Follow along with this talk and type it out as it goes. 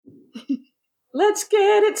Let's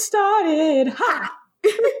get it started. Ha!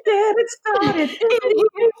 Let's get it started.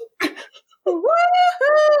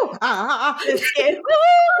 Woo-hoo! Ah! Let's get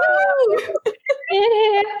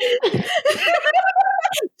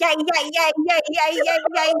yeah.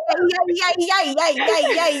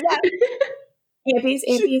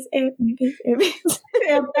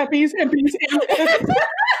 Ampies.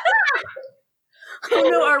 Oh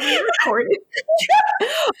no, are we recording?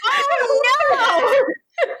 Oh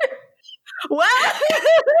no! What?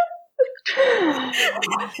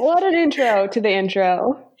 What an intro to the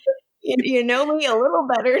intro. You know me a little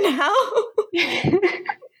better now.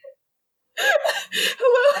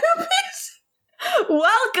 Hello, Ampies.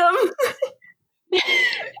 Welcome.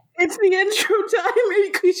 It's the intro time,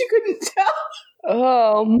 in case you couldn't tell.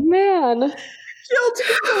 Oh, man. Jill,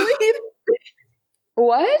 take the lead.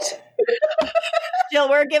 What? Jill,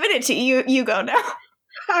 we're giving it to you. You go now.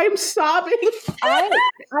 I'm sobbing.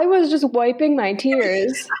 I was just wiping my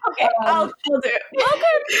tears. Okay, I'll do it.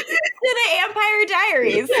 Welcome to the Empire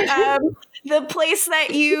Diaries, the place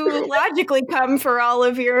that you logically come for all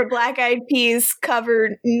of your Black Eyed Peas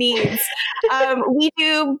covered needs. We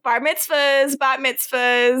do bar mitzvahs, bat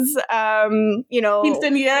mitzvahs,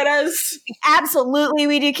 Quinceañeras. Absolutely,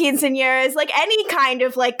 we do quinceañeras. Like any kind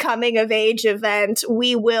of like coming of age event,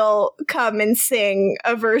 we will come and sing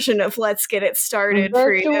a version of "Let's Get It Started"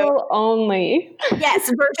 for you. Virtual only. Yes,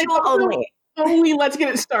 virtual only. Only let's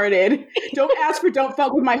get it started. Don't ask for Don't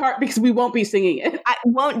Fuck With My Heart because we won't be singing it. I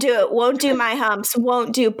won't do it. Won't do My Humps.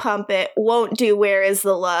 Won't do Pump It. Won't do Where Is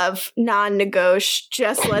the Love. Non-negotiable.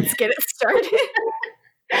 Just let's get it started.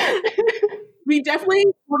 We definitely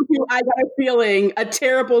won't do I Got a Feeling, a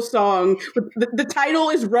terrible song. The title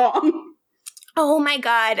is wrong. Oh my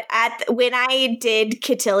God. When I did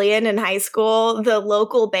cotillion in high school, the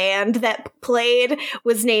local band that played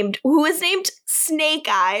was named Snake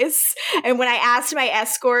Eyes. And when I asked my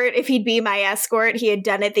escort if he'd be my escort, he had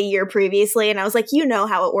done it the year previously. And I was like, you know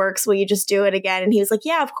how it works. Will you just do it again? And he was like,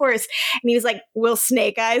 yeah, of course. And he was like, will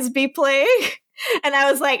Snake Eyes be playing? And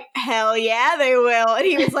I was like, hell yeah, they will. And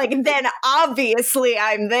he was like, then obviously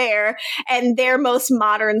I'm there. And their most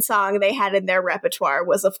modern song they had in their repertoire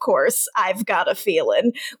was, of course, I've Got a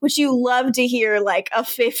Feeling, which you love to hear like a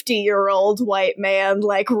 50-year-old white man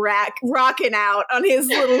like rocking out on his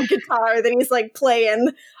little guitar that he's like playing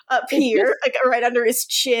up here, like right under his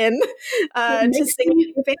chin to sing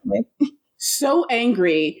to your family. So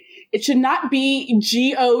angry. It should not be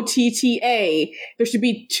G-O-T-T-A. There should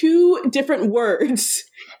be two different words.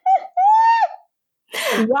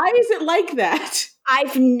 Why is it like that?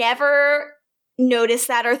 I've never noticed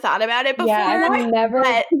that or thought about it before. Yeah, I've never.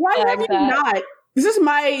 Why have you not? This is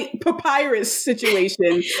my papyrus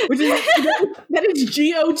situation, which is that is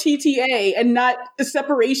G-O-T-T-A and not the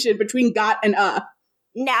separation between got and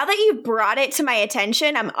Now that you've brought it to my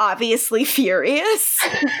attention, I'm obviously furious.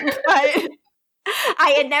 But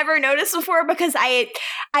I had never noticed before because I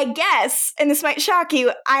guess, and this might shock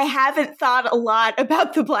you, I haven't thought a lot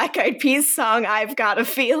about the Black Eyed Peas song, I've Got a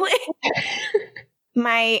Feeling.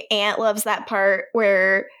 My aunt loves that part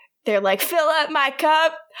where they're like, fill up my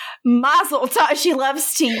cup, mazel tov. She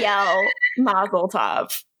loves to yell mazel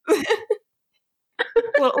tov.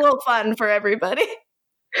 little fun for everybody.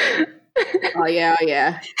 Oh,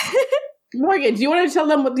 yeah. Morgan, do you want to tell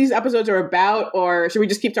them what these episodes are about, or should we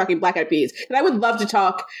just keep talking Black Eyed Peas? And I would love to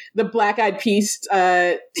talk the Black Eyed Peas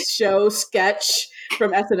show sketch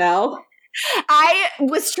from SNL. I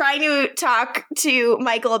was trying to talk to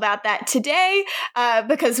Michael about that today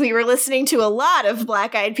because we were listening to a lot of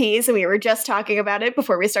Black Eyed Peas and we were just talking about it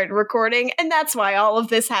before we started recording, and that's why all of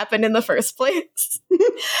this happened in the first place.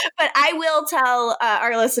 But I will tell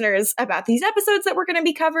our listeners about these episodes that we're going to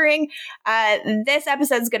be covering. This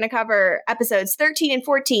episode is going to cover episodes 13 and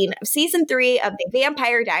 14 of season 3 of the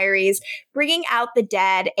Vampire Diaries, Bringing Out the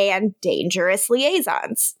Dead and Dangerous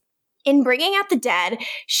Liaisons. In Bringing Out the Dead,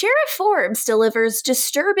 Sheriff Forbes delivers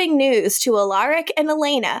disturbing news to Alaric and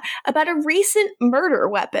Elena about a recent murder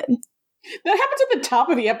weapon. That happens at the top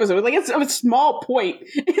of the episode. Like, it's a small point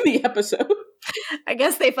in the episode. I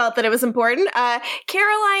guess they felt that it was important.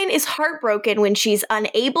 Caroline is heartbroken when she's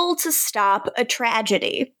unable to stop a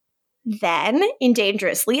tragedy. Then, in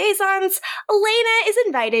Dangerous Liaisons, Elena is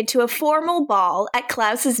invited to a formal ball at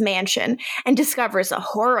Klaus's mansion and discovers a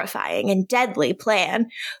horrifying and deadly plan.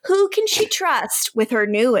 Who can she trust with her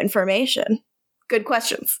new information? Good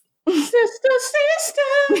questions. Sister.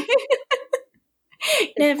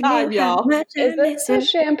 Never time, y'all. Is this a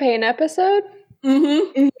champagne episode?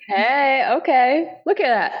 Mm-hmm. Hey, okay. Look at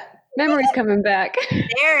that. Memories coming back.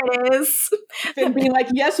 There it is. And being like,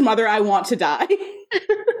 yes, mother, I want to die.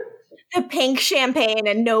 the pink champagne,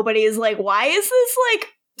 and nobody is like, why is this like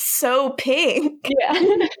so pink?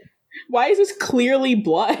 Yeah. Why is this clearly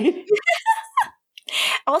blood?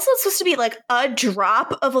 Also, it's supposed to be like a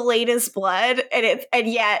drop of Elena's blood, and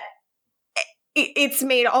yet it's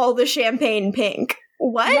made all the champagne pink.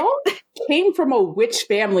 What? Y'all came from a witch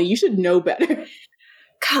family. You should know better.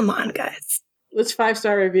 Come on, guys. Let's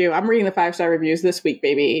 5-star review. I'm reading the 5-star reviews this week,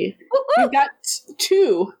 baby. We've got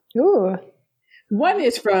 2. Ooh. One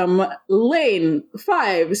is from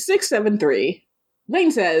Lane5673.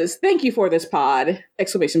 Lane says, "Thank you for this pod!"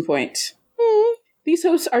 Exclamation point. These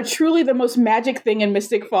hosts are truly the most magic thing in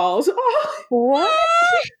Mystic Falls. Oh, What?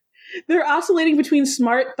 they're oscillating between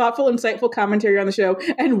smart, thoughtful, insightful commentary on the show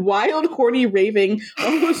and wild, horny raving.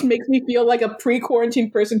 Almost makes me feel like a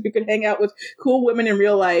pre-quarantine person who could hang out with cool women in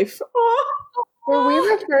real life. Oh, Were we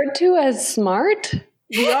referred to as smart?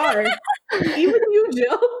 we are. Even you,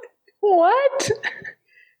 Jill. What?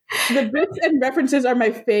 The bits and references are my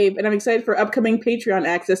fave, and I'm excited for upcoming Patreon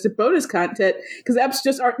access to bonus content because apps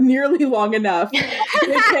just aren't nearly long enough.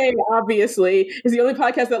 JK, obviously, is the only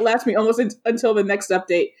podcast that lasts me almost until the next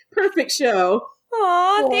update. Perfect show.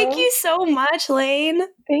 Aw, thank you so much, Lane.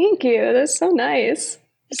 Thank you. That's so nice.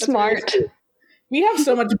 That's Smart. very sweet. We have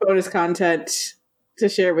so much bonus content to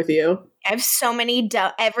share with you. I have so many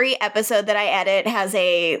every episode that I edit has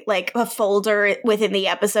a folder within the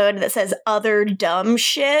episode that says other dumb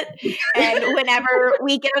shit. And whenever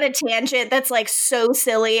we get on a tangent that's like so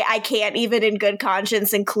silly, I can't even in good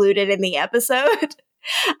conscience include it in the episode.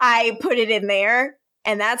 I put it in there,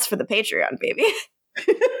 and that's for the Patreon, baby.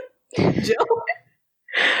 Jill?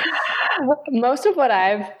 Most of what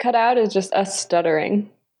I've cut out is just us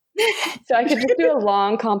stuttering. So I could just do a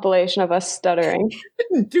long compilation of us stuttering.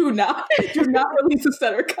 Do not release a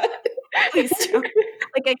stutter cut. Please do.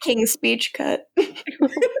 Like a King's Speech cut.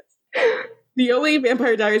 The only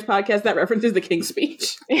Vampire Diaries podcast that references the King's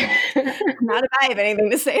Speech. Not if I have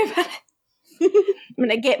anything to say about it. I'm going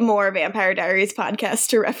to get more Vampire Diaries podcasts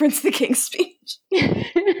to reference the King's Speech.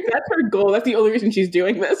 That's her goal. That's the only reason she's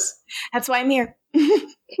doing this. That's why I'm here.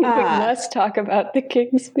 We must talk about the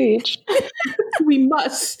King's Speech. We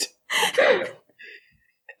must. And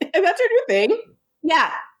that's her new thing.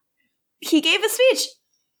 Yeah. He gave a speech.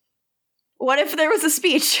 What if there was a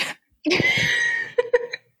speech?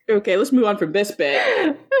 Okay, let's move on from this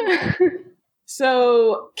bit.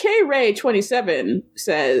 So, KRay27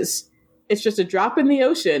 says, "It's just a drop in the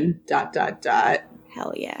ocean, ...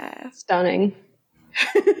 Hell yeah. Stunning.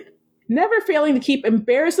 Never failing to keep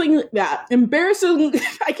embarrassing, I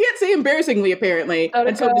can't say embarrassingly, apparently,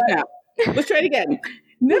 until just now. Let's try it again.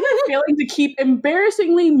 Never failing to keep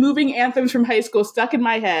embarrassingly moving anthems from high school stuck in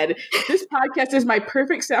my head. This podcast is my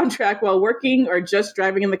perfect soundtrack while working or just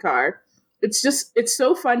driving in the car. It's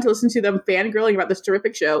so fun to listen to them fangirling about this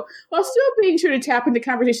terrific show while still being sure to tap into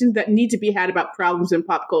conversations that need to be had about problems in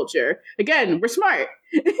pop culture. Again, we're smart.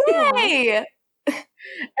 Yay!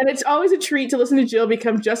 And it's always a treat to listen to Jill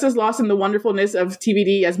become just as lost in the wonderfulness of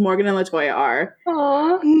TBD as Morgan and LaToya are.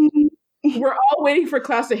 Aww. We're all waiting for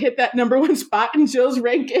class to hit that #1 spot in Jill's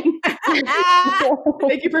ranking.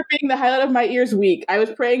 Thank you for being the highlight of my ears week. I was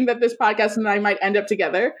praying that this podcast and I might end up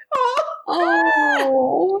together.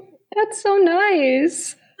 Oh, that's so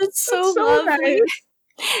nice. That's so lovely. Nice.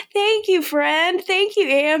 Thank you, friend. Thank you,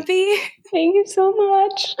 Ampy. Thank you so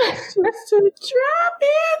much. Just a drop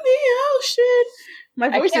in the ocean. My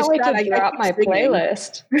I voice can't is wait shot. to drop my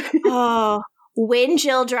playlist. Oh, when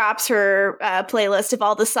Jill drops her playlist of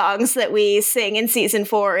all the songs that we sing in season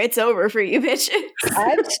 4, it's over for you bitches.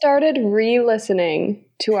 I've started re-listening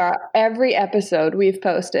to every episode we've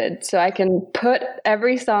posted so I can put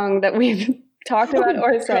every song that we've talked about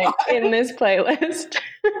or sang in this playlist.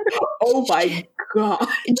 Oh my God.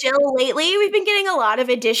 Jill, lately we've been getting a lot of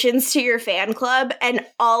additions to your fan club, and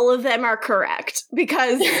all of them are correct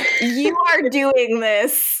because you are doing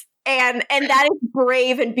this, and that is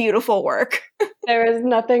brave and beautiful work. There is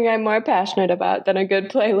nothing I'm more passionate about than a good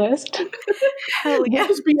playlist. Hell yeah. Will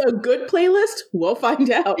this be a good playlist? We'll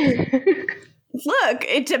find out. Look,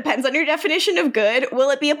 it depends on your definition of good. Will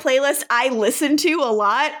it be a playlist I listen to a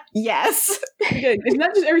lot? Yes. It's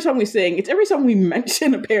not just every song we sing, it's every song we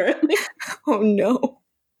mention, apparently. Oh no.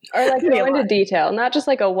 Or like go into detail, not just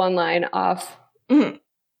like a one line off. Mm-hmm.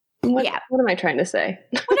 What am I trying to say?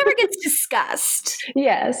 Whatever gets discussed.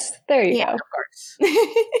 Yes, there you go. Of course.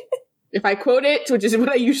 If I quote it, which is what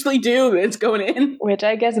I usually do, it's going in. Which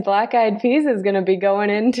I guess Black Eyed Peas is going to be going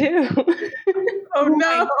in too. Oh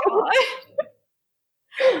no.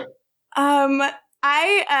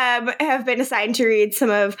 I have been assigned to read some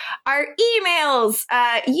of our emails.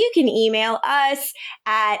 You can email us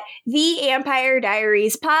at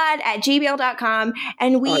theempirediariespod@gmail.com,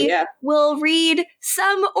 and we will read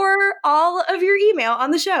some or all of your email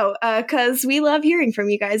on the show because we love hearing from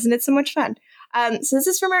you guys, and it's so much fun. So this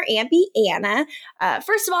is from our Ampy Anna.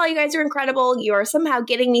 First of all, you guys are incredible. You are somehow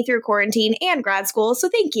getting me through quarantine and grad school, so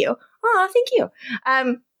thank you. Aw, thank you.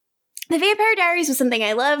 The Vampire Diaries was something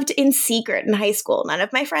I loved in secret in high school. None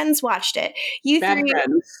of my friends watched it. You Bad three,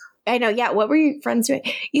 friends. I know, yeah. What were your friends doing?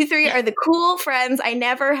 You three are the cool friends I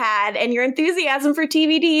never had, and your enthusiasm for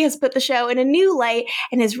TVD has put the show in a new light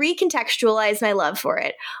and has recontextualized my love for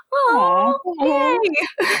it. Oh, yay!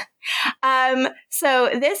 So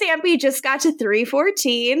this Ampy just got to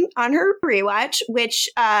 314 on her rewatch, which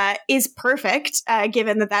is perfect,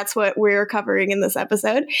 given that that's what we're covering in this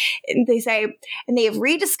episode. And they say, and they have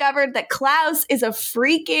rediscovered that Klaus is a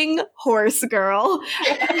freaking horse girl.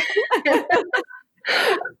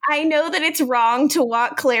 I know that it's wrong to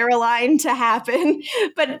want Claraline to happen,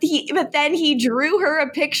 but then he drew her a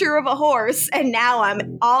picture of a horse, and now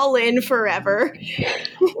I'm all in forever.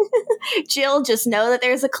 Jill, just know that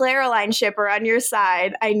there's a Claraline shipper on your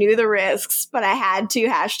side. I knew the risks, but I had to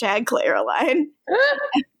 #Claraline.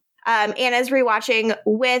 Anna's rewatching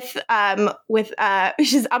with I'm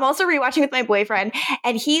also rewatching with my boyfriend,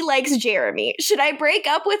 and he likes Jeremy. Should I break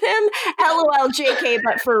up with him? LOL, JK,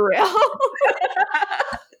 but for real.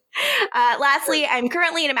 Lastly, I'm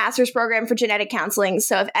currently in a master's program for genetic counseling,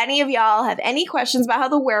 so if any of y'all have any questions about how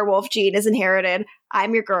the werewolf gene is inherited,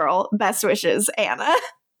 I'm your girl. Best wishes, Anna.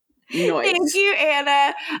 Nice. Thank you,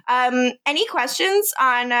 Anna. Any questions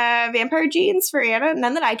on vampire genes for Anna?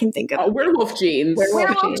 None that I can think of. Werewolf genes.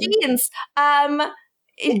 Werewolf genes. Why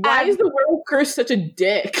is the werewolf curse such a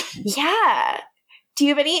dick? Yeah. Do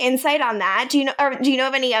you have any insight on that? Do you know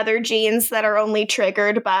of any other genes that are only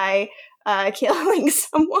triggered by killing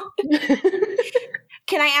someone?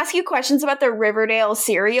 Can I ask you questions about the Riverdale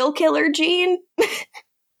serial killer gene?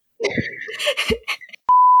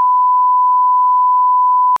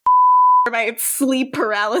 My sleep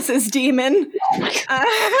paralysis demon.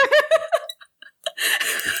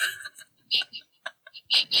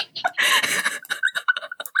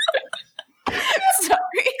 Sorry.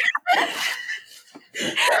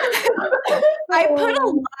 I put a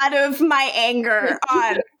lot of my anger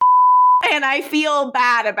on, and I feel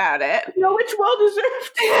bad about it. No, it's well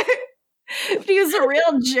deserved. He was a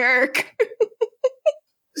real jerk.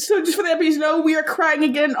 So just for the episodes know, we are crying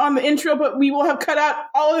again on the intro, but we will have cut out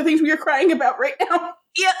all of the things we are crying about right now.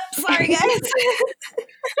 Yep, sorry guys.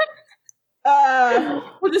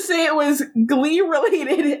 We'll just say it was Glee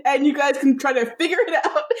related, and you guys can try to figure it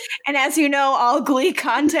out. And as you know, all Glee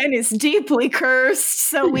content is deeply cursed,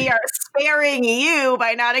 so we are sparing you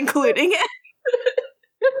by not including it.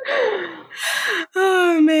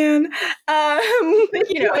 Oh man. Thank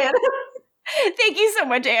you, Anna. Thank you so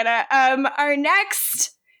much, Anna. Our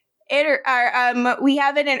next we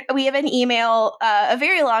have an email, a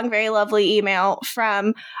very long, very lovely email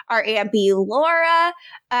from our Ampy Laura.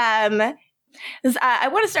 I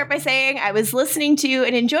want to start by saying I was listening to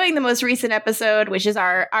and enjoying the most recent episode, which is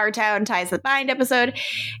our Town Ties That Bind episode.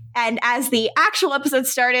 And as the actual episode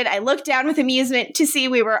started, I looked down with amusement to see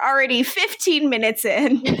we were already 15 minutes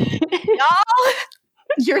in. Y'all,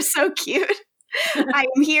 you're so cute. I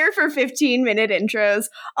am here for 15-minute intros.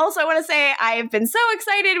 Also, I want to say I have been so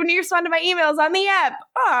excited when you respond to my emails on the app.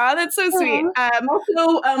 Aw, that's so sweet.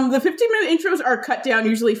 Also, the 15-minute intros are cut down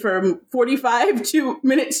usually from 45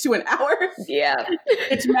 minutes to an hour. Yeah.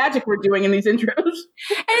 It's magic we're doing in these intros.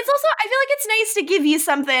 And it's also, I feel like it's nice to give you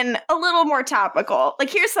something a little more topical.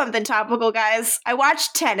 Like, here's something topical, guys. I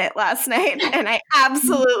watched Tenet last night, and I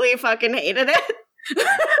absolutely fucking hated it.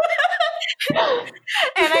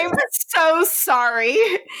 And I'm so sorry.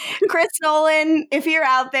 Chris Nolan, if you're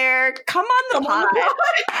out there, come on the pod.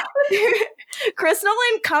 Chris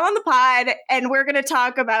Nolan, come on the pod, and we're going to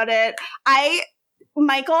talk about it.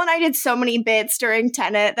 Michael and I did so many bits during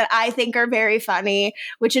Tenet that I think are very funny,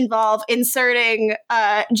 which involve inserting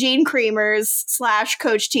Gene Creamer's /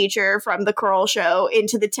 coach teacher from The Kroll Show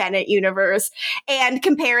into the Tenet universe and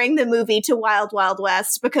comparing the movie to Wild Wild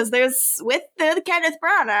West, because there's, with the Kenneth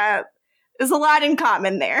Branagh, there's a lot in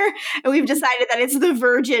common there. And we've decided that it's the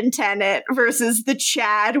Virgin Tenet versus the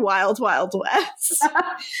Chad Wild Wild West.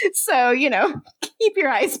 So, keep your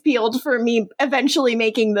eyes peeled for me eventually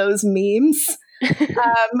making those memes.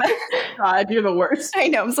 God, you're the worst. I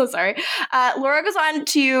know, I'm so sorry. Laura goes on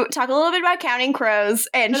to talk a little bit about Counting Crows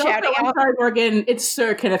and shouting out. Sorry, Morgan, it's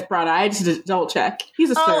Sir Kenneth Branagh. I just did a double check. He's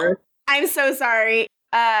a sir. I'm so sorry.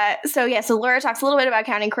 So Laura talks a little bit about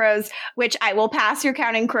Counting Crows, which I will pass your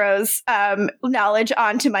Counting Crows knowledge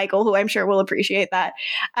on to Michael, who I'm sure will appreciate that.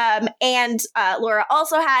 And Laura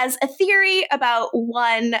also has a theory about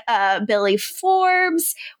one Billy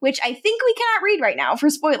Forbes, which I think we cannot read right now for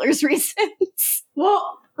spoilers reasons.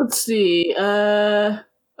 Well, let's see.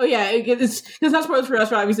 Oh yeah, it's not spoilers for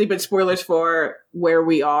us, obviously, but spoilers for where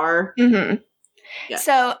we are. Mm-hmm. Yeah.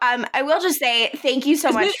 So I will just say thank you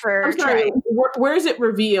so much for trying. Where is it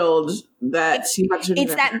revealed that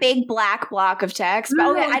it's that big black block of text?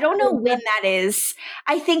 But I don't know when that is.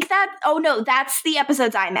 I think that that's the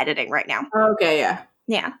episodes I'm editing right now. Okay, yeah.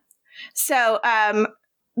 Yeah. So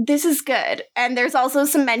this is good. And there's also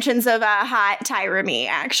some mentions of a hot Tyra Me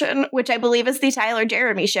action, which I believe is the Tyler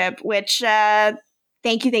Jeremy ship, which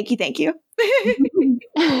thank you.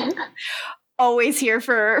 Always here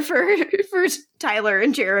for Tyler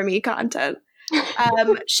and Jeremy content.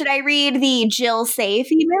 Should I read the Jill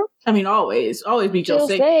Safe email? I mean, always be Jill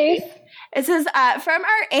Safe. It says from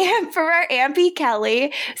our Ampy Kelly.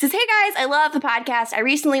 It says, "Hey guys, I love the podcast. I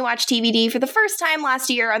recently watched TVD for the first time last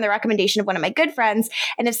year on the recommendation of one of my good friends,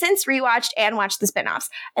 and have since rewatched and watched the spinoffs.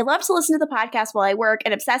 I love to listen to the podcast while I work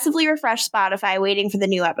and obsessively refresh Spotify waiting for the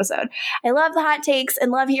new episode. I love the hot takes and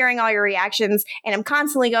love hearing all your reactions, and I'm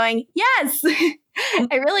constantly going, yes!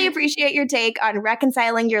 I really appreciate your take on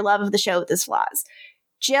reconciling your love of the show with its flaws.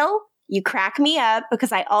 Jill, you crack me up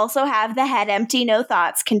because I also have the head empty, no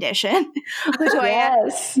thoughts condition. Latoya,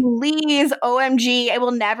 Yes. Please, OMG, I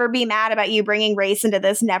will never be mad about you bringing race into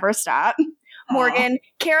this. Never stop. Morgan,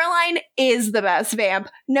 Caroline is the best vamp.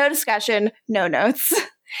 No discussion, no notes.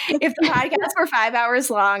 If the podcast were 5 hours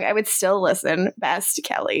long, I would still listen. Best,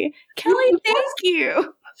 Kelly. Kelly, thank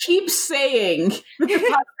you. Keep saying that the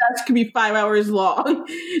podcast can be 5 hours long.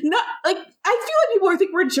 Not like I feel like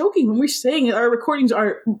people we're joking when we're saying our recordings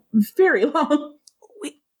are very long.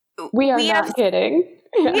 We are not kidding.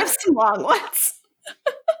 We have some long ones.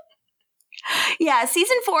 Yeah,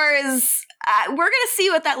 season 4 is. We're gonna see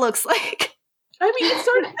what that looks like. I mean, it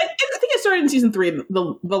started. I think it started in season 3.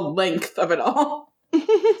 The length of it all.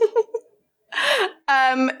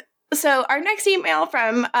 So our next email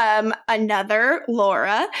from another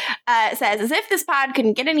Laura says, as if this pod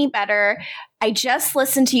couldn't get any better, I just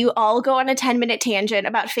listened to you all go on a 10-minute tangent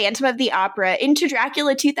about Phantom of the Opera into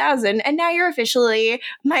Dracula 2000, and now you're officially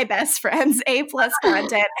my best friends. A+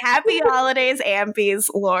 content. Happy holidays, Ampies,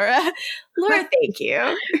 Laura. Laura, thank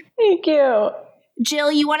you. Thank you.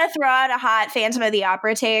 Jill, you want to throw out a hot Phantom of the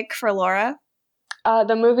Opera take for Laura?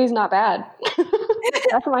 The movie's not bad.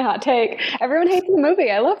 That's my hot take. Everyone hates the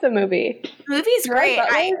movie. I love the movie. The movie's great.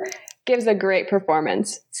 Gives a great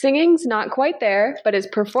performance. Singing's not quite there, but his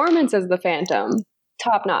performance as the Phantom,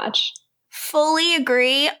 top notch. Fully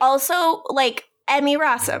agree. Also, like, Emmy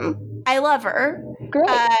Rossum. I love her. Great.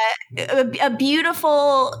 A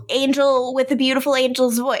beautiful angel with a beautiful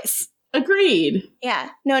angel's voice. Agreed. Yeah.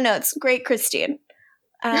 No notes. Great, Christine.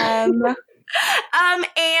 And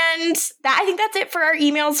I think that's it for our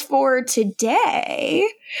emails for today.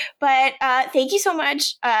 But thank you so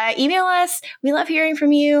much. Email us. We love hearing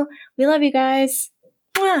from you. We love you guys.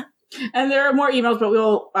 Mwah. And there are more emails, but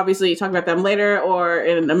we'll obviously talk about them later or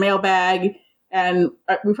in a mailbag. And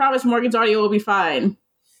we promise Morgan's audio will be fine.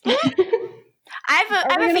 I have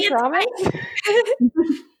a promise?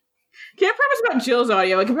 Can't promise about Jill's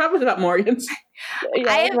audio. I can promise about Morgan's.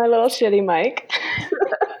 Yeah, my little shitty mic.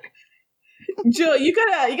 Jill, you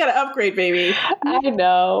gotta upgrade, baby. I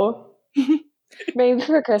know. Maybe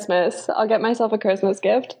for Christmas. I'll get myself a Christmas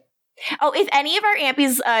gift. Oh, if any of our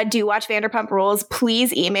Ampies do watch Vanderpump Rules,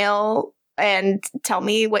 please email and tell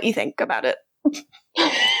me what you think about it.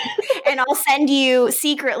 And I'll send you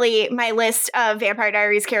secretly my list of Vampire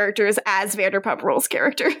Diaries characters as Vanderpump Rules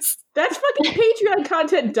characters. That's fucking Patreon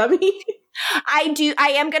content, dummy. I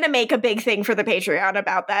am going to make a big thing for the Patreon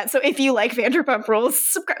about that. So if you like Vanderpump Rules,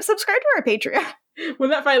 subscribe to our Patreon. When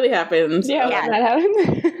that finally happens. Yeah, when that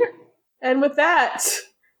happens. And with that,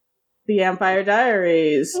 the Vampire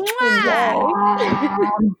Diaries.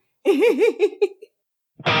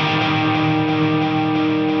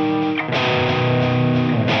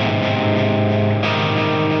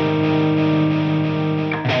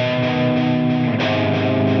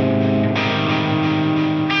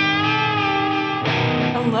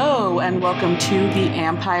 Hello, and welcome to the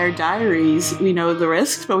Vampire Diaries. We know the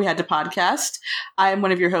risks, but we had to podcast. I am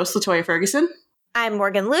one of your hosts, Latoya Ferguson. I'm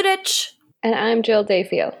Morgan Ludich. And I'm Jill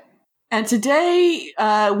Dayfield. And today,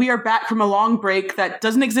 we are back from a long break that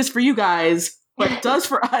doesn't exist for you guys, but does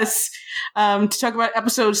for us, to talk about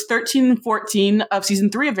episodes 13 and 14 of season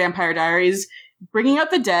 3 of Vampire Diaries, Bringing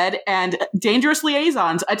Out the Dead and Dangerous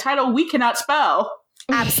Liaisons, a title we cannot spell.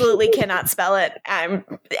 Absolutely cannot spell it.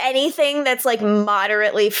 Anything that's like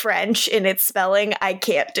moderately French in its spelling, I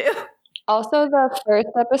can't do. Also, the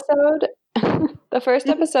first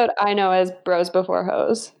episode I know as Bros Before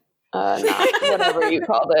Hoes, not whatever you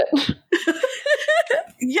called it.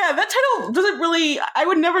 Yeah, that title doesn't really. I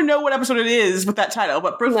would never know what episode it is with that title,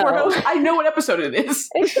 but Bros Before Hoes, I know what episode it is.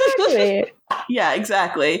 Exactly. Yeah,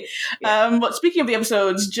 exactly. But speaking of the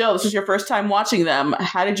episodes, Jill, this was your first time watching them.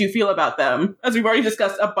 How did you feel about them? As we've already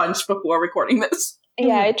discussed a bunch before recording this.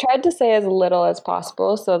 Yeah, I tried to say as little as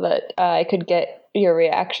possible so that I could get your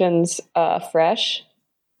reactions fresh.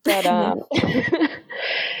 But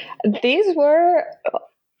these were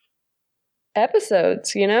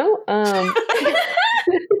episodes, you know?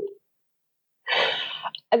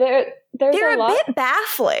 They're a bit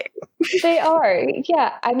baffling. They are.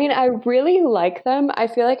 Yeah. I mean, I really like them. I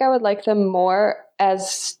feel like I would like them more as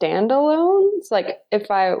standalones, like if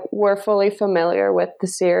I were fully familiar with the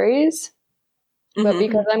series. But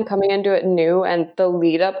because I'm coming into it new and the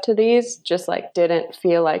lead up to these just like didn't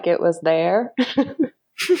feel like it was there.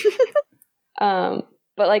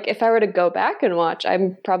 But like if I were to go back and watch,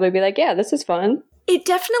 I'd probably be like, yeah, this is fun. It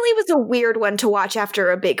definitely was a weird one to watch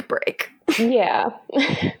after a big break. Yeah.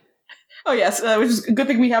 Oh, yes. Which is a good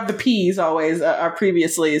thing we have the P's always, our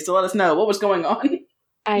previously, to let us know what was going on.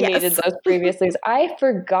 I needed those previously. I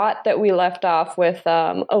forgot that we left off with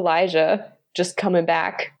Elijah just coming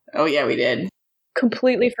back. Oh, yeah, we did.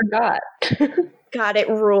 Completely forgot. God, it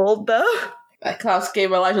ruled, though. Klaus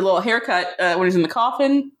gave Elijah a little haircut when he's in the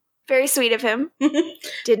coffin. Very sweet of him.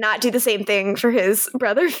 Did not do the same thing for his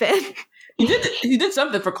brother Finn. He did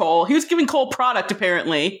something for Cole. He was giving Cole product,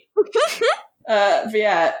 apparently. But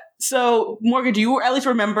yeah. So, Morgan, do you at least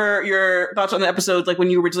remember your thoughts on the episodes, like when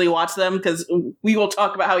you originally watched them? Because we will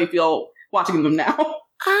talk about how you feel watching them now.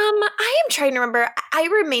 I am trying to remember.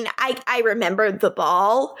 I remember the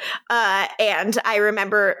ball, and I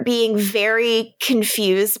remember being very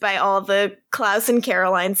confused by all the Klaus and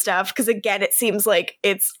Caroline stuff. Because again, it seems like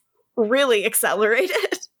it's really accelerated.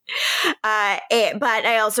 But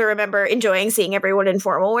I also remember enjoying seeing everyone in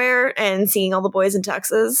formal wear and seeing all the boys in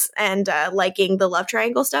tuxes and liking the love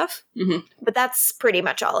triangle stuff. But that's pretty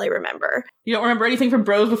much all I remember. You don't remember anything from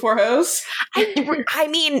Bros Before Hoes? I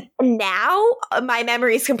mean, now my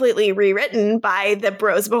memory is completely rewritten by the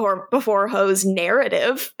Bros Before Hoes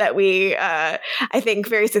narrative that we, I think,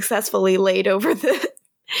 very successfully laid over the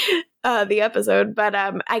episode. But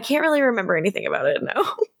I can't really remember anything about it, no.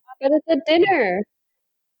 But it's a dinner.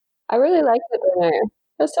 I really liked the dinner.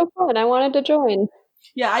 It was so fun. I wanted to join.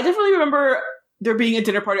 Yeah, I definitely remember there being a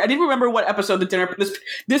dinner party. I didn't remember what episode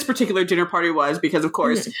this particular dinner party was because, of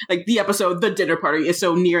course, like the episode "The Dinner Party" is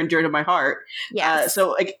so near and dear to my heart. Yeah.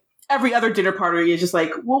 So like every other dinner party is just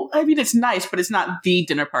like, well, I mean, it's nice, but it's not the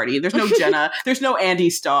dinner party. There's no Jenna. There's no Andy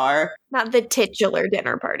Starr. Not the titular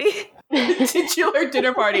dinner party. The titular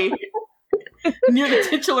dinner party near the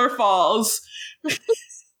titular falls.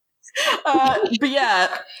 But yeah.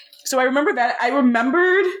 So I remember that. I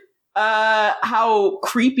remembered how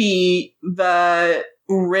creepy the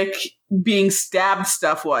Rick being stabbed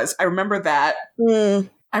stuff was. I remember that.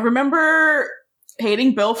 I remember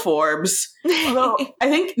hating Bill Forbes. Although I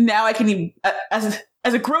think now I can, as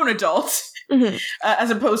a grown adult,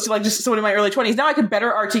 as opposed to like just someone in my early 20s, now I can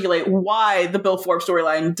better articulate why the Bill Forbes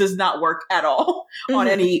storyline does not work at all on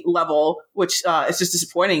any level, which is just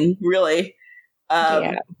disappointing, really.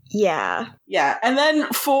 Yeah. And then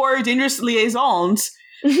for Dangerous Liaisons,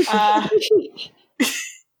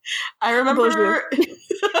 I remember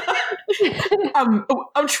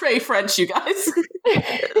I'm Trey French, you guys.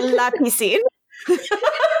 La piscine.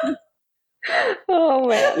 Oh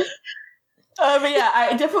man. But yeah,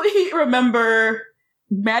 I definitely remember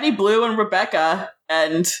Maddie Blue and Rebecca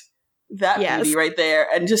and that beauty right there,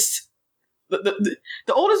 and just the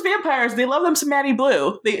oldest vampires. They love them some Maddie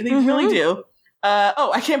Blue. They really do.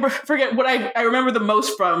 I can't forget what I remember the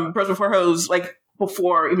most from Bros Before Hoes, like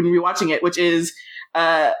before even rewatching it, which is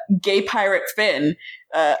gay pirate Finn,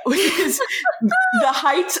 which is the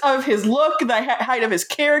height of his look, the height of his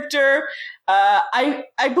character. I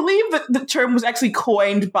believe that the term was actually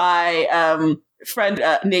coined by friend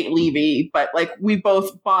Nate Levy, but like we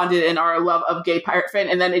both bonded in our love of gay pirate Finn,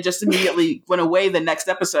 and then it just immediately went away the next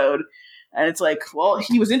episode. And it's like, well,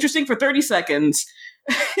 he was interesting for 30 seconds.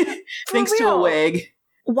 Thanks to a wig.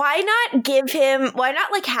 Why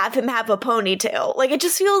not like have him have a ponytail? Like it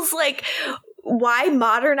just feels like, why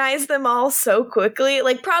modernize them all so quickly?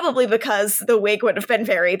 Like probably because the wig would have been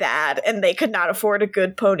very bad and they could not afford a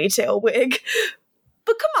good ponytail wig.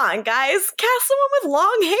 But come on, guys, cast someone with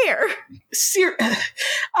long hair.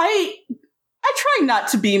 I try not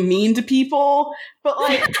to be mean to people, but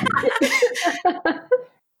like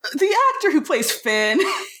the actor who plays Finn,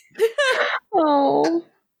 Oh.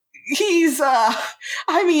 he's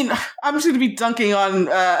I mean, I'm just going to be dunking on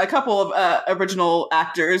a couple of original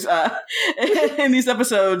actors in these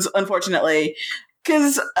episodes, unfortunately,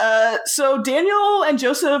 because so Daniel and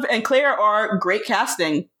Joseph and Claire are great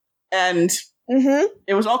casting, and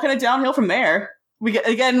it was all kind of downhill from there. We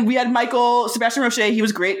had Michael Sebastian Roche, he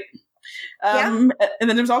was great, and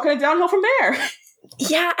then it was all kind of downhill from there.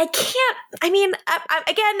 Yeah, I can't. I mean,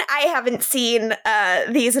 I haven't seen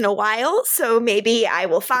these in a while, so maybe I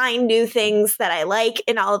will find new things that I like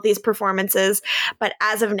in all of these performances. But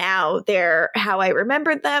as of now, they're how I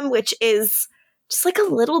remembered them, which is just like a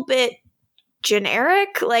little bit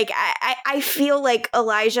generic. Like, I feel like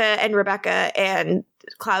Elijah and Rebecca and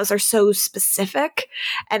Klaus are so specific,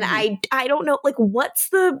 and I don't know, like, what's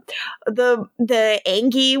the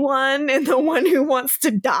Angie one and the one who wants to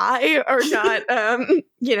die are not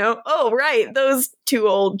oh right, those two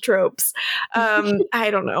old tropes. I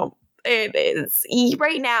don't know, it is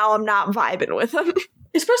right now I'm not vibing with them,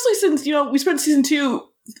 especially since we spent season 2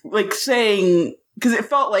 like saying, because it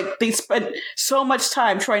felt like they spent so much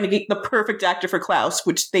time trying to get the perfect actor for Klaus,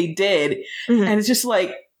 which they did, and it's just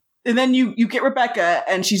like, and then you get Rebecca,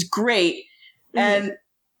 and she's great. And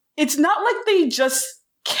it's not like they just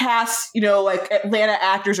cast, like Atlanta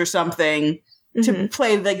actors or something to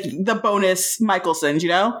play like the bonus Michelsons,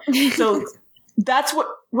 So that's what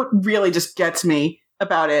really just gets me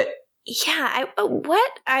about it. Yeah,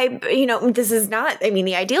 this is not,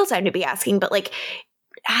 the ideal time to be asking, but like,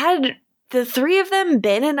 had the three of them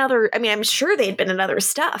been in other, I'm sure they'd been in other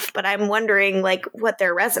stuff, but I'm wondering like what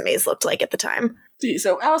their resumes looked like at the time.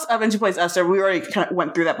 So Alice Evans, who plays Esther, we already kind of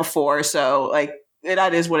went through that before, so like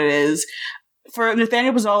that is what it is. For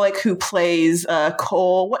Nathaniel Bozolic, who plays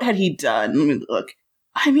Cole, what had he done? Let me look.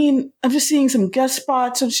 I'm just seeing some guest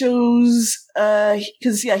spots on shows,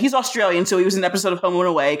 because he's Australian, so he was in an episode of Home and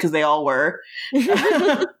Away, because they all were.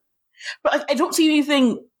 But I don't see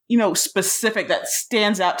anything specific that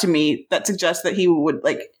stands out to me that suggests that he would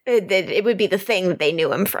like. It would be the thing that they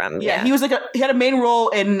knew him from. Yeah, he was like he had a main role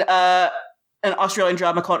in an Australian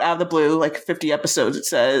drama called Out of the Blue, like 50 episodes, it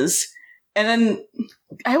says. And then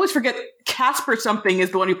I always forget Casper something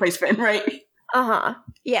is the one who plays Finn, right?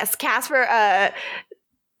 Yes, Casper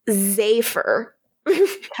Zafer.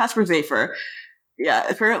 Casper Zafer. Yeah,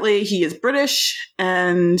 apparently he is British,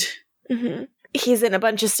 and he's in a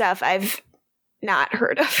bunch of stuff I've not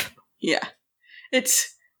heard of. Yeah.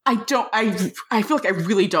 I feel like I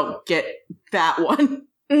really don't get that one.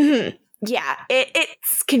 Yeah,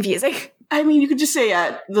 it's confusing. You could just say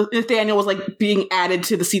Nathaniel was like being added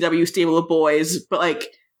to the CW stable of boys, but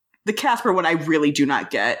like the Casper one I really do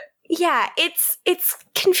not get. Yeah, it's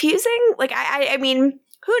confusing. Like I mean,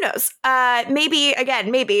 who knows? Maybe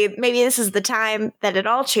this is the time that it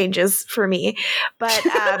all changes for me. But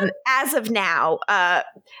as of now,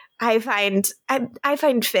 I find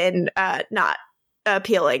Finn not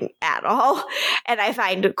appealing at all, and I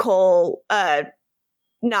find Cole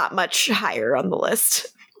not much higher on the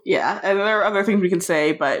list. Yeah, and there are other things we can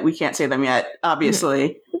say, but we can't say them yet,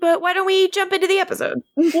 obviously. But why don't we jump into the episode?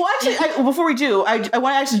 Well, actually, before we do, I want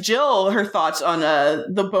to ask Jill her thoughts on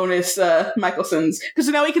the bonus Michelsons, because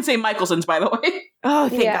now we can say Michelsons, by the way. Oh,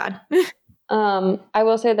 thank God. I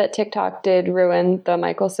will say that TikTok did ruin the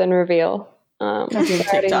Michelson reveal. I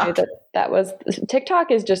already knew that was TikTok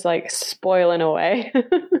is just like spoiling away.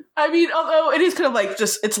 Although it is kind of like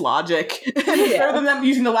just it's logic. It's better than them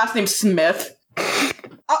using the last name Smith.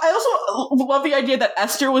 I also love the idea that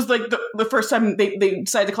Esther was like the first time they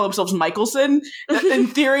decided to call themselves Michelson. In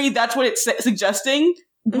theory, that's what it's suggesting.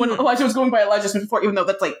 When Elijah was going by Elijah Smith before, even though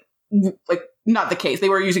that's like not the case. They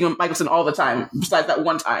were using Michelson all the time, besides that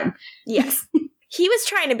one time. Yes. He was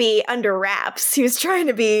trying to be under wraps. He was trying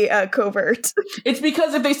to be covert. It's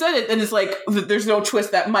because if they said it, then it's like there's no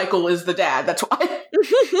twist that Michael is the dad. That's why.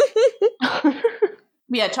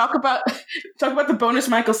 Yeah, talk about the bonus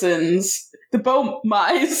Michelsons, the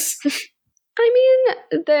Bo-Mice.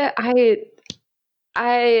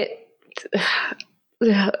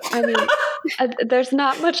 There's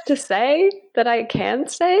not much to say that I can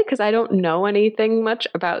say because I don't know anything much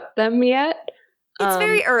about them yet. It's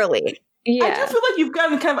very early. Yeah. I do feel like you've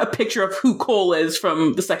gotten kind of a picture of who Cole is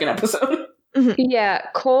from the second episode. Yeah,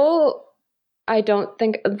 Cole, I don't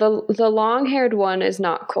think the long-haired one is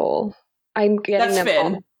not Cole. I'm getting them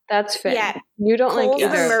Finn. all. That's Finn. Yeah. You don't Cole's like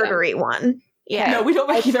either the murdery one. Yeah. No, we don't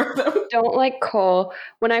like either of them. Don't like Cole.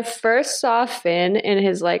 When I first saw Finn in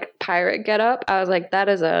his like pirate getup, I was like, that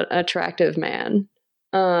is an attractive man.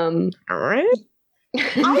 All right. I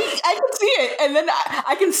can see it, and then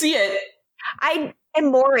I can see it. I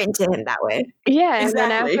am more into him that way. Yeah, and Exactly.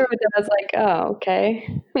 then afterwards I was like, oh, okay.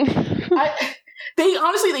 They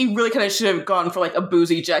really kind of should have gone for like a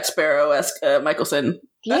boozy Jack Sparrow-esque Michelson.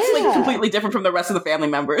 That's like completely different from the rest of the family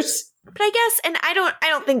members. But I guess, and I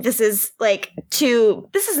don't think this is like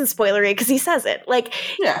this isn't spoilery because he says it. Like,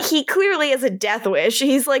 he clearly has a death wish.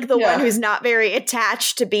 He's like the one who's not very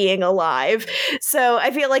attached to being alive. So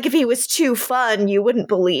I feel like if he was too fun, you wouldn't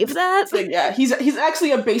believe that. So, yeah, he's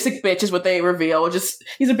actually a basic bitch is what they reveal. Just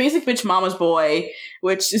he's a basic bitch mama's boy,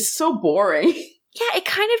 which is so boring. Yeah, it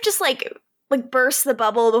kind of just like bursts the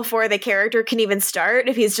bubble before the character can even start.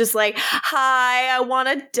 If he's just like, hi, I want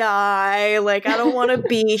to die. Like, I don't want to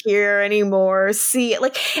be here anymore. See,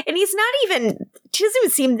 like, and he doesn't even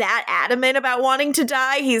seem that adamant about wanting to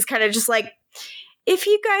die. He's kind of just like, if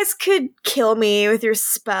you guys could kill me with your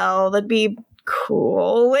spell, that'd be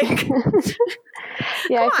cool. Like,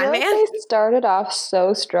 yeah, I feel like they started off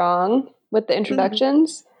so strong with the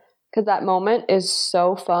introductions. Because that moment is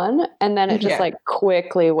so fun, and then it just like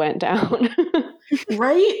quickly went down.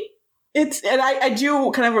 Right? And I do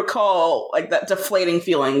kind of recall like that deflating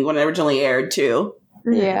feeling when it originally aired too.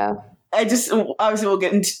 Yeah. Obviously we'll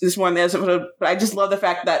get into this more in the episode, but I just love the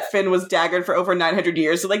fact that Finn was daggered for over 900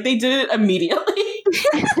 years. So like they did it immediately.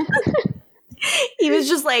 He was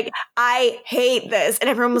just like, I hate this. And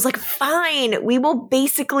everyone was like, fine, we will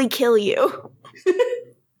basically kill you.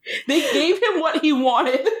 They gave him what he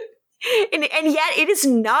wanted. And yet it is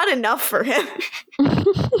not enough for him.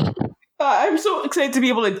 I'm so excited to be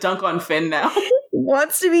able to dunk on Finn now.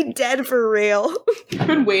 Wants to be dead for real. I've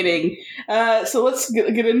been waiting. So let's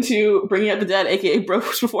get into bringing out the dead, aka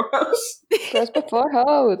bros before hoes. Bros before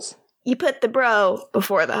hoes. You put the bro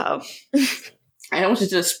before the hoe. I almost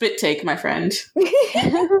did a spit take, my friend.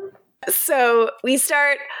 So we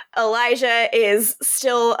start, Elijah is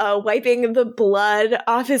still wiping the blood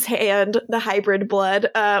off his hand, the hybrid blood,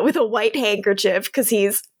 with a white handkerchief because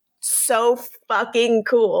he's so fucking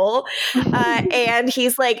cool. And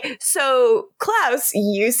he's like, so Klaus,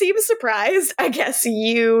 you seem surprised. I guess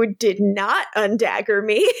you did not undagger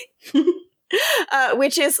me.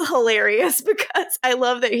 Which is hilarious because I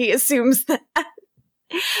love that he assumes that.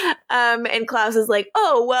 And Klaus is like,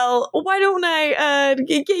 oh, well, why don't I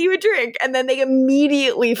get you a drink? And then they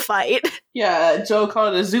immediately fight. Yeah, Joe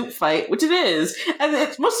called it a zoop fight, which it is. And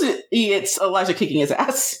it's Elijah kicking his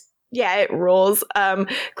ass. Yeah, it rules.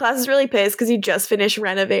 Klaus is really pissed because he just finished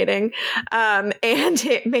renovating. And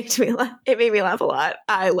it made me laugh a lot.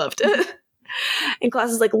 I loved it. And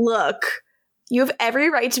Klaus is like, look, you have every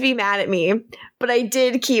right to be mad at me, but I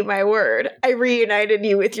did keep my word. I reunited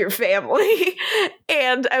you with your family.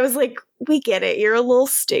 And I was like, we get it. You're a little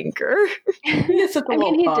stinker. He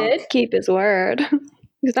did keep his word.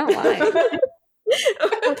 He's not lying.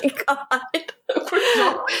 Oh my God.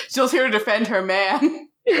 Jill's here to defend her man.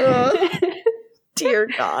 Dear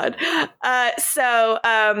God. So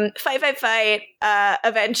fight.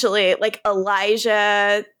 Eventually, like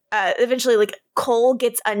Elijah... eventually, like, Cole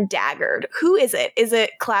gets undaggered. Who is it? Is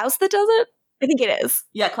it Klaus that does it? I think it is.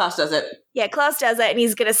 Yeah, Klaus does it. Yeah, Klaus does it, and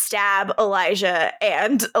he's gonna stab Elijah,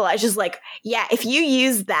 and Elijah's like, yeah, if you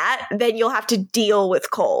use that, then you'll have to deal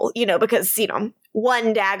with Cole, because,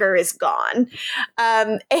 one dagger is gone.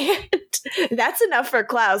 And that's enough for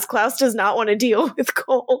Klaus. Klaus does not want to deal with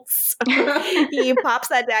Cole, so he pops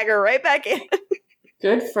that dagger right back in.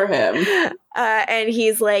 Good for him. And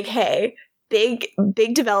he's like, hey, big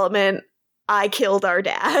development. I killed our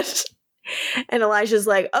dad. And Elijah's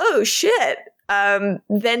like, oh shit. Then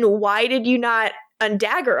why did you not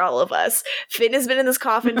undagger all of us? Finn has been in this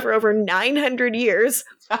coffin for over 900 years.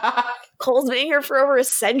 Cole's been here for over a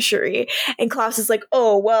century. And Klaus is like,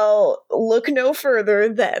 oh, well, look no further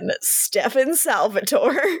than Stefan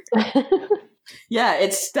Salvatore. Yeah,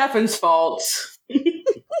 it's Stefan's fault.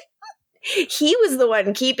 He was the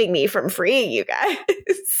one keeping me from freeing you guys.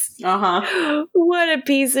 Uh-huh. What a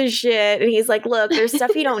piece of shit. And he's like, look, there's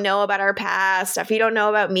stuff you don't know about our past, stuff you don't know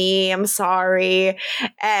about me. I'm sorry.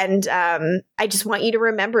 And I just want you to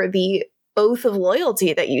remember the oath of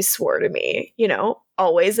loyalty that you swore to me,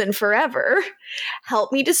 always and forever.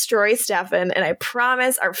 Help me destroy Stefan, and I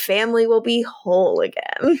promise our family will be whole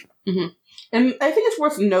again. Mm-hmm. And I think it's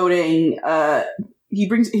worth noting,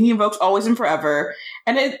 he invokes always and forever,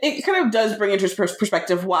 and it kind of does bring into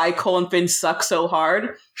perspective why Cole and Finn suck so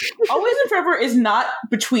hard. Always and forever is not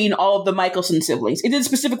between all of the Michelson siblings. It is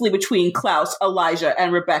specifically between Klaus, Elijah,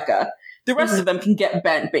 and Rebecca. The rest of them can get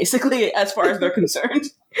bent, basically, as far as they're concerned.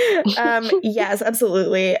 Yes,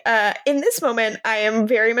 absolutely. In this moment, I am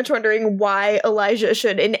very much wondering why Elijah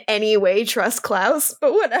should in any way trust Klaus,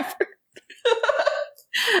 but whatever.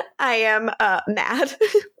 I am mad.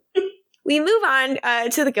 We move on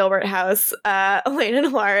to the Gilbert house. Elaine and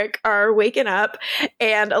Alaric are waking up,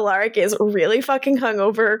 and Alaric is really fucking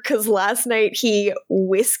hungover because last night he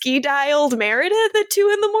whiskey dialed Meredith at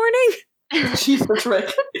 2 a.m. Jesus,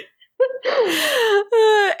 Rick.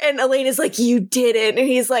 And Elaine is like, you didn't. And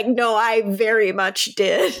he's like, no, I very much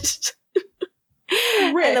did.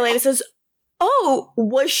 Rick. And Elena says, oh,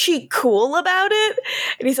 was she cool about it?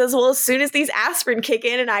 And he says, well, as soon as these aspirin kick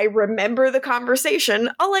in and I remember the conversation,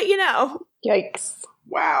 I'll let you know. Yikes.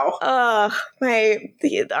 Wow.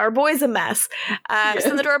 Our boy's a mess.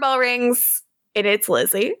 So the doorbell rings, and it's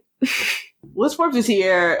Lizzie. Liz Forbes is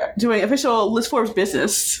here doing official Liz Forbes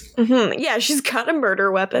business. Mm-hmm. Yeah, she's got a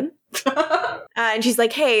murder weapon. And she's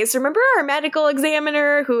like, hey, so remember our medical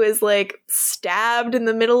examiner who is like stabbed in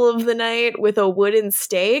the middle of the night with a wooden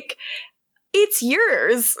stake? It's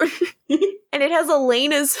yours. And it has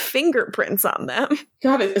Elena's fingerprints on them.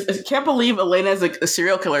 God, I can't believe Elena's a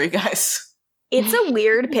serial killer, you guys. It's a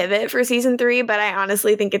weird pivot for season 3, but I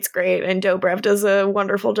honestly think it's great, and Dobrev does a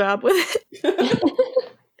wonderful job with it.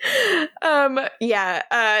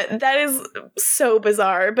 That is so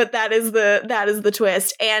bizarre, but that is the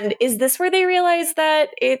twist. And is this where they realize that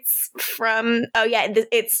it's from? Oh yeah,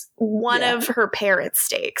 it's one of her parents'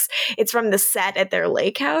 stakes. It's from the set at their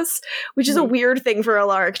lake house, which is a weird thing for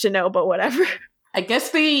Alaric to know, but whatever. I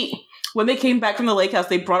guess when they came back from the lake house,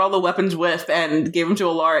 they brought all the weapons with and gave them to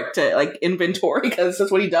Alaric to like inventory, because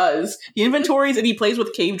that's what he does. He inventories and he plays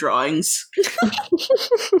with cave drawings.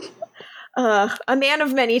 A man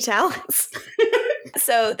of many talents.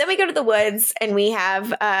 So then we go to the woods and we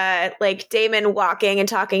have Damon walking and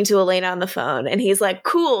talking to Elena on the phone, and he's like,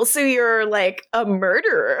 cool, so you're like a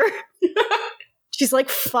murderer. She's like,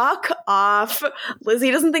 fuck off.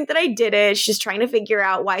 Lizzie doesn't think that I did it. She's trying to figure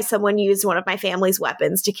out why someone used one of my family's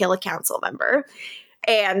weapons to kill a council member.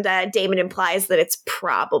 And Damon implies that it's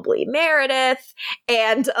probably Meredith.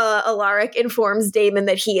 And Alaric informs Damon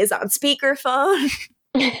that he is on speakerphone.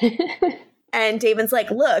 And Damon's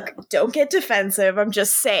like, look, don't get defensive. I'm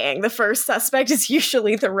just saying the first suspect is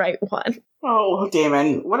usually the right one. Oh,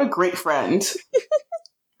 Damon, what a great friend.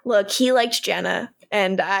 Look, he liked Jenna,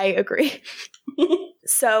 and I agree.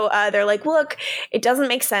 So they're like, look, it doesn't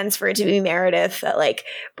make sense for it to be Meredith. Like,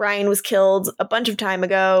 Brian was killed a bunch of time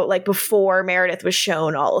ago, like before Meredith was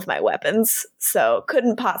shown all of my weapons. So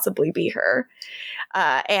couldn't possibly be her.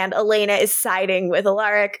 And Elena is siding with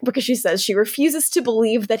Alaric because she says she refuses to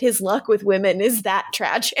believe that his luck with women is that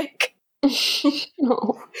tragic.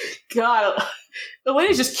 Oh. God,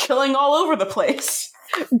 Elena's just killing all over the place.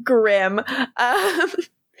 Grim.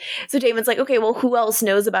 So Damon's like, okay, well, who else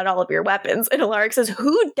knows about all of your weapons? And Alaric says,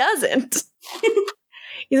 who doesn't?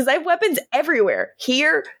 He says, I have weapons everywhere.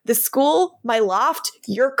 Here, the school, my loft,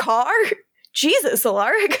 your car. Jesus,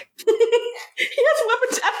 Alaric. He has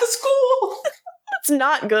weapons at the school. That's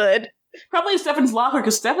not good. Probably Stefan's locker,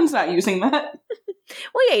 because Stefan's not using that.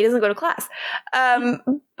 Well, yeah, he doesn't go to class.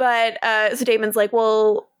 So Damon's like,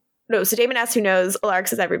 well, no. So Damon asks who knows. Alaric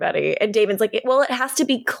says everybody. And Damon's like, well, it has to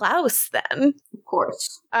be Klaus then. Of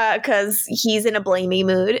course. Because he's in a blamey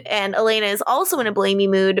mood. And Elena is also in a blamey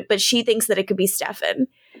mood, but she thinks that it could be Stefan,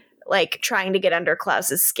 like, trying to get under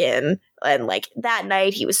Klaus's skin. And, like, that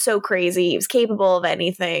night he was so crazy. He was capable of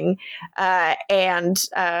anything. And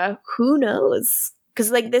who knows?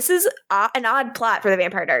 Because, like, this is an odd plot for the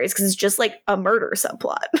Vampire Diaries, because it's just, like, a murder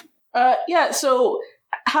subplot. Yeah, so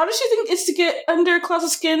how does she think it's to get under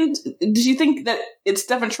Klaus's skin? Does she think that it's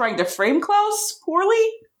Stefan trying to frame Klaus poorly?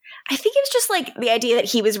 I think it's just, like, the idea that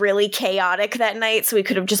he was really chaotic that night, so he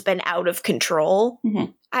could have just been out of control.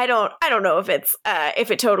 Mm-hmm. I don't know if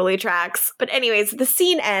it totally tracks. But anyways, the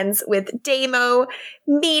scene ends with Damo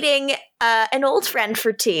meeting an old friend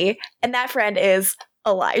for tea, and that friend is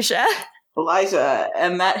Elijah. Elijah,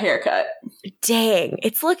 and that haircut. Dang,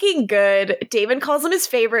 it's looking good. Damon calls him his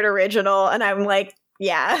favorite original, and I'm like,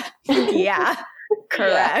 yeah,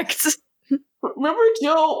 correct. Yeah. Remember,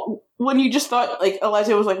 Joe, when you just thought, like,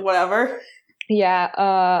 Elijah was like, whatever?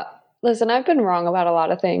 Yeah, listen, I've been wrong about a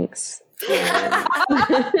lot of things.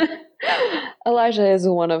 Elijah is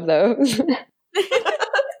one of those.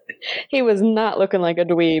 He was not looking like a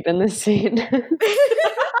dweeb in this scene.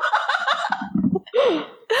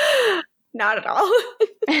 Not at all.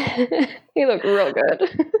 He looked real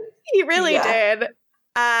good. He really did.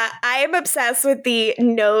 I am obsessed with the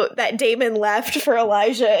note that Damon left for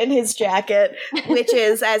Elijah in his jacket, which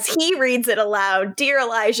is, as he reads it aloud, Dear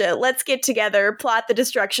Elijah, let's get together, plot the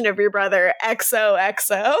destruction of your brother,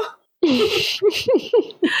 XOXO.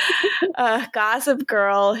 Gossip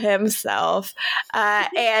Girl himself.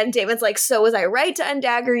 And Damon's like, so was I right to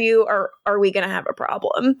undagger you, or are we going to have a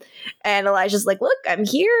problem? And Elijah's like, look, I'm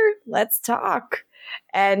here. Let's talk.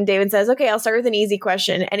 And Damon says, okay, I'll start with an easy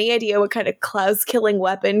question. Any idea what kind of Klaus-killing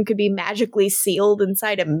weapon could be magically sealed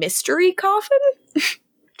inside a mystery coffin?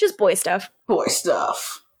 Just boy stuff. Boy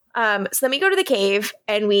stuff. So then we go to the cave,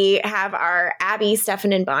 and we have our Abby,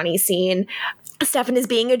 Stefan, and Bonnie scene. Stefan is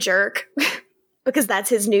being a jerk because that's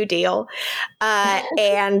his new deal.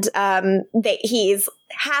 And he's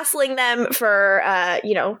hassling them for,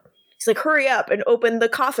 he's like, hurry up and open the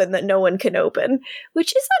coffin that no one can open,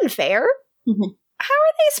 which is unfair. Mm-hmm. How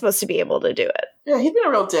are they supposed to be able to do it? Yeah, he's been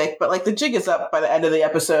a real dick, but like the jig is up by the end of the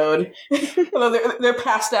episode. Although they're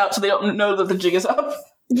passed out, so they don't know that the jig is up.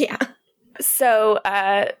 Yeah. So,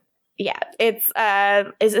 it's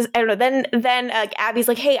I don't know. Then Abby's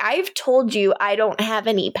like, hey, I've told you I don't have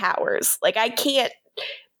any powers. Like, I can't.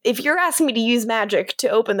 If you're asking me to use magic to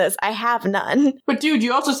open this, I have none. But dude,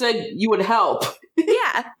 you also said you would help.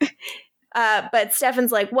 Yeah. But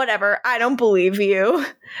Stefan's like, whatever, I don't believe you.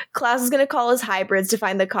 Klaus is going to call his hybrids to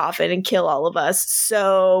find the coffin and kill all of us,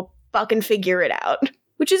 so fucking figure it out.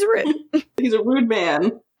 Which is rude. He's a rude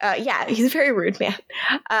man. Yeah, he's a very rude man.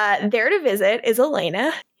 There to visit is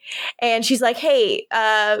Elena. And she's like, hey,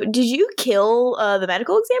 did you kill the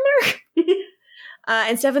medical examiner?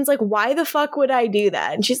 And Stefan's like, why the fuck would I do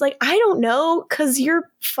that? And she's like, I don't know, because you're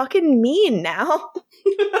fucking mean now.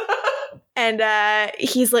 And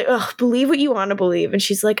he's like, ugh, believe what you want to believe. And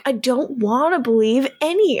she's like, I don't want to believe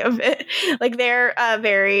any of it. Like, they're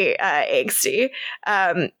very angsty.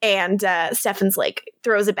 And Stefan's like,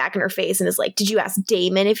 throws it back in her face and is like, did you ask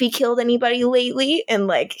Damon if he killed anybody lately? And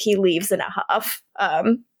like, he leaves in a huff.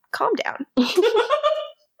 Calm down. I'm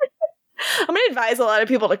going to advise a lot of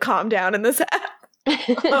people to calm down in this app.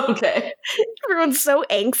 Okay. Everyone's so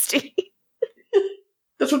angsty.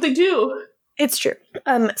 That's what they do. It's true.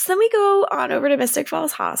 So then we go on over to Mystic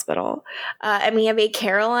Falls Hospital, and we have a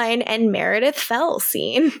Caroline and Meredith Fell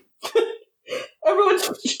scene. Everyone's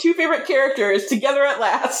two favorite characters together at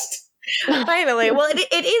last. Finally. Well,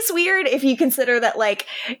 it is weird if you consider that, like,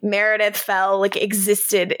 Meredith Fell, like,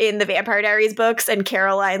 existed in the Vampire Diaries books and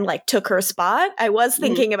Caroline, like, took her spot. I was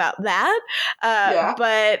thinking about that.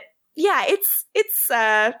 But yeah, it's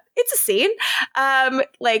a scene.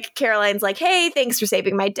 Like, Caroline's like, hey, thanks for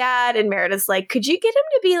saving my dad. And Meredith's like, could you get him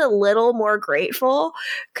to be a little more grateful?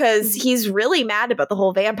 Because he's really mad about the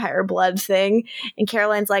whole vampire blood thing. And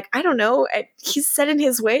Caroline's like, I don't know. He's set in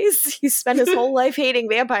his ways. He's spent his whole life hating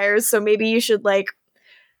vampires. So maybe you should, like,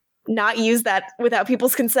 not use that without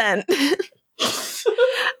people's consent.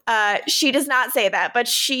 She does not say that, but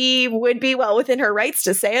she would be well within her rights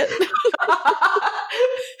to say it.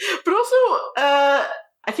 But also,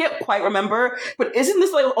 I can't quite remember, but isn't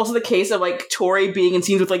this like also the case of like Tori being in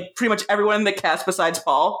scenes with like pretty much everyone in the cast besides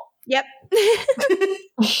Paul? Yep.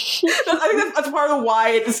 I think that's part of why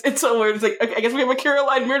it's so weird. It's like, I guess we have a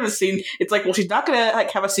Caroline Meredith scene. It's like, well, she's not gonna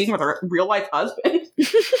like have a scene with her real life husband.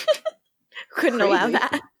 Couldn't allow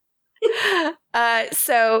that.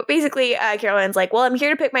 So basically, Caroline's like, well, I'm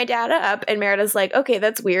here to pick my dad up. And Meredith's like, okay,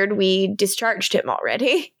 that's weird. We discharged him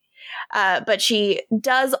already. But she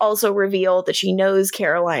does also reveal that she knows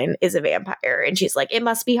Caroline is a vampire. And she's like, it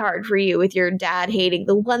must be hard for you with your dad hating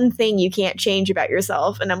the one thing you can't change about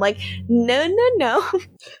yourself. And I'm like, no.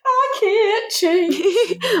 I can't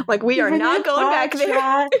change. Like, we are not going back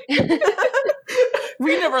there.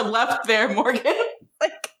 We never left there, Morgan.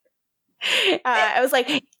 Like, I was like,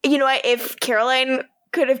 you know what? If Caroline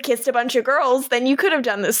could have kissed a bunch of girls, then you could have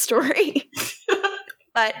done this story.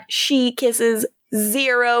 But she kisses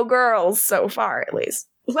 0 girls so far, at least.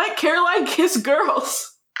 Let Caroline kiss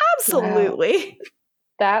girls. Absolutely. Wow.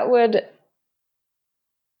 That would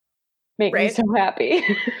make me so happy.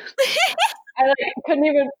 I couldn't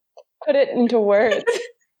even put it into words.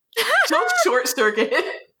 Don't short circuit.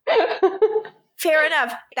 Fair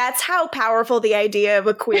enough. That's how powerful the idea of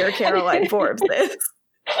a queer Caroline Forbes is.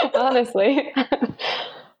 Honestly.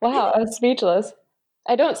 Wow, I was speechless.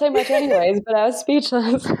 I don't say much anyways, but I was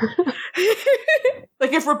speechless.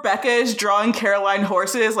 Like, if Rebecca is drawing Caroline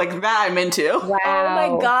horses, like, that I'm into. Wow. Oh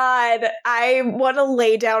my god. I want to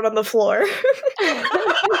lay down on the floor.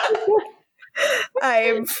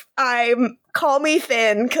 I'm call me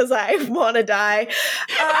thin, because I want to die.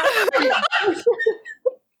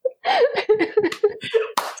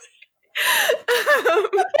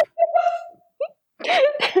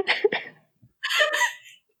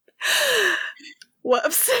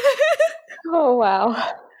 Whoops. Oh,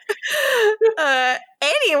 wow.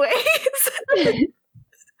 Anyways.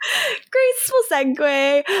 Graceful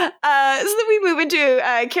segue. So then we move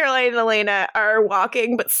into Caroline and Elena are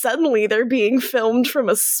walking, but suddenly they're being filmed from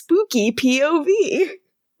a spooky POV.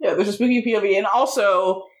 Yeah, there's a spooky POV. And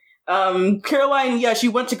also, Caroline, she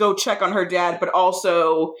went to go check on her dad, but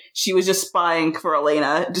also she was just spying for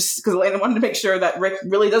Elena, just because Elena wanted to make sure that Rick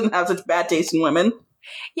really doesn't have such bad taste in women.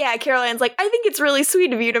 Yeah, Caroline's like, I think it's really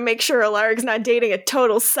sweet of you to make sure Alaric's not dating a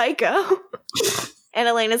total psycho. And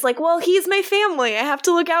Elena's like, well, he's my family. I have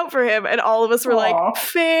to look out for him. And all of us were like,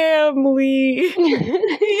 family.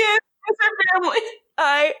 Yeah, it's our family.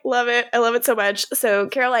 I love it. I love it so much. So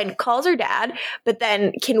Caroline calls her dad, but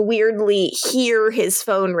then can weirdly hear his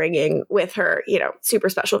phone ringing with her, super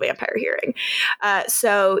special vampire hearing.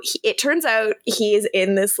 So it turns out he is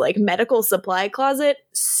in this like medical supply closet,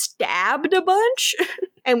 stabbed a bunch,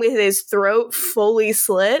 and with his throat fully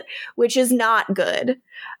slit, which is not good.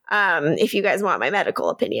 If you guys want my medical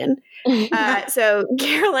opinion. So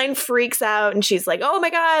Caroline freaks out and she's like, oh my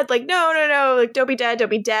God, like, no, like, don't be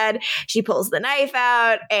dead. She pulls the knife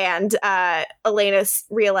out and Elena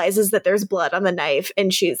realizes that there's blood on the knife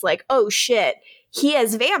and she's like, oh shit, he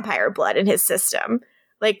has vampire blood in his system,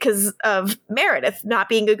 like, because of Meredith not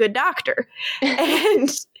being a good doctor. And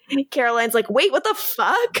Caroline's like, wait, what the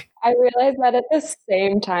fuck? I realized that at the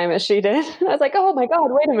same time as she did. I was like, oh my God,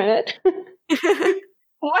 wait a minute.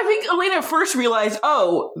 Well, I think Elena first realized,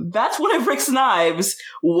 oh, that's one of Rick's knives.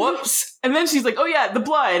 Whoops. And then she's like, oh yeah, the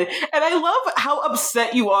blood. And I love how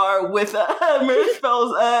upset you are with Meredith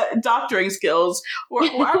Bell's doctoring skills. Or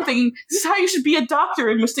I'm thinking, this is how you should be a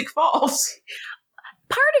doctor in Mystic Falls.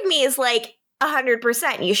 Part of me is like,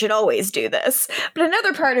 100%, you should always do this. But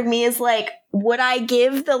another part of me is like, would I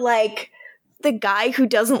give the guy who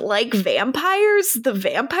doesn't like vampires the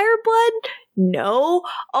vampire blood? No.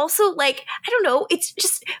 Also, like, I don't know, it's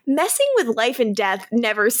just messing with life and death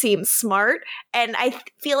never seems smart. And I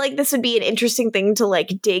feel like this would be an interesting thing to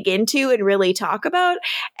like dig into and really talk about.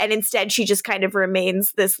 And instead, she just kind of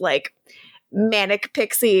remains this like manic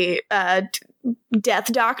pixie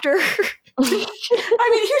death doctor. I mean,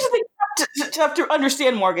 here's the thing to have to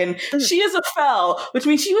understand, Morgan. She is a Fell, which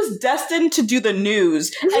means she was destined to do the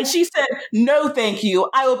news. And she said, no, thank you.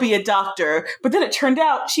 I will be a doctor. But then it turned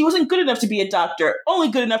out she wasn't good enough to be a doctor, only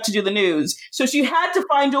good enough to do the news. So she had to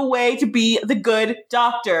find a way to be the good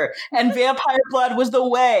doctor. And vampire blood was the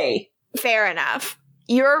way. Fair enough.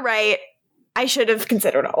 You're right. I should have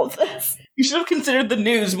considered all of this. You should have considered the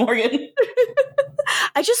news, Morgan.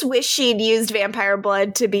 I just wish she'd used vampire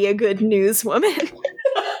blood to be a good newswoman.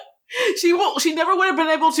 She never would have been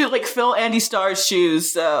able to like fill Andy Starr's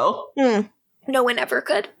shoes, so no one ever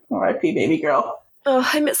could. R.I.P. baby girl. Oh,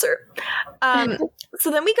 I miss her.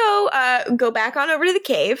 So then we go back on over to the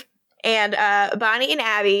cave, and Bonnie and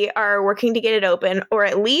Abby are working to get it open, or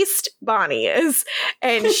at least Bonnie is,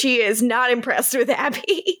 and she is not impressed with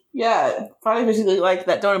Abby. Yeah, Bonnie basically like,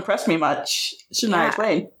 that don't impress me much. Shouldn't I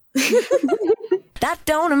explain? That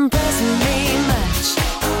don't impress me much.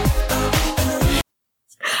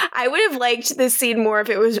 I would have liked this scene more if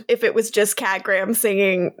it was just Cat Graham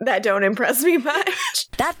singing "That Don't Impress Me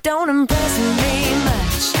Much." That don't impress me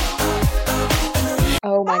much.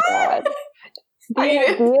 Oh my God. The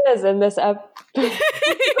ideas in this episode.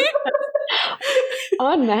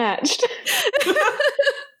 Unmatched.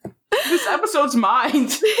 This episode's mine.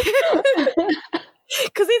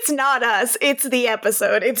 Because it's not us, it's the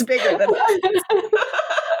episode. It's bigger than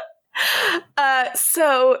us.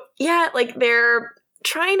 So, yeah, like they're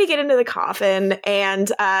trying to get into the coffin,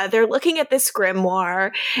 and they're looking at this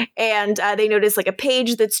grimoire, and they notice like a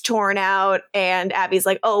page that's torn out, and Abby's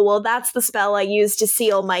like, oh, well, that's the spell I used to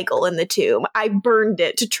seal Michael in the tomb. I burned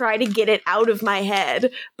it to try to get it out of my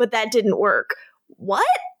head, but that didn't work. What?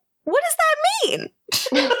 What does that mean?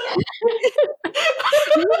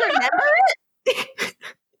 You remember it?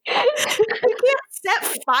 You can't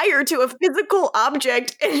set fire to a physical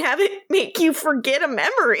object and have it make you forget a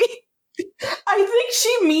memory. I think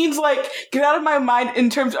she means like, get out of my mind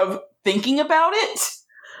in terms of thinking about it.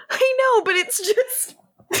 I know, but it's just,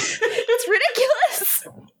 it's ridiculous.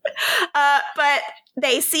 But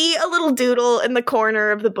they see a little doodle in the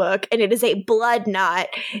corner of the book, and it is a blood knot,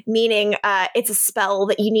 meaning it's a spell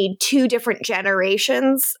that you need 2 different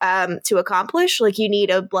generations to accomplish. Like, you need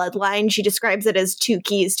a bloodline. She describes it as 2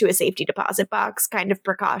 keys to a safety deposit box, kind of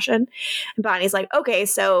precaution. And Bonnie's like, okay,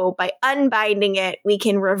 so by unbinding it, we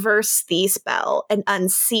can reverse the spell and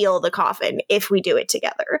unseal the coffin if we do it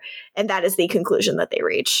together. And that is the conclusion that they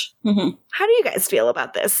reach. Mm-hmm. How do you guys feel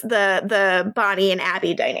about this? The Bonnie and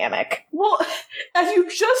Abby dynamic? Well, as you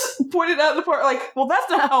just pointed out the part, like, well, that's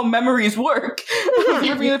not how memories work.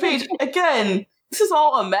 Flipping the page again. this is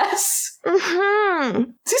all a mess.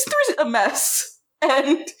 Mm-hmm. Season 3 is a mess.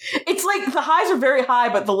 And it's like the highs are very high,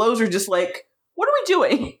 but the lows are just like, what are we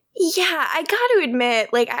doing? Yeah, I got to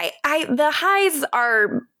admit, like I the highs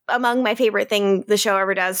are among my favorite thing the show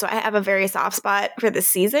ever does, so I have a very soft spot for this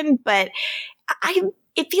season, but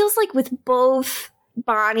it feels like with both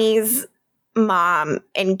Bonnie's mom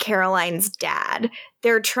and Caroline's dad,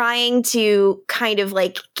 they're trying to kind of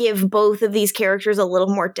like give both of these characters a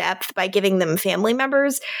little more depth by giving them family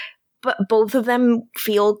members, but both of them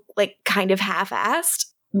feel like kind of half-assed.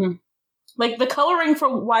 Like the coloring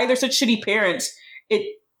for why they're such shitty parents,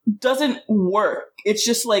 it doesn't work. It's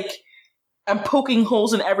just like I'm poking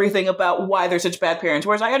holes in everything about why they're such bad parents.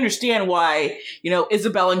 Whereas I understand why,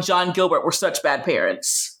 Isabel and John Gilbert were such bad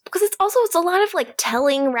parents. Because it's a lot of like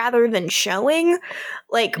telling rather than showing,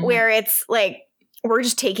 like where it's like we're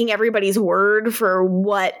just taking everybody's word for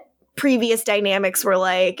what previous dynamics were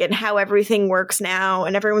like and how everything works now,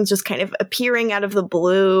 and everyone's just kind of appearing out of the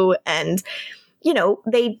blue. And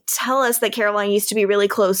they tell us that Caroline used to be really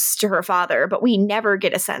close to her father, but we never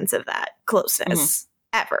get a sense of that closeness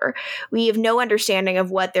ever. We have no understanding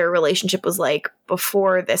of what their relationship was like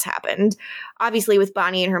before this happened. Obviously, with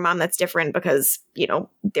Bonnie and her mom, that's different because,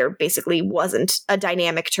 there basically wasn't a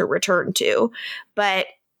dynamic to return to. But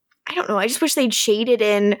I don't know. I just wish they'd shaded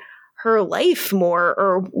in her life more,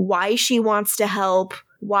 or why she wants to help,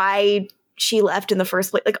 why she left in the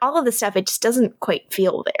first place. Like all of this stuff, it just doesn't quite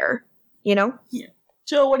feel there, Yeah.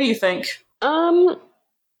 Jill, what do you think?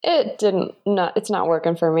 It's not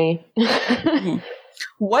working for me.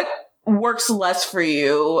 What works less for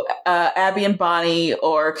you, Abby and Bonnie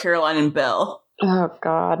or Caroline and Bill? Oh,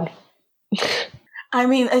 God. I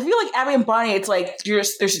mean, I feel like Abby and Bonnie, it's like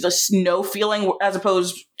there's just no feeling, as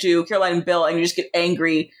opposed to Caroline and Bill, and you just get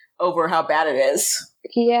angry over how bad it is.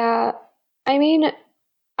 Yeah. I mean,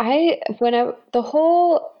 the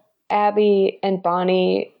whole Abby and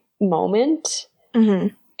Bonnie moment,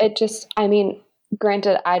 it just,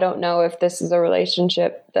 granted, I don't know if this is a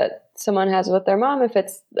relationship that someone has with their mom, if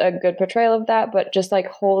it's a good portrayal of that, but just like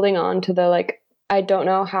holding on to the like, I don't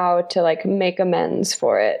know how to like make amends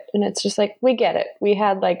for it. And it's just like, we get it. We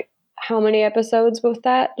had like how many episodes with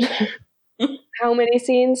that? How many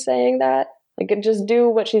scenes saying that? Like, just do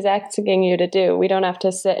what she's asking you to do. We don't have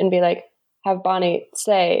to sit and be like, have Bonnie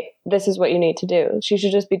say, this is what you need to do. She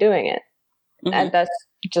should just be doing it. And that's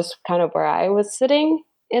just kind of where I was sitting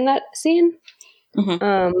in that scene.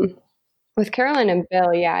 With Caroline and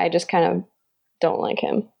Bill, yeah, I just kind of don't like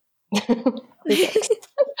him.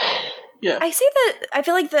 Yeah, I say that I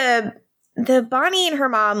feel like the Bonnie and her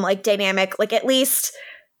mom like dynamic, like at least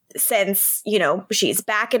since she's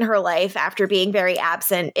back in her life after being very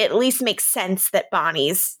absent, it at least makes sense that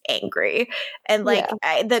Bonnie's angry, and like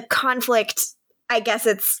the conflict. I guess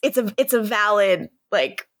it's a valid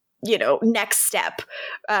like next step.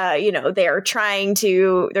 They're trying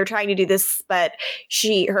to do this, but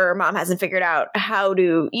her mom hasn't figured out how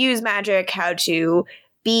to use magic, how to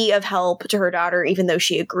be of help to her daughter, even though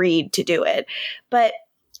she agreed to do it. But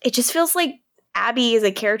it just feels like Abby as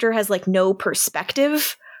a character has like no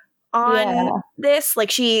perspective on this.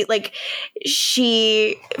 Like she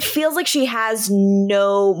feels like she has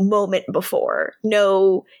no moment before,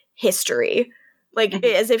 no history. Like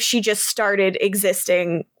as if she just started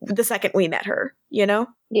existing the second we met her,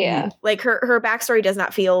 Yeah. Like her backstory does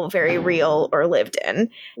not feel very real or lived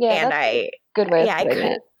in. Yeah, and good way of putting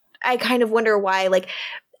it. I kind of wonder why, like,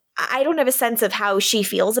 I don't have a sense of how she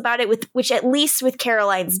feels about it, which at least with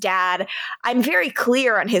Caroline's dad, I'm very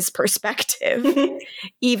clear on his perspective,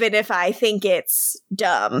 even if I think it's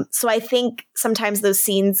dumb. So I think sometimes those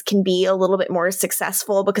scenes can be a little bit more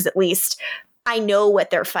successful because at least I know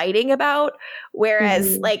what they're fighting about.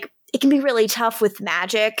 Whereas like it can be really tough with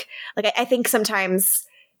magic. Like I think sometimes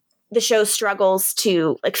the show struggles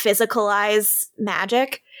to like physicalize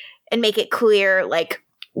magic and make it clear like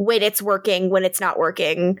when it's working, when it's not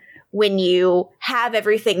working, when you have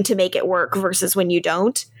everything to make it work versus when you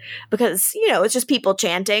don't, because it's just people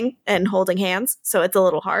chanting and holding hands, so it's a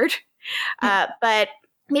little hard. But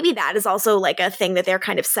maybe that is also like a thing that they're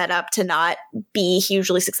kind of set up to not be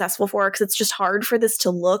hugely successful for, because it's just hard for this to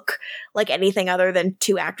look like anything other than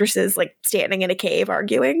two actresses like standing in a cave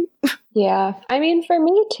arguing. Yeah. I mean, for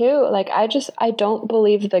me too, like I don't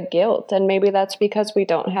believe the guilt, and maybe that's because we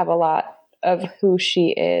don't have a lot of who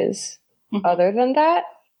she is other than that.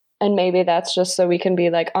 And maybe that's just so we can be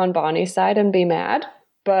like on Bonnie's side and be mad.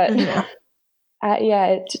 But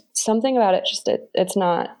it's something about it. Just it's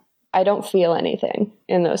not. I don't feel anything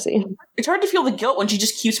in those scenes. It's hard to feel the guilt when she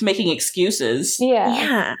just keeps making excuses. Yeah.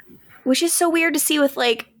 Yeah. Which is so weird to see with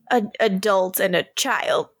like an adult and a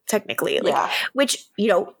child, technically. Like, which, you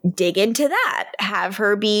know, dig into that. Have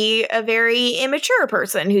her be a very immature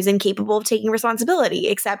person who's incapable of taking responsibility,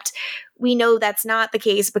 except we know that's not the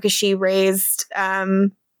case because she raised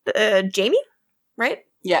Jamie, right?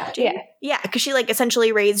 Yeah. Jamie? Yeah, because she, like,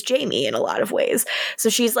 essentially raised Jamie in a lot of ways. So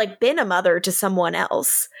she's, like, been a mother to someone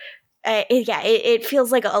else. It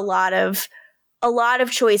feels like a lot of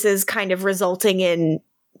choices kind of resulting in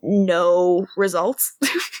no results.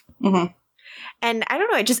 Mm-hmm. And I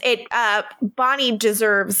don't know, Bonnie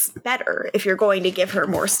deserves better if you're going to give her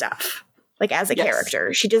more stuff. Like, as a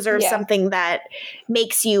character, she deserves something that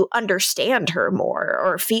makes you understand her more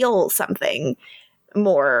or feel something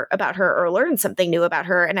more about her or learn something new about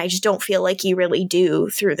her. And I just don't feel like you really do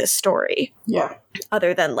through this story. Yeah.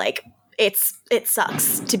 Other than, like, it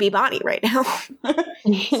sucks to be Bonnie right now.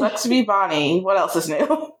 Sucks to be Bonnie. What else is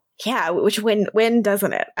new? Yeah, which when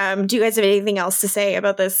doesn't it? Do you guys have anything else to say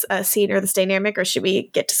about this scene or this dynamic, or should we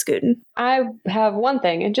get to Scootin'? I have one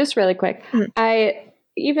thing, and just really quick.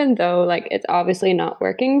 Even though, like, it's obviously not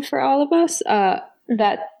working for all of us,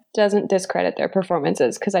 that doesn't discredit their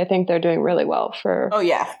performances, because I think they're doing really well for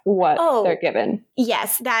what they're given.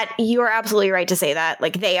 Yes, that you are absolutely right to say that.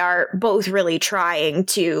 Like, they are both really trying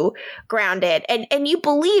to ground it, and you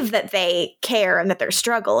believe that they care and that they're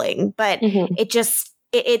struggling, but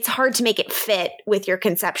it's hard to make it fit with your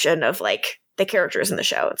conception of, like, the characters in the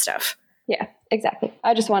show and stuff. Yeah, exactly.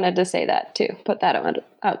 I just wanted to say that too. Put that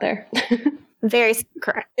out there. Very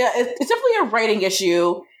correct. Yeah, it's definitely a writing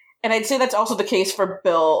issue. And I'd say that's also the case for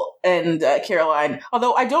Bill and Caroline.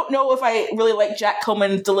 Although I don't know if I really like Jack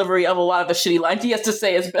Coleman's delivery of a lot of the shitty lines he has to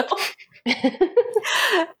say as Bill.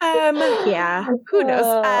 Yeah, who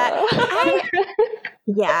knows?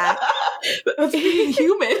 Yeah. That's being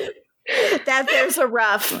human. There is a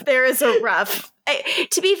rough.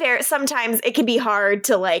 To be fair, sometimes it can be hard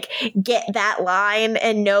to, like, get that line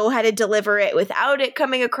and know how to deliver it without it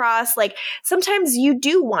coming across. Like, sometimes you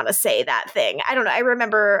do want to say that thing. I don't know. I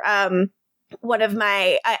remember one of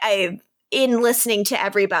my in listening to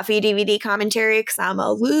every Buffy DVD commentary, because I'm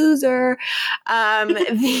a loser,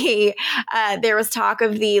 there was talk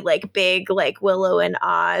of the, like, big, like, Willow and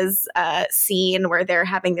Oz scene where they're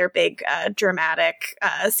having their big dramatic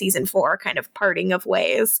season 4 kind of parting of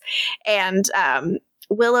ways. And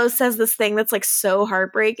Willow says this thing that's, like, so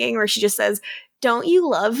heartbreaking, where she just says, "Don't you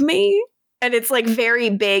love me?" And it's, like, very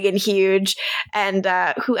big and huge. And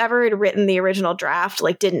whoever had written the original draft,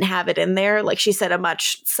 like, didn't have it in there. Like, she said a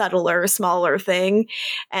much subtler, smaller thing.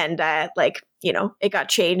 And, like, you know, it got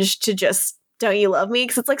changed to just, "Don't you love me?"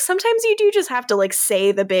 Because it's like, sometimes you do just have to, like,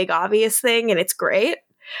 say the big obvious thing, and it's great.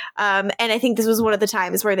 And I think this was one of the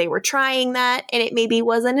times where they were trying that, and it maybe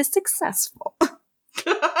wasn't as successful.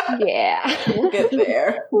 Yeah. We'll get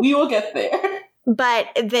there. We will get there. But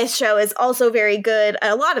this show is also very good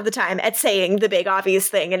a lot of the time at saying the big obvious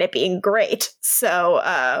thing and it being great. So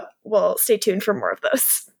we'll stay tuned for more of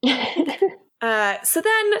those. So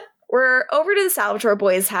then we're over to the Salvatore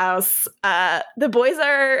boys' house. The boys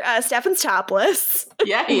are, Stefan's topless.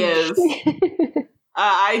 Yeah, he is.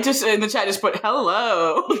 I just, in the chat, just put,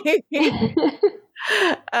 hello.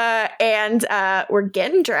 And we're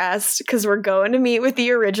getting dressed because we're going to meet with the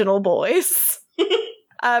original boys.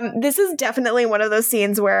 This is definitely one of those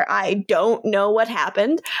scenes where I don't know what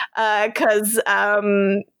happened, because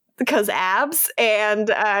abs and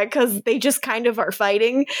because they just kind of are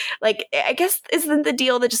fighting. Like, I guess isn't the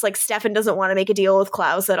deal that just, like, Stefan doesn't want to make a deal with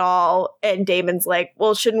Klaus at all, and Damon's like,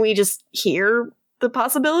 well, shouldn't we just hear the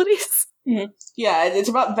possibilities? Mm-hmm. Yeah, it's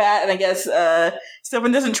about that, and I guess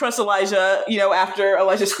Stefan doesn't trust Elijah, you know, after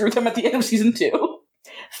Elijah screwed him at the end of season 2.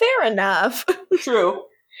 Fair enough. True.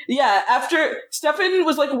 Yeah, after Stefan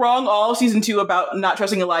was, like, wrong all of season 2 about not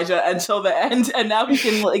trusting Elijah until the end, and now he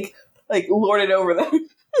can like lord it over them.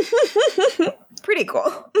 Pretty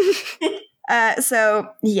cool. So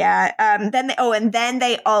yeah, then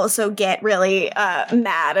they also get really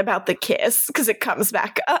mad about the kiss because it comes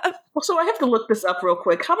back up. Also, I have to look this up real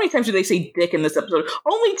quick. How many times do they say dick in this episode?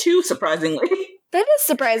 Only 2, surprisingly. That is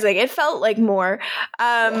surprising. It felt like more.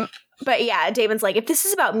 But yeah, Damon's like, if this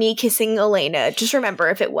is about me kissing Elena, just remember,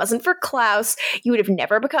 if it wasn't for Klaus, you would have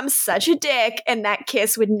never become such a dick, and that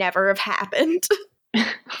kiss would never have happened.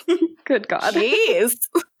 Good God. Jeez.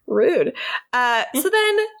 Rude. So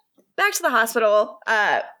then, back to the hospital.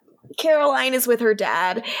 Caroline is with her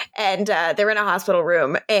dad, and they're in a hospital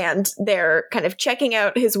room, and they're kind of checking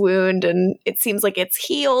out his wound, and it seems like it's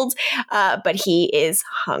healed, but he is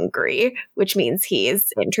hungry, which means he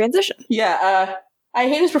is in transition. Yeah, I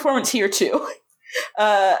hate his performance here, too.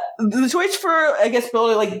 The choice for, I guess, Bill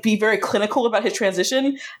to, like, be very clinical about his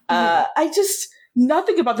transition, I just...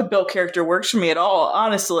 nothing about the Bill character works for me at all,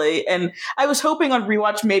 honestly. And I was hoping on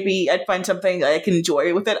rewatch maybe I'd find something I can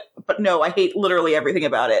enjoy with it, but no, I hate literally everything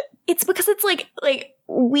about it. It's because it's like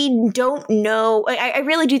we don't know. I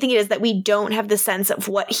really do think it is that we don't have the sense of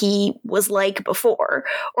what he was like before,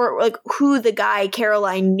 or like who the guy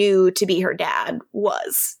Caroline knew to be her dad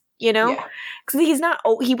was. You know, because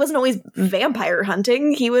he wasn't always vampire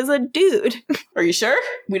hunting. He was a dude. Are you sure?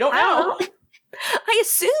 We don't know. I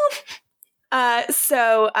assume.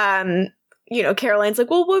 So, Caroline's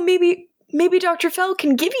like, well, maybe Dr. Fell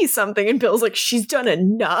can give you something. And Bill's like, she's done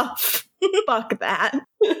enough. Fuck that.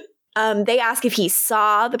 They ask if he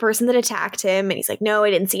saw the person that attacked him. And he's like, no,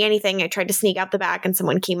 I didn't see anything. I tried to sneak out the back and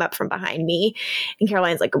someone came up from behind me. And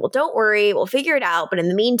Caroline's like, well, don't worry. We'll figure it out. But in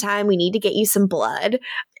the meantime, we need to get you some blood.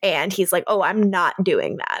 And he's like, oh, I'm not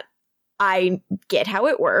doing that. I get how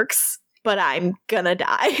it works, but I'm gonna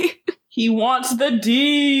die. He wants the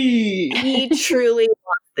D. He truly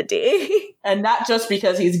wants the D. And not just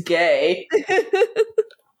because he's gay.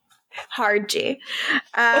 Hard G.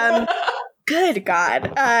 Good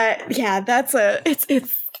God. It's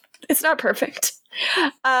not perfect.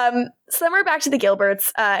 So then we're back to the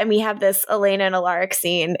Gilberts, and we have this Elena and Alaric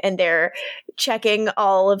scene, and they're checking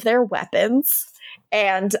all of their weapons.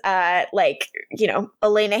 And,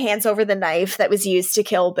 Elena hands over the knife that was used to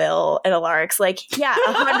kill Bill, and Alaric's like, yeah,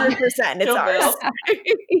 100%, it's Kill ours.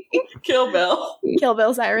 Kill Bill. Kill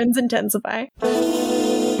Bill sirens intensify.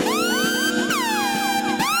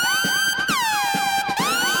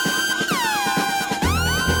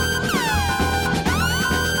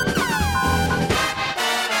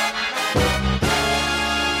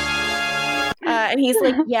 And he's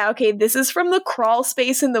like, yeah, okay, this is from the crawl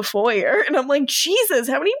space in the foyer. And I'm like, Jesus,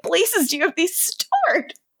 how many places do you have these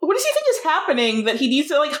stored? What does he think is happening that he needs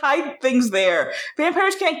to, hide things there?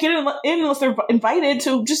 Vampires can't get in unless they're invited,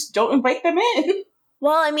 so just don't invite them in.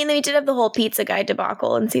 Well, I mean, they did have the whole pizza guy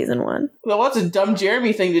debacle in season 1. Well, that's a dumb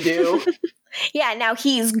Jeremy thing to do. Yeah, now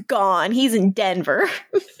he's gone. He's in Denver.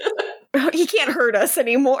 He can't hurt us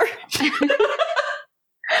anymore.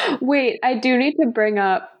 Wait, I do need to bring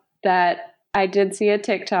up that I did see a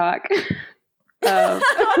TikTok of God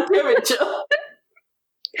damn it, Jill.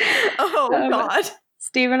 Oh, God.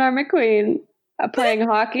 Stephen R. McQueen playing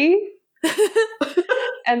hockey.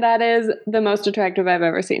 And that is the most attractive I've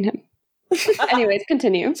ever seen him. Anyways,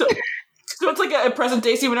 continue. So it's like a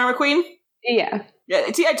present-day Stephen R. McQueen? Yeah.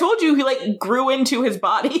 Yeah, see, I told you he, grew into his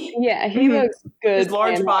body. Yeah, he looks good. His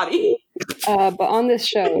large body. But on this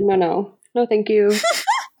show, no. No, thank you.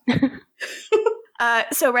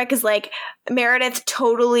 So Rec is like, Meredith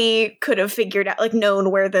totally could have figured out,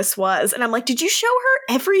 known where this was. And I'm like, did you show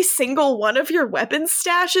her every single one of your weapon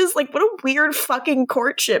stashes? What a weird fucking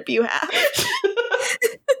courtship you have.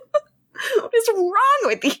 What is wrong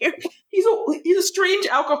with you? He's a strange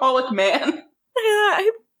alcoholic man.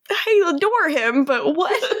 I adore him, but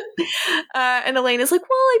what? And Elena's like, well,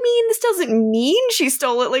 I mean, this doesn't mean she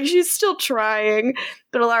stole it. She's still trying.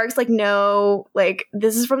 But Alaric's like, no,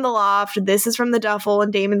 this is from the loft. This is from the duffel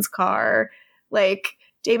in Damon's car.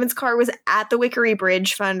 Damon's car was at the Wickery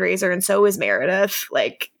Bridge fundraiser, and so was Meredith.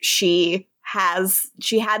 She had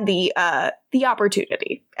the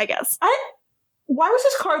opportunity, I guess. Why was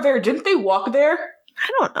his car there? Didn't they walk there? I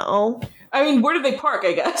don't know. I mean, where did they park,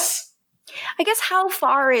 I guess? I guess how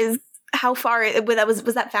far was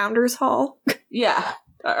that Founders Hall? Yeah.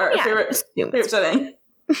 Our favorite setting.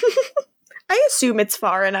 I assume it's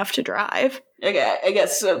far enough to drive. Okay, I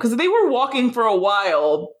guess so. Because they were walking for a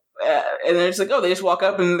while, and they're just like, oh, they just walk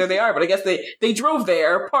up and there they are. But I guess they drove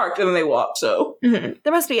there, parked, and then they walked, so. Mm-hmm.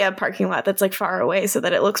 There must be a parking lot that's far away so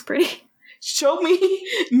that it looks pretty. Show me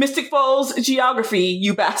Mystic Falls geography,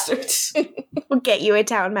 you bastards. We'll get you a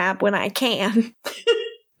town map when I can.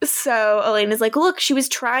 So Elena's like, look, she was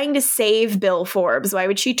trying to save Bill Forbes. Why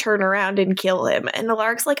would she turn around and kill him? And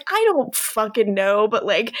Alaric's like, I don't fucking know, but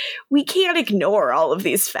we can't ignore all of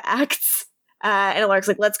these facts. And Alaric's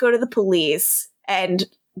like, let's go to the police. And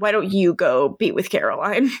why don't you go be with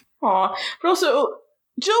Caroline? Aw. But also,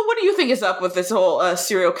 Jill, what do you think is up with this whole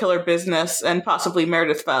serial killer business and possibly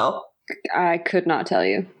Meredith Fell? I could not tell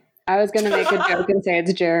you. I was going to make a joke and say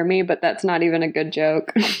it's Jeremy, but that's not even a good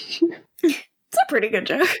joke. It's a pretty good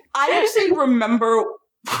joke. I actually remember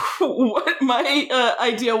what my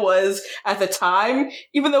idea was at the time,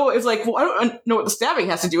 even though it was well, I don't know what the stabbing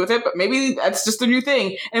has to do with it, but maybe that's just a new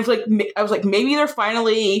thing. And it's I was like, maybe they're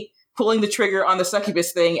finally pulling the trigger on the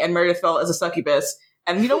succubus thing, and Meredith Fell as a succubus.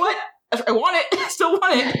 And you know what? I want it. I still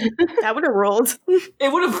want it. That would have ruled.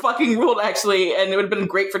 It would have fucking ruled, actually, and it would have been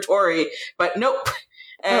great for Tori, but nope.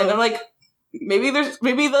 And I'm like, maybe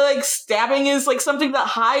the like stabbing is like something that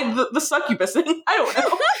hide the succubus thing. I don't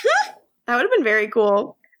know. That would have been very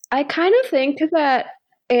cool. I kind of think that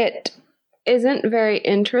it isn't very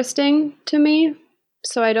interesting to me,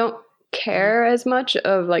 so I don't care as much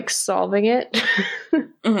of like solving it.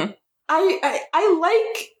 Mm-hmm. I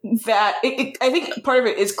like that. I think part of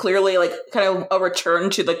it is clearly like kind of a return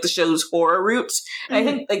to like the show's horror roots, and I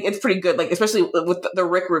think like it's pretty good. Like especially with the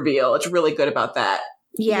Rick reveal, it's really good about that.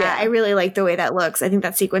 Yeah, I really like the way that looks. I think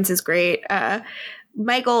that sequence is great.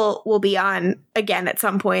 Michael will be on again at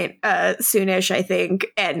some point soonish, I think,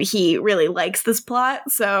 and he really likes this plot,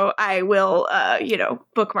 so I will,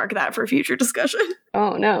 bookmark that for future discussion.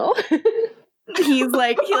 Oh no. He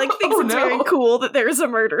thinks it's very cool that there's a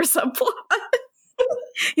murder subplot.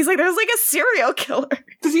 He's like, there's like a serial killer.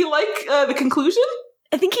 Does he like the conclusion?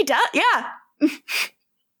 I think he does. Yeah.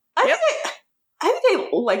 I think I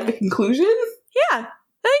like the conclusion. Yeah,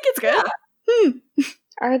 I think it's good. Yeah.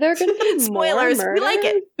 Are there going to be spoilers? More we like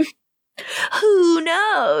it. Who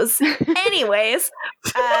knows? Anyways,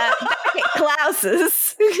 back at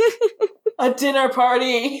Klaus's. A dinner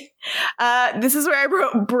party. This is where I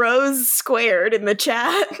wrote bros squared in the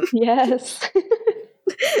chat. Yes.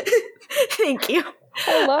 Thank you.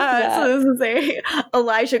 I love that. So this is a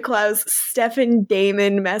Elijah Klaus, Stefan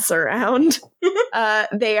Damon mess around.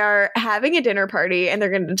 They are having a dinner party and they're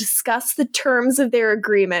going to discuss the terms of their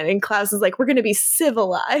agreement. And Klaus is like, we're going to be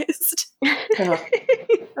civilized.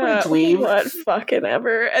 What fucking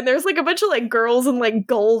ever. And there's like a bunch of like girls in like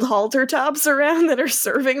gold halter tops around that are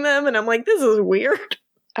serving them. And I'm like, this is weird.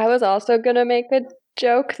 I was also going to make a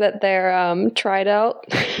joke that they're tried out.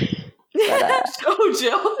 But, oh,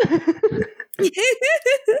 Jill.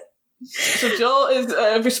 So Jill is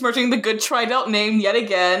besmirching the good tried out name yet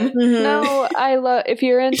again. Mm-hmm. No, I love, if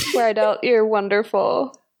you're in tried out, you're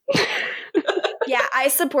wonderful. Yeah, I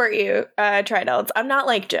support you, tried outs. I'm not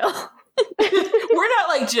like Jill. We're not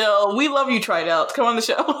like Jill. We love you, tried outs. Come on the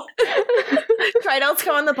show. Tried outs,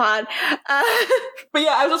 come on the pod. But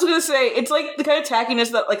yeah, I was also going to say, it's like the kind of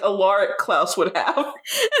tackiness that like a Laura Klaus would have.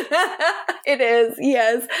 It is,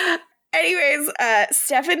 yes. Anyways,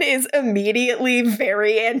 Stefan is immediately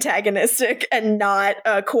very antagonistic and not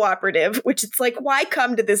cooperative, which it's like, why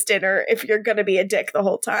come to this dinner if you're going to be a dick the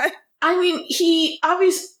whole time? I mean, he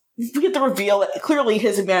obviously, we get the reveal that clearly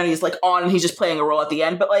his humanity is like on and he's just playing a role at the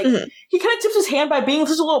end, but like, he kind of tips his hand by being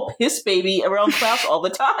such a little piss baby around Klaus all the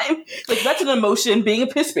time. Like, that's an emotion, being a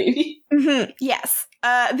piss baby. Mm-hmm. Yes.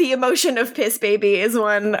 The emotion of piss baby is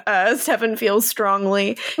one Stefan feels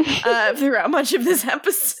strongly throughout much of this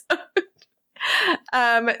episode.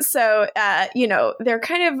 So they're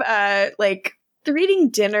kind of like they're eating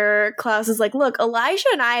dinner. Klaus is like, look, Elijah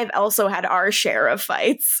and I have also had our share of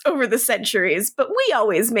fights over the centuries, but we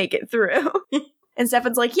always make it through. And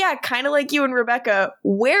Stefan's like, yeah, kind of like you and Rebecca.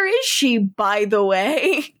 Where is she, by the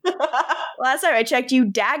way? Last time I checked, you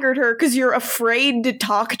daggered her because you're afraid to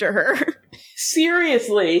talk to her.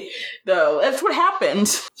 Seriously, though, that's what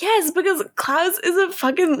happened. Yes, because Klaus is a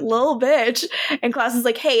fucking little bitch. And Klaus is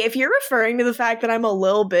like, hey, if you're referring to the fact that I'm a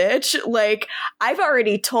little bitch, like, I've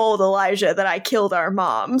already told Elijah that I killed our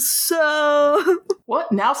mom, so...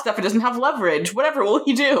 What? Now Stefan doesn't have leverage. Whatever will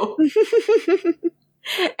he do?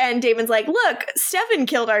 And Damon's like, look, Stefan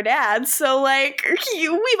killed our dad, so, like,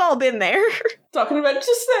 we've all been there. Talking about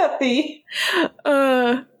Giuseppe.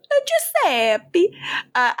 Giuseppe.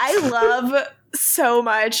 I love so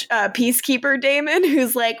much Peacekeeper Damon,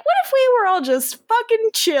 who's like, what if we were all just fucking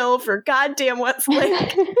chill for goddamn what's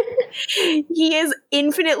like? He is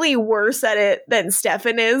infinitely worse at it than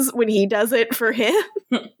Stefan is when he does it for him.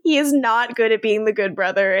 He is not good at being the good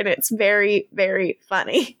brother, and it's very, very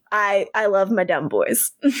funny. I love my dumb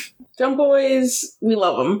boys. Dumb boys, we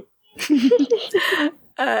love them.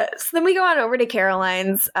 So then we go on over to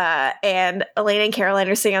Caroline's, and Elena and Caroline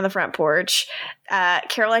are sitting on the front porch.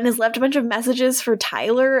 Caroline has left a bunch of messages for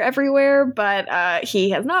Tyler everywhere, but he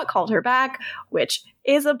has not called her back, which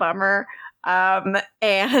is a bummer.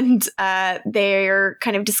 And they're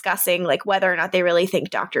kind of discussing like whether or not they really think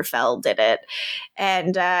Dr. Fell did it.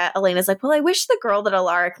 And Elena's like, well, I wish the girl that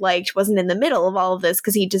Alaric liked wasn't in the middle of all of this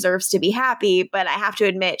because he deserves to be happy, but I have to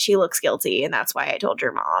admit she looks guilty, and that's why I told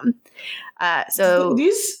your mom. So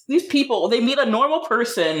these people, they meet a normal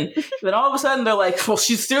person, then all of a sudden they're like, well,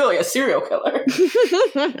 she's really a serial killer.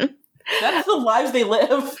 That's the lives they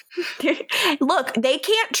live. Look, they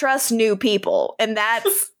can't trust new people, and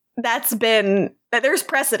there's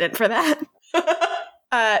precedent for that.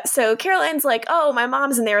 So Caroline's like, oh, my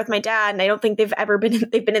mom's in there with my dad, and I don't think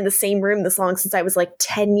they've been in the same room this long since I was like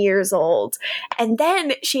 10 years old. And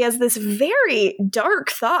then she has this very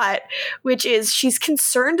dark thought, which is she's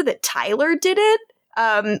concerned that Tyler did it,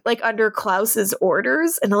 like under Klaus's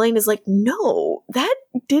orders. And Elena's like, no, that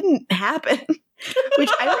didn't happen. Which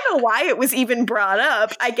I don't know why it was even brought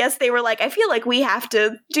up. I guess they were like, I feel like we have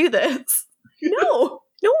to do this. No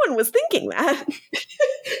one was thinking that.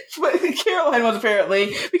 But Caroline was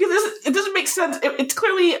apparently, because it doesn't make sense. It's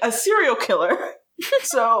clearly a serial killer.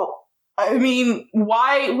 So, I mean,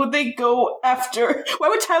 why would Tyler go after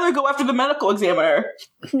the medical examiner?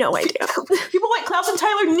 No idea. People like Klaus and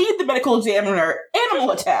Tyler need the medical examiner. Animal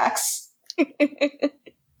attacks.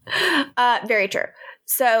 Very true.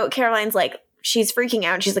 So Caroline's like, she's freaking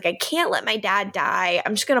out. She's like, I can't let my dad die.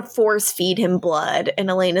 I'm just going to force feed him blood. And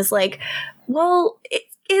Elena's like, well, it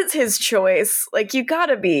is his choice. Like, you got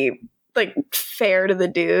to be, like, fair to the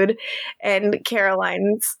dude. And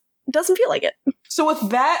Caroline's doesn't feel like it. So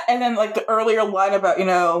with that, and then, like, the earlier line about,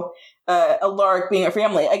 Alaric being a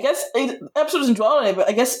family, I guess, the episode doesn't dwell on it, but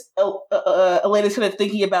I guess Elena's kind of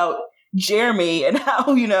thinking about Jeremy and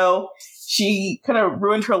how, she kind of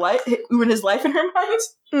ruined his life in her mind.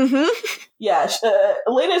 Mm-hmm. Yeah,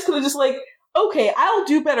 Elena's kind of just like, okay, I'll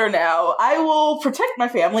do better now. I will protect my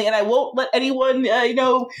family, and I won't let anyone,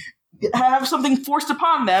 have something forced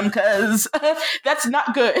upon them, because that's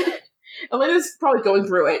not good. Elena's probably going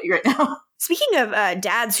through it right now. Speaking of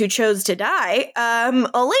dads who chose to die,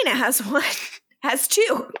 Elena has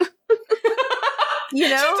two. She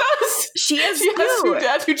does. She has two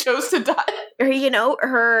dads who chose to die.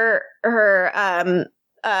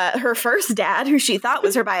 Her first dad, who she thought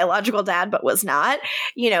was her biological dad but was not,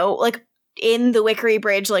 like in the Wickery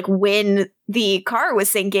Bridge, like when the car was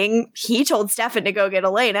sinking, he told Stefan to go get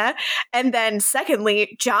Elena. And then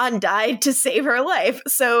secondly, John died to save her life.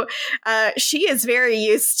 So she is very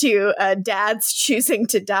used to dads choosing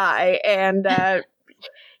to die. And,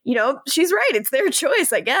 she's right. It's their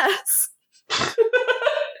choice, I guess.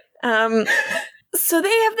 So they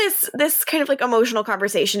have this kind of like emotional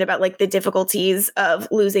conversation about like the difficulties of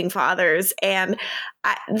losing fathers. And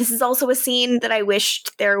this is also a scene that I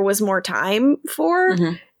wished there was more time for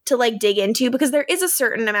to like dig into, because there is a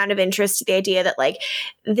certain amount of interest to the idea that like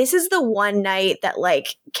this is the one night that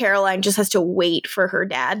like Caroline just has to wait for her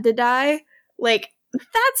dad to die. Like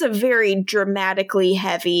that's a very dramatically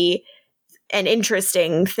heavy and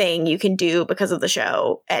interesting thing you can do because of the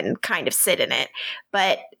show and kind of sit in it.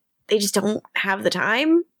 But they just don't have the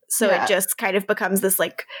time. So it just kind of becomes this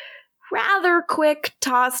like rather quick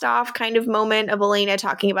tossed off kind of moment of Elena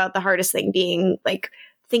talking about the hardest thing being like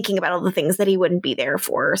thinking about all the things that he wouldn't be there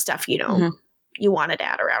for, stuff, you want a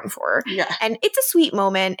dad around for. Yeah. And it's a sweet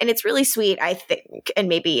moment, and it's really sweet, I think. And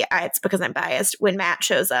maybe it's because I'm biased when Matt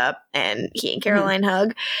shows up and he and Caroline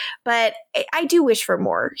hug. But I do wish for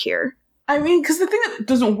more here. I mean, because the thing that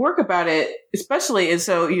doesn't work about it, especially, is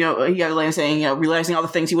so, you got Elena saying, realizing all the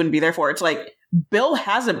things he wouldn't be there for. It's like, Bill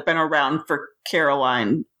hasn't been around for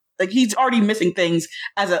Caroline. Like, he's already missing things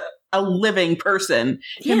as a living person.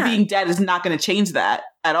 Him being dead is not going to change that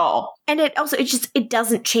at all. And it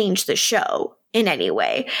doesn't change the show in any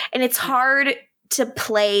way. And it's hard to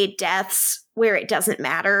play deaths where it doesn't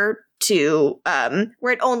matter to,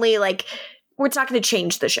 where it only, like, where it's not going to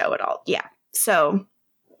change the show at all. Yeah. So,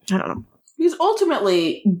 I don't know. Because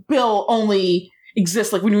ultimately, Bill only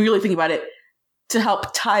exists, like when you really think about it, to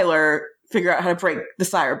help Tyler figure out how to break the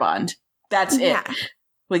sire bond. That's it.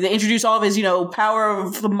 Like they introduce all of his, power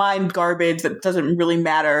of the mind garbage that doesn't really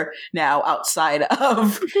matter now outside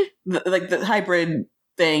of the hybrid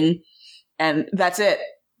thing, and that's it.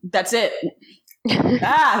 That's it.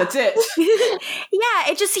 That's it. Yeah,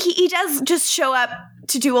 he does just show up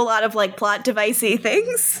to do a lot of like plot devicey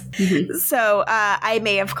things. So I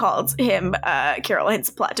may have called him Caroline's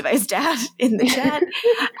plot device dad in the chat.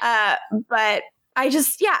 But I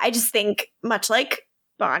just think much like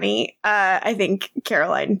Bonnie, I think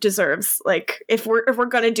Caroline deserves, like, if we're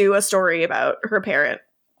gonna do a story about her parent,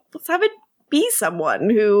 let's have it be someone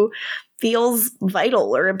who feels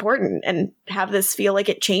vital or important and have this feel like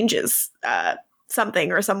it changes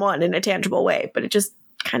something or someone in a tangible way, but it just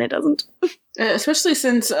kind of doesn't. Especially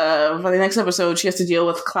since by the next episode she has to deal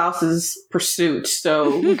with Klaus's pursuit,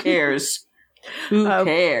 so who cares? Who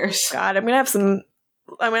cares? God, I'm gonna have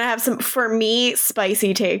some for me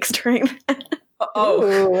spicy takes during that.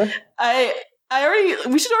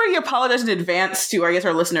 We should already apologize in advance to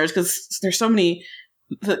our listeners, because there's so many.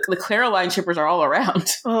 The Caroline shippers are all around.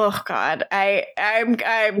 Oh God, I'm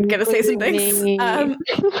gonna say some things.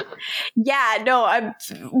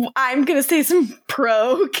 I'm gonna say some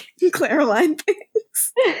pro Caroline things.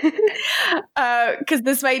 works. Because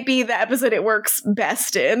this might be the episode it works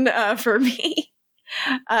best in for me.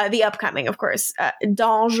 The upcoming, of course,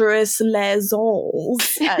 dangerous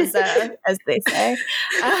liaisons, as they say.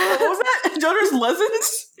 What was that? Dangerous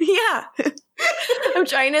lessons? Yeah. I'm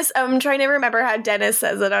trying to remember how Dennis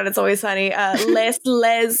says it on It's Always Sunny. Les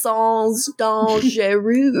liaisons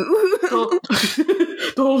dangereuses.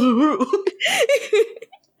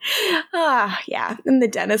 Yeah, I'm the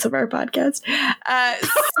Dennis of our podcast.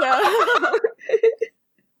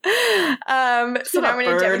 So now I'm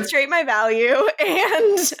going to demonstrate my value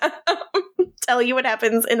and tell you what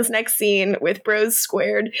happens in this next scene with Bros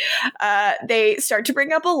Squared. They start to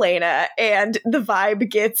bring up Elena, and the vibe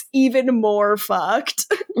gets even more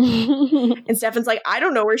fucked. And Stefan's like, I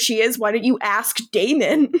don't know where she is. Why don't you ask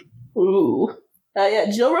Damon? Ooh.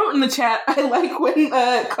 Yeah, Jill wrote in the chat, I like when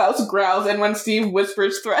Klaus growls and when Steve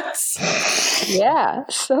whispers threats. Yeah,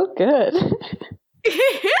 so good.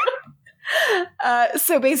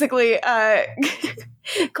 So basically,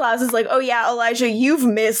 Klaus is like, oh yeah, Elijah, you've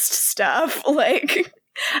missed stuff. Like,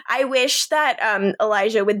 I wish that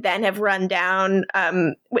Elijah would then have run down,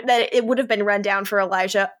 that it would have been run down for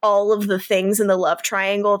Elijah all of the things in the love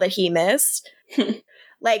triangle that he missed.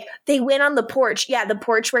 Like, they went on the porch. Yeah, the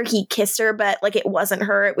porch where he kissed her, but, like, it wasn't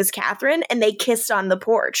her, it was Catherine. And they kissed on the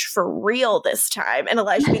porch for real this time. And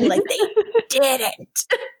Elijah being like, they didn't.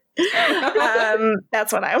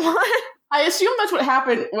 That's what I want. I assume that's what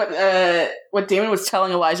happened, what Damon was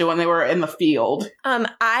telling Elijah when they were in the field.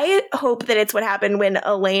 I hope that it's what happened when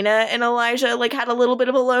Elena and Elijah, like, had a little bit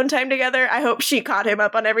of alone time together. I hope she caught him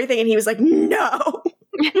up on everything and he was like, no.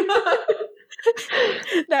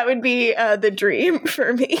 That would be the dream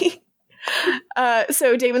for me.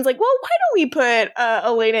 So Damon's like, well, why don't we put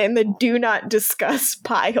Elena in the do not discuss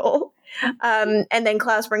pile? And then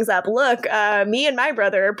Klaus brings up, look, me and my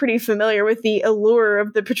brother are pretty familiar with the allure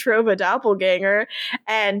of the Petrova doppelganger,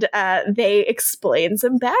 and they explain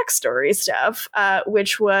some backstory stuff,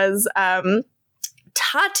 which was Tatya,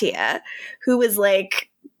 who was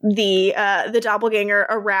like the doppelganger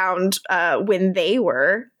around when they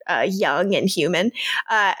were young and human.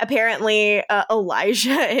 Apparently,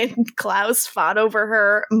 Elijah and Klaus fought over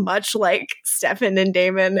her, much like Stefan and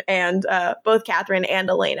Damon and both Catherine and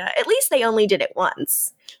Elena. At least they only did it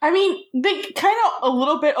once. I mean, they kind of a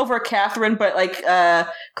little bit over Catherine, but like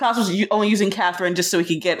Klaus was only using Catherine just so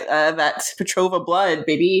he could get that Petrova blood,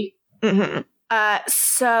 baby. Mm-hmm.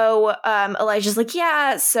 So Elijah's like,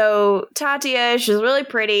 yeah, so Tatya, she's really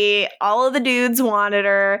pretty. All of the dudes wanted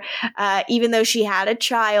her, even though she had a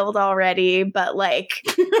child already, but like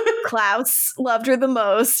Klaus loved her the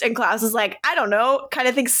most. And Klaus is like, I don't know, kind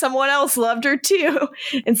of thinks someone else loved her too.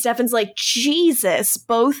 And Stefan's like, Jesus,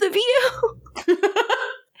 both of you?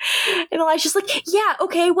 And Elijah's like, yeah,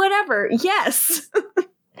 okay, whatever. Yes.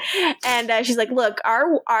 And she's like, look,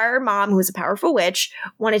 our mom, who was a powerful witch,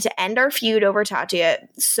 wanted to end our feud over Tatya,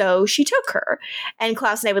 so she took her. And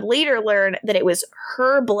Klaus and I would later learn that it was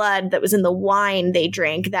her blood that was in the wine they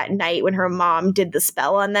drank that night when her mom did the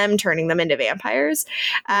spell on them, turning them into vampires.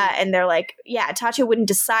 And they're like, yeah, Tatya wouldn't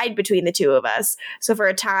decide between the two of us. So for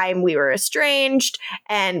a time, we were estranged,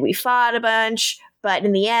 and we fought a bunch, but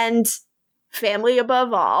in the end, family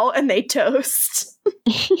above all, and they toast.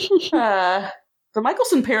 The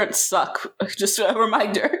Michelson parents suck. Just a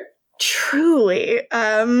reminder. Truly.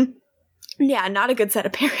 Yeah, not a good set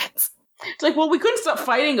of parents. It's like, well, we couldn't stop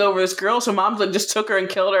fighting over this girl, so Mom's like just took her and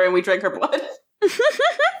killed her and we drank her blood.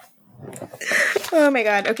 Oh my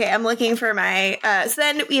god. Okay, I'm looking for my... so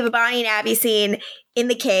then we have a Bonnie and Abby scene in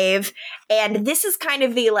the cave, and this is kind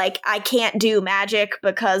of the, like, I can't do magic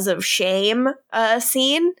because of shame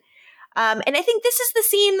scene. And I think this is the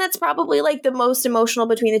scene that's probably like the most emotional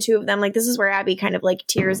between the two of them. Like, this is where Abby kind of like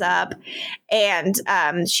tears up, and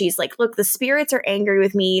she's like, look, the spirits are angry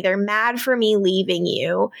with me. They're mad for me leaving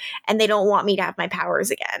you, and they don't want me to have my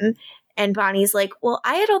powers again. And Bonnie's like, well,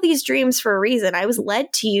 I had all these dreams for a reason. I was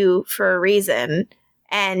led to you for a reason.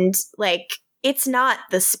 And like, it's not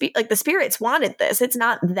the spirits wanted this. It's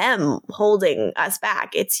not them holding us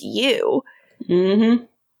back. It's you. Mm-hmm.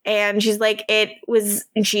 And she's like,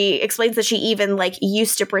 and she explains that she even like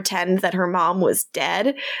used to pretend that her mom was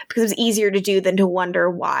dead because it was easier to do than to wonder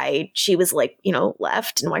why she was like, you know,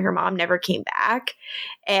 left and why her mom never came back.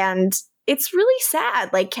 And it's really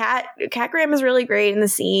sad. Like Cat Graham is really great in the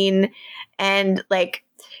scene. And like,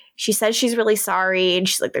 she says she's really sorry. And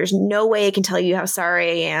she's like, there's no way I can tell you how sorry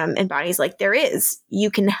I am. And Bonnie's like, there is. You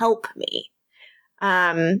can help me.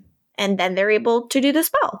 And then they're able to do the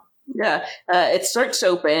spell. Yeah, it starts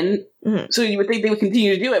open, so you would think they would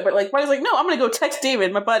continue to do it, but like Bonnie's like, no, I'm gonna go text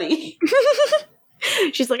David, my buddy.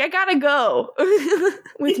 She's like, I gotta go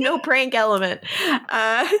with no prank element.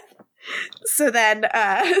 So then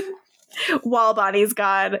while Bonnie's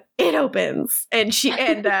gone, it opens and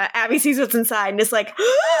Abby sees what's inside and is like,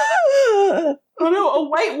 oh no, a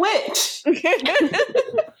white witch.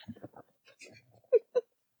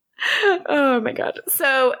 Oh my god.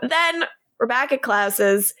 So then we're back at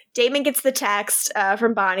Klaus's. Damon gets the text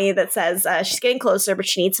from Bonnie that says she's getting closer, but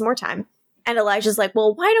she needs some more time. And Elijah's like,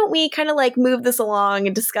 well, why don't we kind of like move this along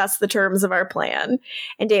and discuss the terms of our plan?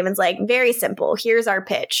 And Damon's like, very simple. Here's our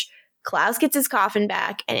pitch. Klaus gets his coffin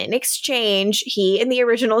back, and in exchange, he and the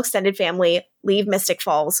original extended family leave Mystic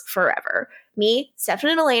Falls forever. Me, Stefan,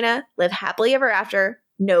 and Elena live happily ever after,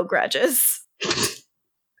 no grudges.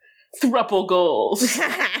 Thruple goals.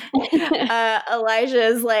 Elijah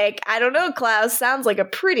is like, I don't know, Klaus, sounds like a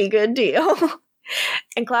pretty good deal.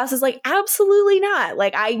 And Klaus is like, absolutely not.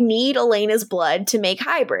 Like, I need Elena's blood to make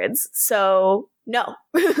hybrids, so no.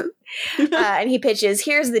 And he pitches,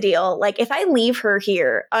 here's the deal. Like, if I leave her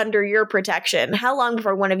here under your protection, how long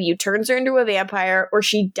before one of you turns her into a vampire or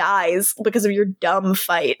she dies because of your dumb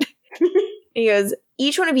fight? He goes,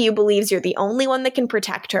 each one of you believes you're the only one that can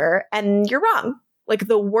protect her, and you're wrong. Like,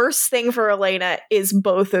 the worst thing for Elena is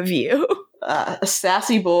both of you. A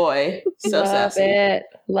sassy boy. So Love sassy. it.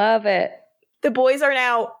 Love it. The boys are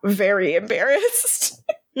now very embarrassed.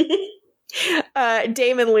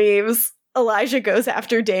 Damon leaves. Elijah goes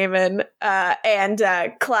after Damon. And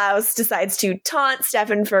Klaus decides to taunt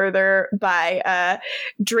Stefan further by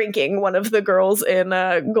drinking one of the girls in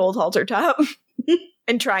a gold halter top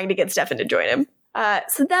and trying to get Stefan to join him.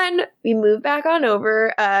 So then we move back on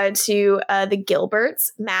over to the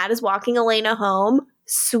Gilberts. Matt is walking Elena home.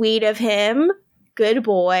 Sweet of him. Good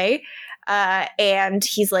boy. And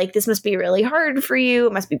he's like, this must be really hard for you.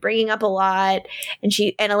 It must be bringing up a lot. And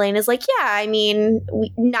Elena's like, yeah, I mean,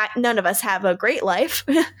 none of us have a great life.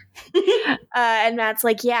 And Matt's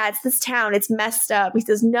like, yeah, it's this town. It's messed up. He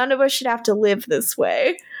says, none of us should have to live this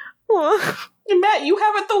way. And Matt, you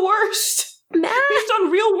have it the worst. Matt! Based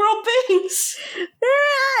on real world things.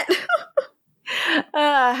 Matt!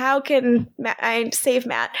 How can I save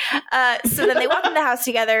Matt? So then they walk in the house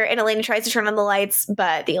together, and Elena tries to turn on the lights,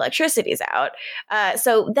 but the electricity's out.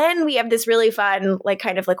 So then we have this really fun, like,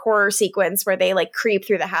 kind of like horror sequence where they like creep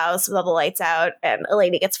through the house with all the lights out, and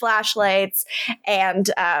Elena gets flashlights,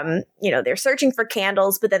 and they're searching for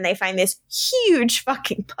candles, but then they find this huge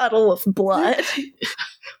fucking puddle of blood.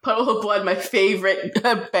 Puddle of Blood, my favorite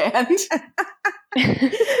band.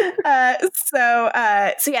 So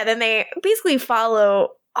then they basically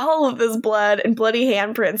follow all of this blood and bloody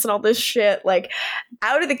handprints and all this shit, like,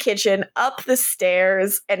 out of the kitchen, up the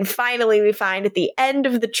stairs, and finally we find at the end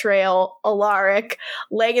of the trail Alaric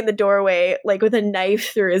laying in the doorway, like, with a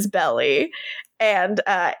knife through his belly. And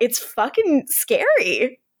it's fucking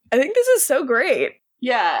scary. I think this is so great.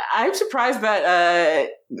 Yeah, I'm surprised that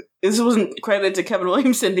this wasn't credited to Kevin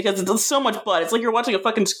Williamson because it's so much blood. It's like you're watching a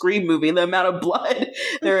fucking Scream movie, the amount of blood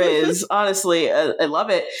there is. Honestly, I love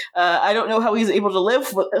it. I don't know how he's able to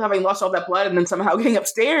live with having lost all that blood and then somehow getting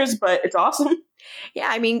upstairs, but it's awesome. Yeah,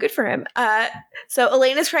 I mean, good for him. So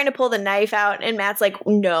Elena's trying to pull the knife out, and Matt's like,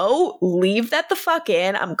 no, leave that the fuck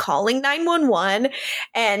in. I'm calling 911.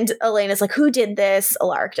 And Elena's like, who did this?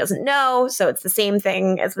 Alaric doesn't know. So it's the same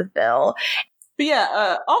thing as with Bill. But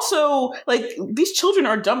yeah, also, like, these children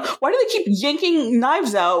are dumb. Why do they keep yanking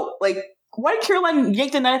knives out? Like, why did Caroline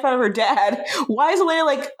yank the knife out of her dad? Why is Elena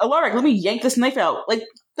like, Alaric, let me yank this knife out? Like,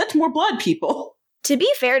 that's more blood, people. To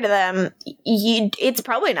be fair to them, it's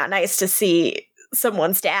probably not nice to see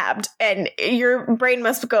someone stabbed. And your brain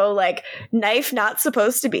must go like, knife not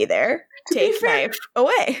supposed to be there. Take knife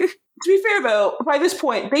away. To be fair, though, by this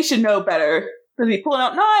point, they should know better. They'd be pulling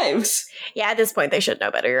out knives. Yeah, at this point, they should know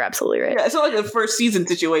better. You're absolutely right. Yeah, it's not like a first season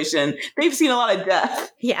situation. They've seen a lot of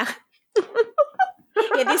death. Yeah.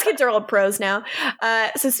 Yeah, these kids are old pros now.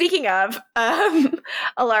 So speaking of,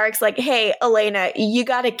 Alaric's like, hey, Elena, you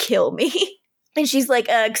gotta kill me. And she's like,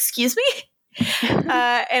 excuse me?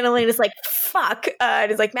 And Elena's like, fuck. And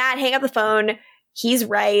he's like, Matt, hang up the phone. He's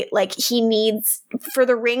right. Like, he needs, for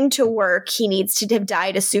the ring to work, he needs to have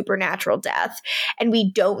died a supernatural death. And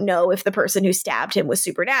we don't know if the person who stabbed him was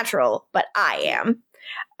supernatural, but I am.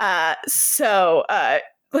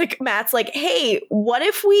 Like, Matt's like, hey, what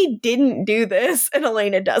if we didn't do this? And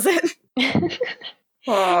Elena does it.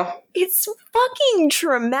 It's fucking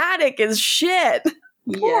traumatic as shit.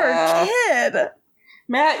 Poor kid.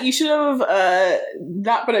 Matt, you should have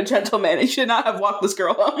not been a gentleman. You should not have walked this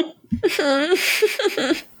girl home.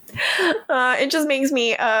 It just makes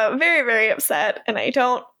me very, very upset, and I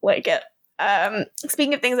don't like it.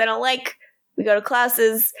 Speaking of things I don't like, We go to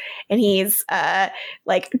Klaus's, and he's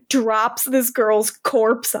like drops this girl's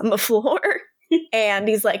corpse on the floor. And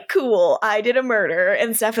he's like, cool, I did a murder.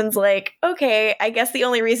 And Stefan's like, okay, I guess the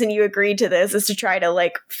only reason you agreed to this is to try to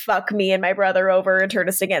like fuck me and my brother over and turn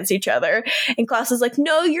us against each other. And Klaus is like,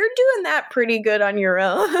 no, you're doing that pretty good on your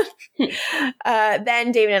own.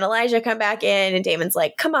 Then Damon and Elijah come back in, and Damon's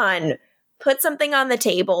like, come on, put something on the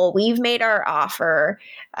table. We've made our offer.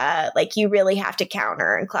 Like, you really have to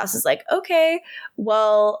counter. And Klaus is like, okay,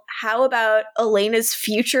 well, how about Elena's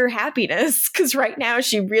future happiness? Because right now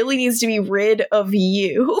she really needs to be rid of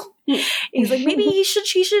you. He's like, maybe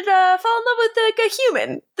she should fall in love with like a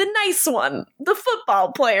human, the nice one, the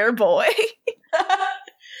football player boy.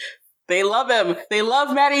 They love him. They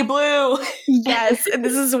love Matty Blue. Yes, and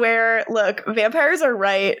this is where, look, vampires are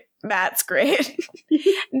right. Matt's great.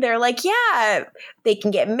 They're like, yeah, they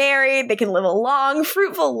can get married, they can live a long,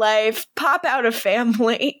 fruitful life, pop out a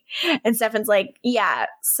family. And Stefan's like, yeah,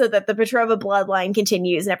 so that the Petrova bloodline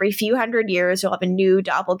continues, and every few hundred years you'll have a new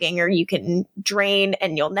doppelganger you can drain,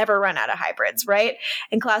 and you'll never run out of hybrids, right?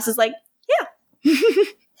 And Klaus is like, yeah.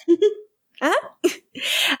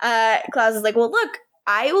 Klaus is like, well, look,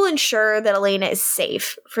 I will ensure that Elena is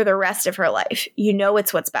safe for the rest of her life. You know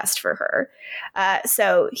it's what's best for her.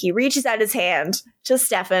 So he reaches out his hand to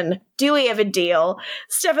Stefan. Do we have a deal?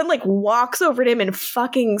 Stefan like walks over to him in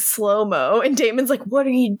fucking slow-mo, and Damon's like, what are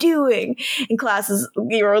you doing? And Klaus is,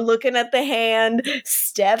 you're looking at the hand.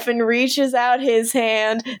 Stefan reaches out his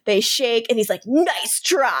hand. They shake, and he's like, nice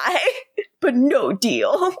try, but no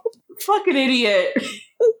deal. Fucking idiot.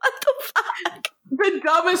 What the fuck? The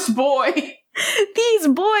dumbest boy. These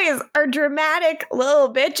boys are dramatic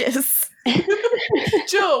little bitches.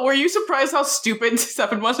 Jill, were you surprised how stupid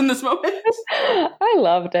Stefan was in this moment? I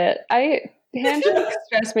loved it. Handshakes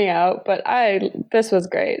stressed me out, but this was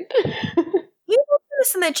great. You put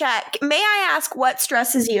this in the chat. May I ask what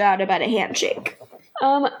stresses you out about a handshake?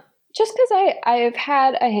 Just because I've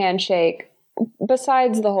had a handshake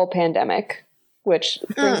besides the whole pandemic, which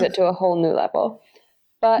brings it to a whole new level.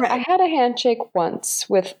 But right. I had a handshake once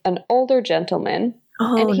with an older gentleman,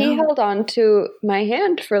 and he held on to my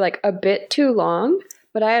hand for like a bit too long,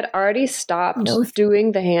 but I had already stopped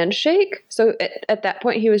doing the handshake. So at that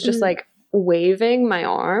point, he was just like waving my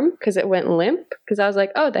arm because it went limp, because I was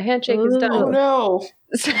like, oh, the handshake is done. Oh, no.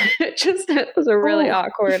 So it was a really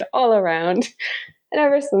awkward all around. And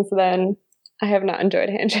ever since then, I have not enjoyed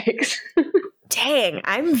handshakes. Dang,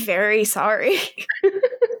 I'm very sorry.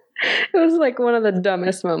 It was like one of the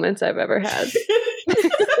dumbest moments I've ever had.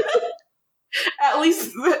 At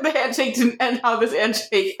least the handshake didn't end how this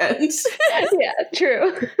handshake ends. Yeah,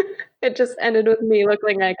 true. It just ended with me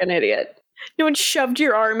looking like an idiot. No one shoved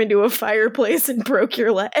your arm into a fireplace and broke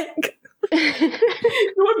your leg.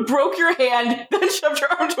 No one broke your hand, then shoved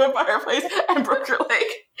your arm to a fireplace and broke your leg.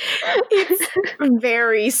 It's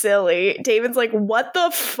very silly. David's like, what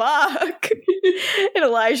the fuck? And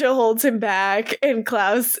Elijah holds him back, and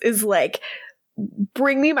Klaus is like,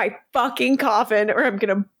 bring me my fucking coffin or I'm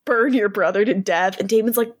gonna burn your brother to death. And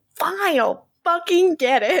Damon's like, fine, I'll fucking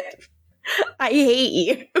get it. I hate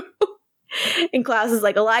you. And Klaus is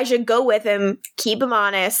like, Elijah, go with him, keep him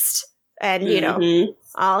honest, and you know,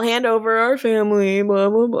 I'll hand over our family, blah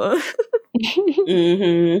blah blah.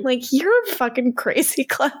 Like, you're fucking crazy,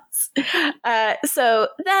 Klaus. So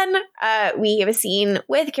then we have a scene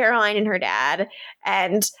with Caroline and her dad,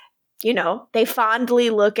 and you know, they fondly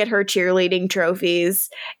look at her cheerleading trophies.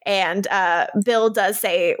 And Bill does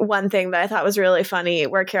say one thing that I thought was really funny,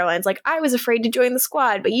 where Caroline's like, I was afraid to join the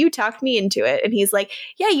squad, but you talked me into it. And he's like,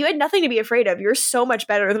 yeah, you had nothing to be afraid of. You're so much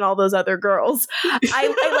better than all those other girls. I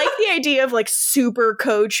like the idea of like super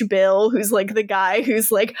coach Bill, who's like the guy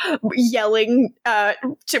who's like yelling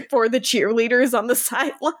for the cheerleaders on the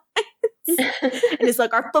sideline. And it's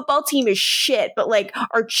like, our football team is shit, but like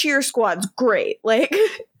our cheer squad's great. Like,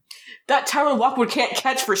 that Tyler Lockwood can't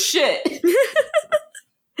catch for shit.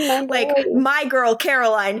 Like, my girl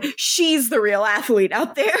Caroline, she's the real athlete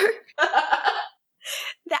out there.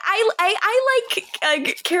 I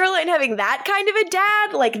like Caroline having that kind of a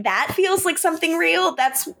dad. Like, that feels like something real.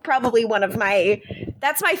 That's probably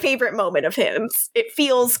that's my favorite moment of him. It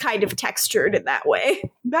feels kind of textured in that way.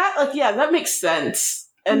 That makes sense.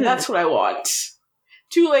 And that's what I want.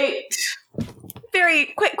 Too late.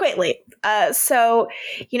 Very quite late. So,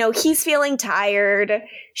 you know, he's feeling tired.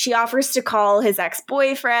 She offers to call his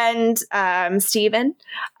ex-boyfriend, Steven,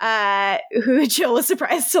 who Jill was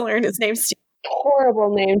surprised to learn his name's Steven.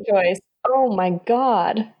 Horrible name choice. Oh my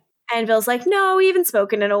God. And Bill's like, no, we haven't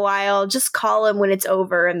spoken in a while. Just call him when it's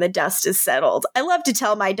over and the dust is settled. I love to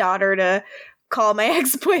tell my daughter to call my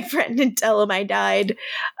ex-boyfriend and tell him I died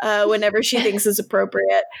whenever she thinks is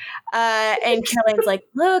appropriate. And Caroline's like,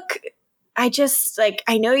 look, I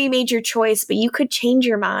know you made your choice, but you could change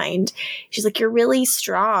your mind. She's like, you're really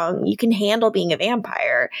strong. You can handle being a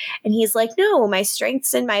vampire. And he's like, no, my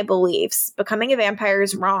strengths and my beliefs. Becoming a vampire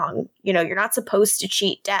is wrong. You're not supposed to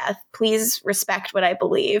cheat death. Please respect what I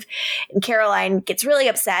believe. And Caroline gets really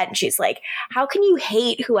upset. And she's like, how can you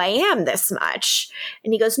hate who I am this much?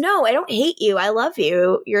 And he goes, no, I don't hate you. I love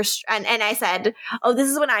you. And I said, oh, this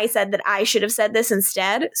is when I said that I should have said this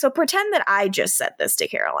instead. So pretend that I just said this to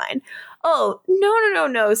Caroline. Oh,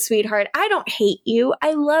 no, sweetheart. I don't hate you.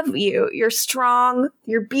 I love you. You're strong.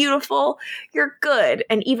 You're beautiful. You're good.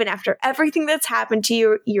 And even after everything that's happened to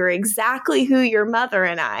you, you're exactly who your mother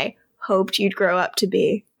and I hoped you'd grow up to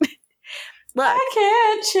be. Look. I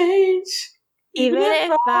can't change. Even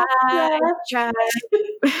if I try.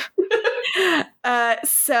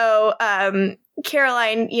 So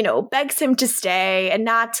Caroline, begs him to stay and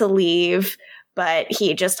not to leave. But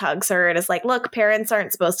he just hugs her and is like, look, parents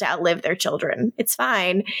aren't supposed to outlive their children. It's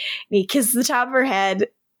fine. And he kisses the top of her head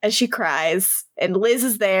as she cries. And Liz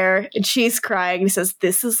is there and she's crying. He says,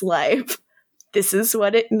 this is life. This is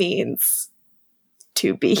what it means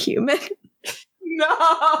to be human.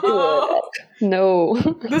 No.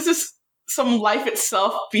 This is some life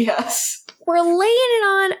itself BS. We're laying it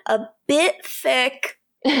on a bit thick.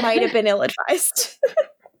 Might have been ill-advised.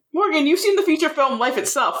 Morgan, you've seen the feature film Life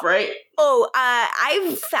Itself, right? Oh,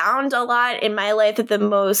 I've found a lot in my life that the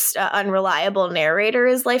most unreliable narrator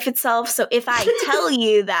is Life Itself. So if I tell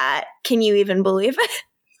you that, can you even believe it?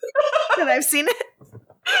 That I've seen it?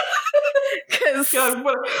 God,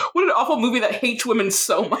 what an awful movie that hates women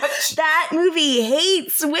so much. That movie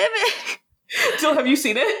hates women. Jill, have you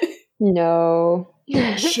seen it? No.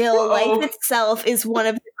 Chill. Life Itself is one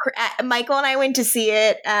of the Michael and I went to see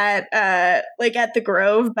it at at the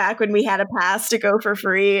Grove back when we had a pass to go for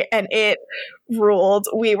free, and it ruled.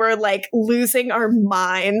 We were losing our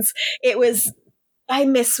minds. It was I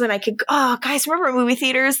miss when I could guys, remember movie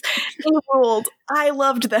theaters? They ruled. I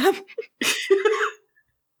loved them.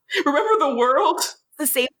 Remember The World? The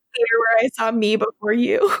same theater where I saw Me Before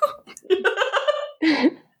You.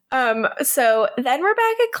 So then we're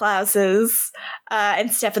back at Klaus's,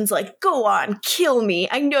 and Stefan's like, go on, kill me.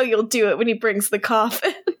 I know you'll do it when he brings the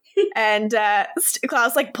coffin. And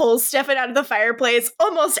Klaus pulls Stefan out of the fireplace,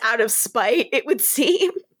 almost out of spite, it would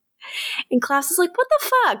seem. And Klaus is like, what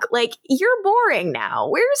the fuck? You're boring now.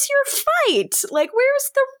 Where's your fight?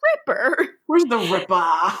 Where's the Ripper? Where's the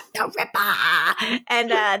Ripper? The Ripper!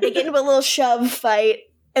 And they get into a little shove fight.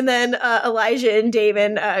 And then Elijah and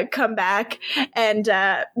Damon come back, and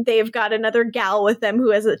they've got another gal with them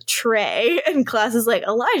who has a tray. And Klaus is like,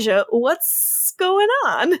 Elijah, what's going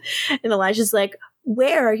on? And Elijah's like,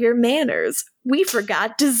 where are your manners? We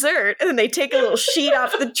forgot dessert. And then they take a little sheet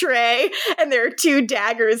off the tray, and there are 2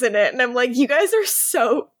 daggers in it. And I'm like, you guys are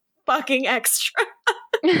so fucking extra.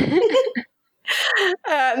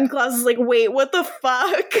 And Klaus is like, wait, what the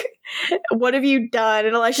fuck? What have you done?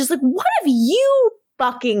 And Elijah's like, what have you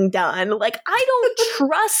fucking done? I don't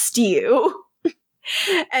trust you.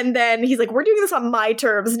 And then he's like, we're doing this on my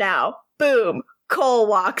terms now. Boom. Cole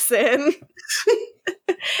walks in.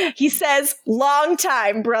 He says, long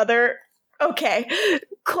time, brother. Okay.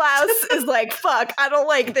 Klaus is like, fuck, I don't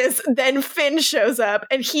like this. Then Finn shows up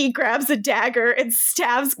and he grabs a dagger and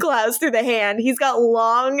stabs Klaus through the hand. He's got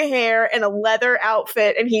long hair and a leather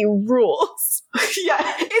outfit and he rules.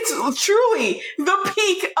 Yeah, it's truly the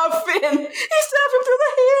peak of Finn. He stabbed him through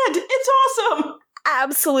the hand. It's awesome.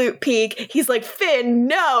 Absolute peak. He's like, Finn,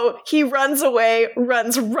 no. He runs away,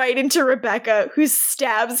 runs right into Rebecca, who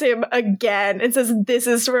stabs him again and says, this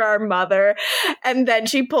is for our mother. And then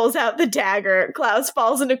she pulls out the dagger. Klaus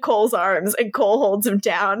falls into Cole's arms and Cole holds him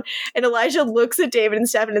down. And Elijah looks at David and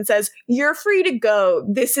Stefan and says, you're free to go.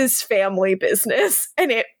 This is family business.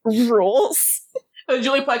 And it rules.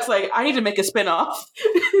 Julie Pleck's like, I need to make a spinoff.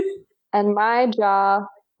 And my jaw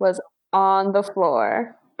was on the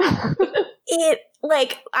floor.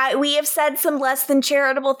 We have said some less than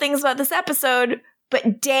charitable things about this episode,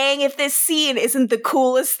 but dang if this scene isn't the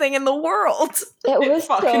coolest thing in the world. It was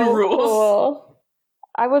fucking so rules. Cool.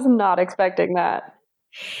 I was not expecting that.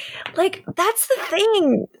 That's the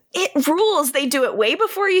thing. It rules. They do it way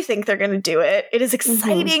before you think they're going to do it. It is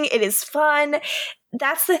exciting. Mm-hmm. It is fun.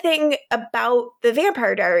 That's the thing about the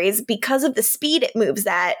Vampire Diaries. Because of the speed it moves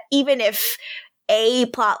at, even if a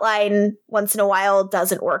plotline once in a while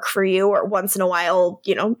doesn't work for you, or once in a while,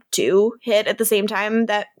 2 hit at the same time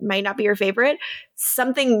that might not be your favorite,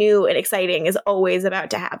 something new and exciting is always about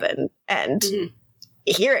to happen. And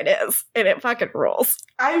here it is, and it fucking rules.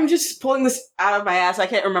 I'm just pulling this out of my ass. I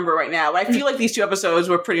can't remember right now, but I feel like these 2 episodes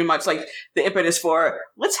were pretty much like the impetus for,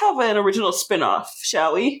 let's have an original spin-off,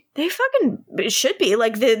 shall we? They fucking should be.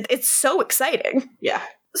 Like, it's so exciting. Yeah.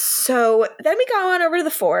 So then we go on over to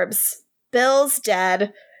the Forbes. Bill's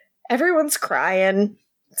dead. Everyone's crying.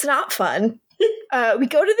 It's not fun. We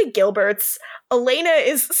go to the Gilberts. Elena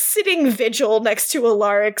is sitting vigil next to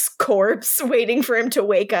Alaric's corpse, waiting for him to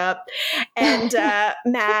wake up. And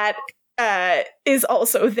Matt is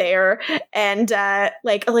also there. And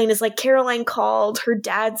like, Elena's like, Caroline called. Her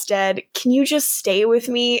dad's dead. Can you just stay with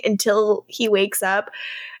me until he wakes up?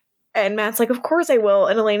 And Matt's like, of course I will.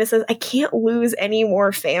 And Elena says, I can't lose any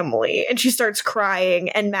more family. And she starts crying,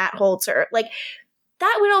 and Matt holds her. Like,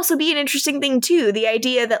 that would also be an interesting thing, too. The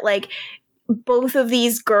idea that, like, both of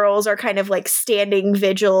these girls are kind of, like, standing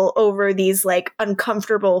vigil over these, like,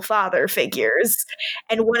 uncomfortable father figures.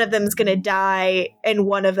 And one of them's gonna die, and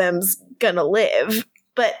one of them's gonna live.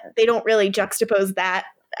 But they don't really juxtapose that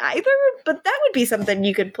either. But that would be something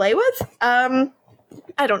you could play with. I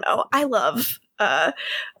don't know. I love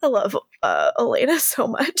Elena so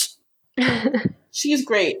much. She's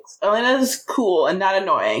great. Elena's cool and not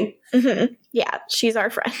annoying. Mm-hmm. Yeah, she's our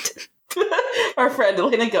friend. Our friend,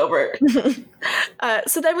 Elena Gilbert.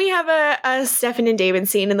 So then we have a Stefan and Damon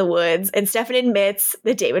scene in the woods, and Stefan admits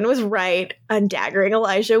that Damon was right. Undaggering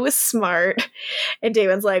Elijah was smart. And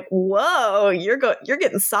Damon's like, whoa, you're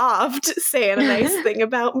getting soft, saying a nice thing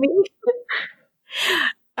about me.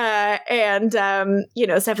 Stefan's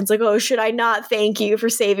like, oh, should I not thank you for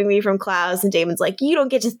saving me from Klaus? And Damon's like, you don't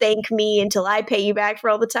get to thank me until I pay you back for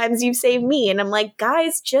all the times you've saved me. And I'm like,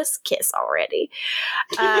 guys, just kiss already.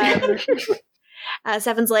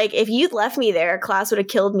 Stefan's like, if you'd left me there, Klaus would have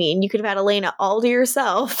killed me and you could have had Elena all to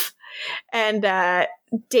yourself. And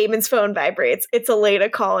Damon's phone vibrates. It's Elena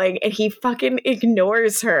calling, and he fucking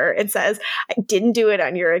ignores her and says, I didn't do it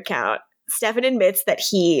on your account. Stefan admits that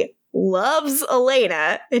he loves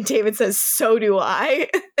Elena, and David says, so do I.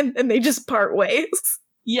 And then they just part ways.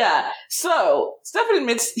 Yeah. So Stefan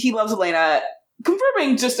admits he loves Elena,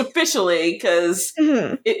 confirming just officially, because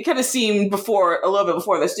it kind of seemed a little bit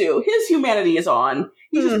before this too, his humanity is on.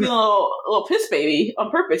 He's just being a little piss baby on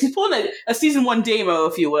purpose. He's pulling a season 1 Damo,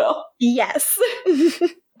 if you will. Yes.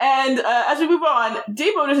 And as we move on,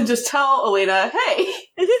 Damo doesn't just tell Elena, hey,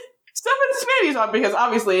 Stefan's humanity's on, because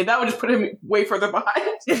obviously that would just put him way further behind.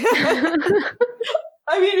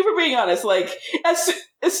 I mean, if we're being honest, like, as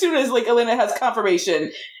soon as, like, Elena has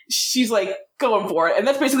confirmation, she's, like, going for it. And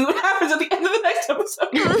that's basically what happens at the end of the next episode.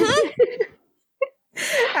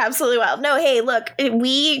 Absolutely wild. No, hey, look,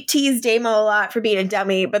 we tease Damo a lot for being a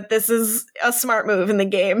dummy, but this is a smart move in the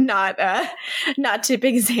game, not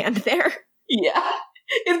tipping his hand there. Yeah.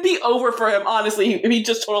 It'd be over for him, honestly, if he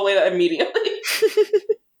just told Elena immediately.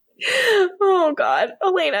 Oh, God.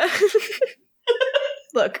 Elena.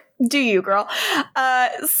 Look, do you, girl.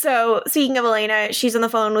 So, speaking of Elena, she's on the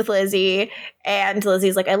phone with Lizzie, and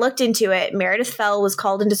Lizzie's like, I looked into it. Meredith Fell was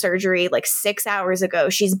called into surgery like 6 hours ago.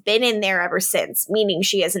 She's been in there ever since, meaning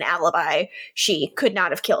she has an alibi. She could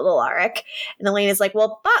not have killed Alaric. And Elena's like,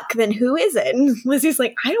 well, fuck, then who is it? And Lizzie's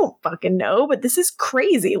like, I don't fucking know, but this is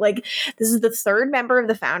crazy. Like, this is the 3rd member of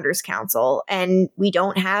the Founders Council, and we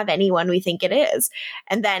don't have anyone we think it is.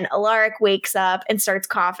 And then Alaric wakes up and starts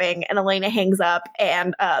coughing, and Elena hangs up,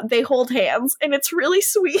 and they hold hands, and it's really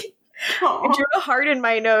sweet. I drew a heart in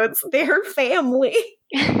my notes. They're family.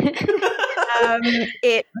 It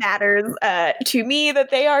matters to me that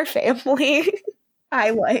they are family. I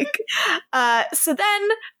like. So then,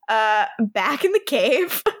 back in the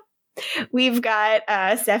cave, we've got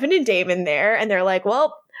Stefan and Damon there, and they're like,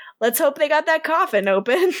 well, let's hope they got that coffin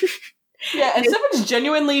open. Yeah, and Stefan's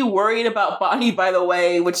genuinely worried about Bonnie, by the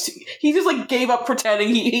way, which he just, like, gave up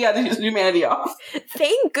pretending he had his humanity off.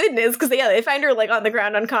 Thank goodness, because, yeah, they find her, like, on the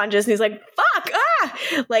ground unconscious, and he's like, fuck,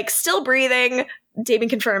 like, still breathing. Damon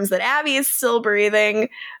confirms that Abby is still breathing,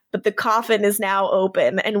 but the coffin is now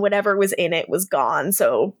open, and whatever was in it was gone,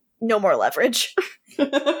 so no more leverage.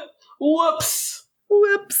 Whoops.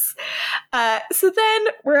 So then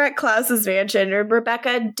we're at Klaus's mansion, and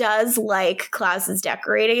Rebecca does like Klaus's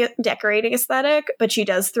decorating aesthetic, but she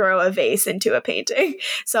does throw a vase into a painting.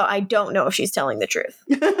 So I don't know if she's telling the truth.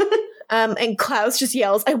 And Klaus just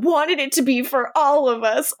yells, I wanted it to be for all of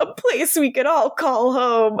us, a place we could all call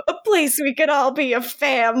home, a place we could all be a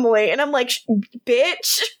family. And I'm like,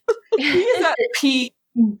 bitch. He is that peak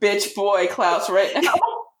bitch boy Klaus right now.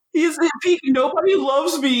 He's at peak, nobody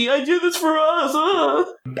loves me, I did this for us.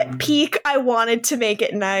 Peak, I wanted to make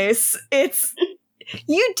it nice.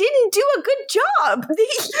 You didn't do a good job.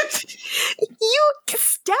 You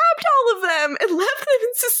stabbed all of them and left them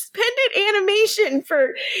in suspended animation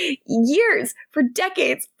for years, for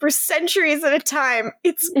decades, for centuries at a time.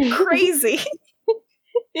 It's crazy.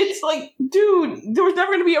 It's like, dude, there was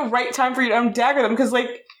never going to be a right time for you to undagger them because,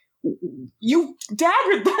 like, you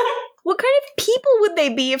daggered them. What kind of people would they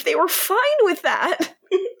be if they were fine with that?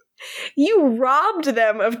 You robbed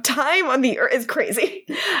them of time on the earth. It's crazy.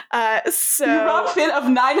 So you robbed Finn of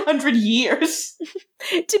 900 years.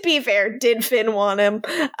 To be fair, did Finn want him?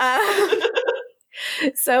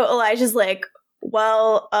 So Elijah's like,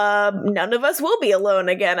 well, none of us will be alone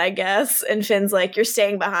again, I guess. And Finn's like, you're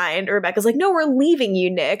staying behind. Or Rebecca's like, no, we're leaving you,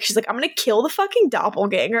 Nick. She's like, I'm going to kill the fucking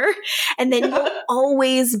doppelganger. And then you'll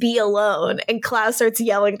always be alone. And Klaus starts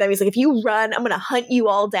yelling at them. He's like, if you run, I'm going to hunt you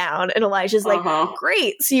all down. And Elijah's like,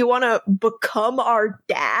 great. So you want to become our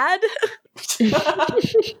dad?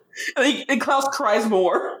 And Klaus cries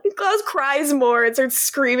more. Klaus cries more and starts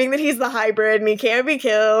screaming that he's the hybrid and he can't be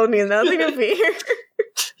killed and he has nothing to fear.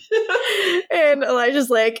 And Elijah's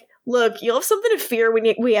like, look, you'll have something to fear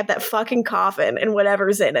when we have that fucking coffin and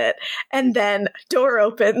whatever's in it. And then door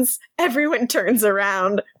opens, everyone turns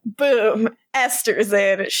around, boom, Esther's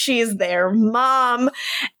in, she's their mom.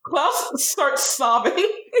 Klaus starts sobbing.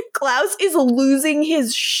 Klaus is losing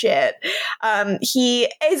his shit.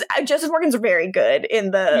 Justice Morgan's very good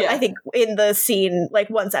in I think in the scene, like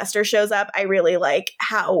once Esther shows up, I really like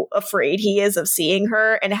how afraid he is of seeing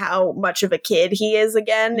her and how much of a kid he is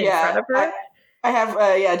again in front of her. I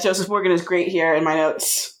have, Joseph Morgan is great here in my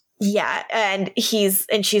notes. Yeah, and she's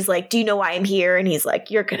like, do you know why I'm here? And he's like,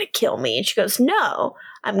 you're gonna kill me. And she goes, no,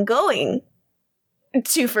 I'm going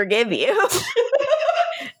to forgive you.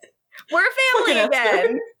 We're a family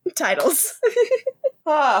again. Titles.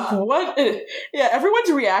 Everyone's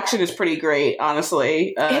reaction is pretty great,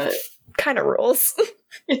 honestly. It kind of rules.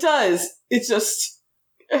 It does. It's just,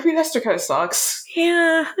 Esther kind of sucks.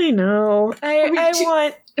 Yeah, I know. I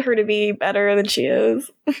want her to be better than she is.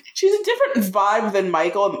 She's a different vibe than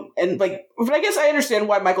Michael, and like, but I guess I understand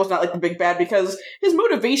why Michael's not like the big bad because his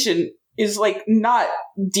motivation is like not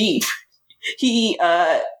deep. He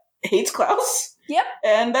hates Klaus. Yep.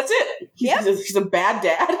 And that's it. He's a bad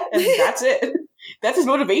dad, and that's it. That's his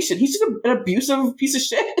motivation. He's just an abusive piece of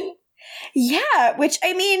shit. Yeah, which,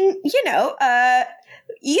 I mean, you know,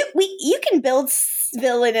 you can build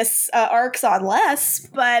villainous arcs on less,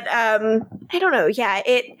 but I don't know. Yeah,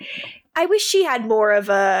 I wish she had more of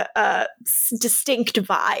a distinct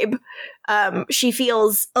vibe. She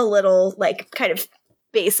feels a little like kind of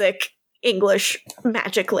basic English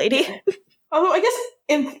magic lady. Although I guess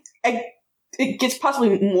it gets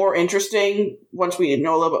possibly more interesting once we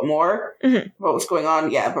know a little bit more about what's going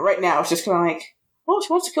on. Yeah, but right now it's just kind of like, well,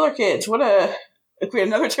 she wants to kill her kids. We had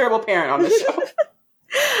another terrible parent on this show.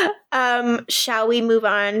 Shall we move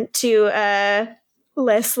on to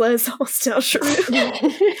Les Hostel Shrew?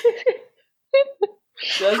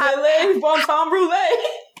 Bon temps brulee.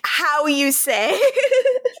 How you say?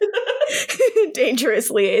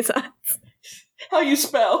 Dangerous liaisons. How you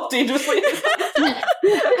spell dangerous liaisons?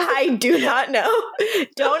 I do not know.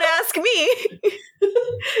 Don't ask me.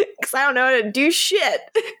 Because I don't know how to do shit.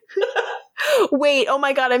 Wait, oh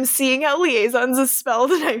my god, I'm seeing how liaisons is spelled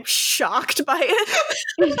and I'm shocked by it.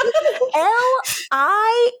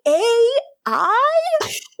 Liai?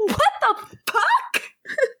 What the fuck?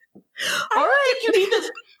 All right, you need this.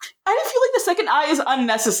 I feel like the second I is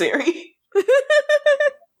unnecessary.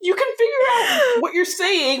 You can figure out what you're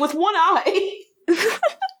saying with one eye.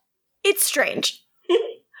 It's strange.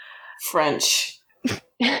 French.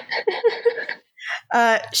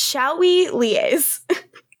 Shall we liaise?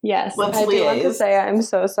 Yes, Let's I do want to liaise. say I'm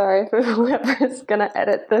so sorry for whoever is going to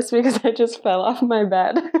edit this because I just fell off my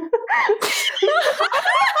bed.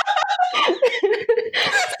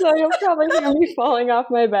 So you'll probably hear me falling off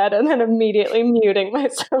my bed and then immediately muting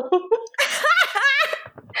myself.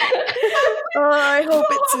 Oh, I hope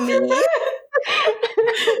it's me.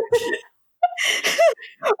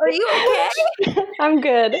 Are you okay? I'm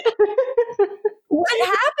good. What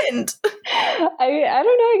happened? I don't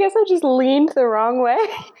know. I guess I just leaned the wrong way.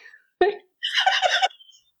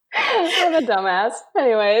 I'm a dumbass.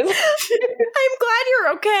 Anyways. I'm glad you're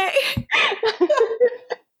okay.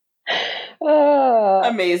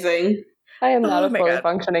 Amazing. I am not Oh a my fully God.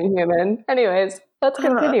 functioning human. Anyways, let's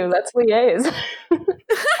continue. Let's liaise. I feel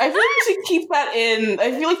like we should keep that in.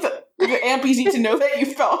 I feel like the ampies need to know that you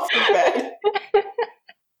fell off the bed.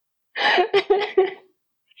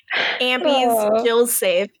 Ampies, Jill's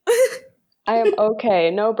safe. I am okay.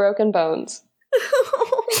 No broken bones.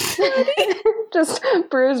 Just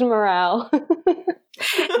bruised morale.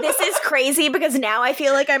 This is crazy because now I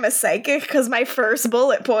feel like I'm a psychic because my first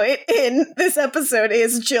bullet point in this episode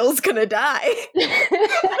is Jill's gonna die.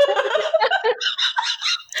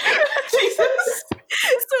 Jesus.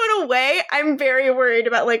 So in a way, I'm very worried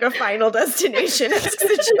about like a Final Destination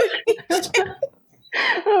situation.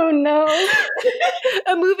 Oh no.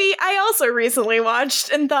 A movie I also recently watched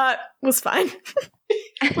and thought was fine.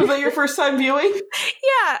 Was that your first time viewing?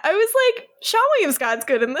 Yeah, I was like, Sean William Scott's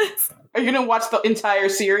good in this. Are you gonna watch the entire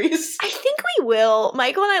series? I think we will.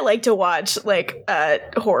 Michael and I like to watch like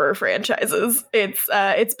horror franchises.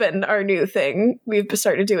 It's been our new thing we've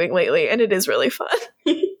started doing lately, and it is really fun.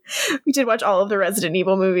 We did watch all of the Resident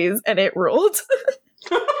Evil movies, and it ruled.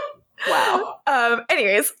 Wow.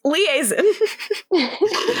 Anyways, Liaison.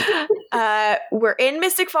 We're in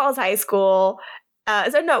Mystic Falls High School.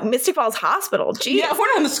 Mystic Falls Hospital. Jeez. Yeah, we're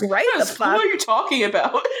not in the school. Right, What school are you talking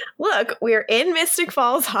about? Look, we're in Mystic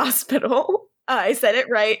Falls Hospital. I said it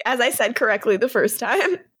right, as I said correctly the first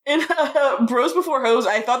time. In Bros Before Hoes,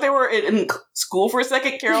 I thought they were in school for a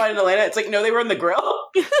second, Caroline and Elena. It's like, no, they were in the grill.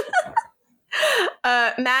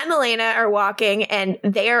 Matt and Elena are walking, and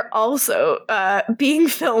they are also being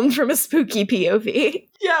filmed from a spooky POV.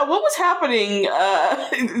 Yeah, what was happening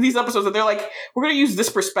in these episodes that they're like, we're going to use this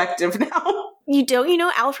perspective now? You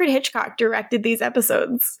know Alfred Hitchcock directed these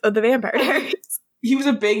episodes of The Vampire Diaries. He was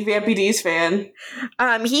a big Vampy D's fan.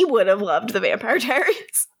 He would have loved The Vampire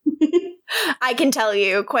Diaries. I can tell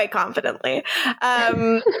you quite confidently.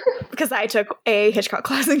 Because I took a Hitchcock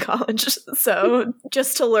class in college. So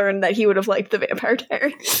just to learn that he would have liked The Vampire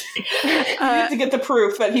Diaries. You have to get the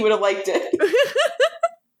proof that he would have liked it.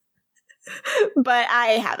 But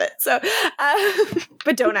I have it. So,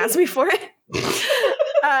 but don't ask me for it.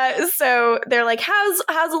 So they're like, how's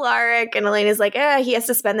Alaric? And Elena's like, he has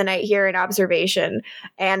to spend the night here in observation,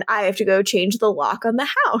 and I have to go change the lock on the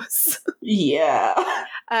house. Yeah.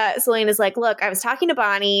 So Elena's like, look, I was talking to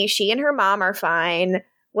Bonnie. She and her mom are fine.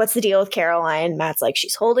 What's the deal with Caroline? Matt's like,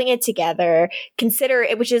 she's holding it together. Consider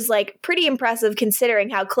it, which is like pretty impressive considering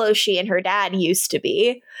how close she and her dad used to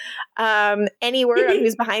be. Any word on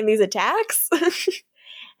who's behind these attacks? And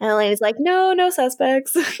Elena's like, no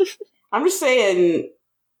suspects. I'm just saying,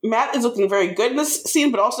 Matt is looking very good in this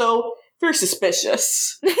scene, but also very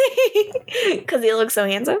suspicious. Because he looks so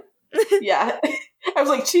handsome. Yeah. I was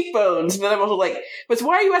like, cheekbones, but I'm also like, but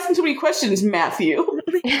why are you asking so many questions, Matthew?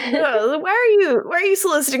 Why are you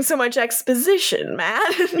soliciting so much exposition,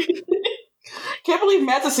 Matt? Can't believe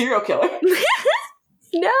Matt's a serial killer.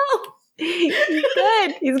 No. He's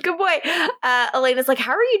good. He's a good boy. Elena's like,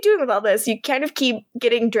 how are you doing with all this? You kind of keep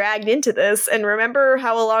getting dragged into this. And remember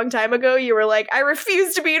how a long time ago you were like, I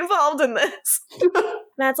refuse to be involved in this.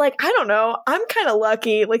 Matt's like, I don't know. I'm kind of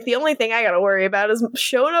lucky. Like, the only thing I got to worry about is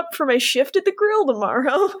showing up for my shift at the grill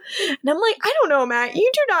tomorrow. And I'm like, I don't know, Matt.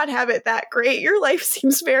 You do not have it that great. Your life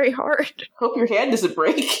seems very hard. Hope your hand doesn't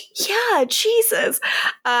break. Yeah, Jesus.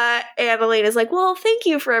 And Elena's like, well, thank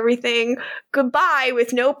you for everything. Goodbye,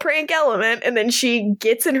 with no prank element. And then she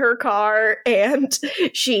gets in her car and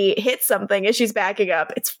she hits something as she's backing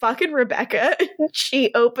up. It's fucking Rebecca.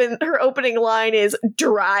 Her opening line is,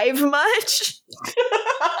 drive much?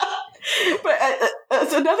 But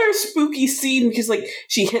it's another spooky scene because, like,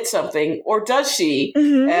 she hit something, or does she?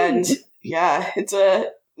 Mm-hmm. And yeah, it's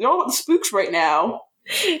you're all about the spooks right now.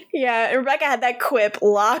 Yeah, and Rebecca had that quip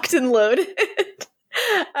locked and loaded.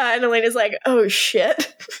 And Elena's like, oh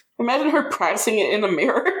shit. Imagine her practicing it in a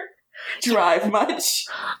mirror. Drive much?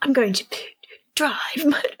 I'm going to drive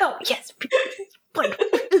much. Oh, yes.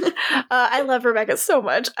 I love Rebecca so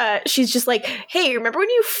much. She's just like, hey, remember when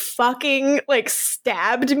you fucking like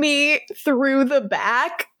stabbed me through the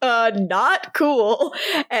back? Not cool.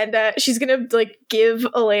 And she's gonna like give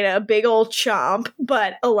Elena a big old chomp,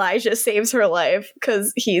 but Elijah saves her life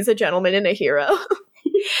because he's a gentleman and a hero.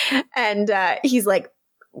 And he's like,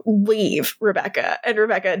 leave, Rebecca. And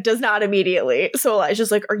Rebecca does not immediately. So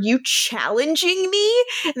Elijah's like, are you challenging me?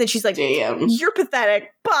 And then she's like, damn, you're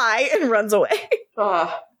pathetic. Bye. And runs away.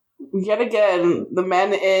 Yet again, the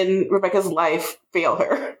men in Rebecca's life fail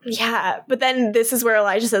her. Yeah, but then this is where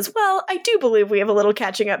Elijah says, well, I do believe we have a little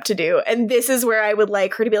catching up to do. And this is where I would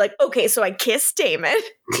like her to be like, okay, so I kissed Damon.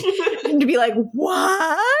 And to be like,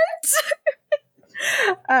 what?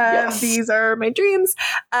 Yes. These are my dreams.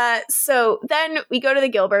 So then we go to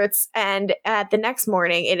the Gilberts, and at the next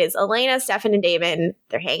morning, it is Elena, Stefan, and Damon.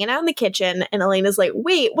 They're hanging out in the kitchen, and Elena's like,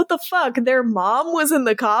 wait, what the fuck? Their mom was in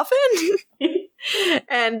the coffin?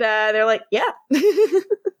 And they're like, yeah.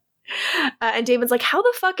 And Damon's like, how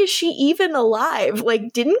the fuck is she even alive?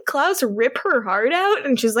 Like, didn't Klaus rip her heart out?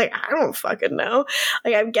 And she's like, I don't fucking know.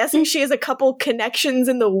 Like, I'm guessing she has a couple connections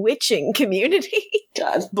in the witching community.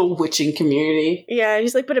 God, the witching community. Yeah, and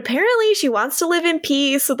she's like, but apparently she wants to live in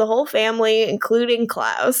peace with the whole family, including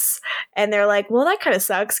Klaus. And they're like, well, that kind of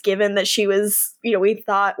sucks, given that she was, we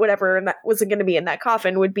thought whatever that wasn't going to be in that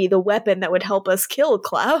coffin would be the weapon that would help us kill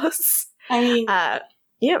Klaus. I mean,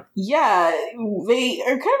 yeah, they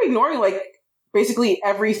are kind of ignoring like basically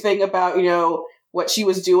everything about what she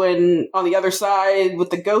was doing on the other side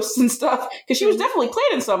with the ghosts and stuff, because she was definitely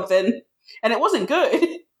planning something, and it wasn't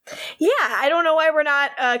good. Yeah, I don't know why we're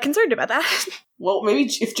not concerned about that. Well, maybe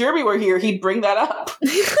if Jeremy were here, he'd bring that up.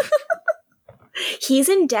 He's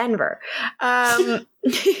in Denver. So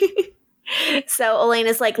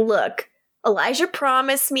Elena's like, look, Elijah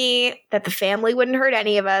promised me that the family wouldn't hurt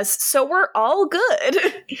any of us, so we're all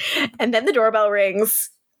good. And then the doorbell rings,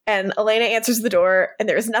 and Elena answers the door, and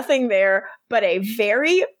there's nothing there but a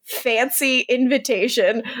very fancy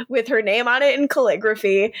invitation with her name on it in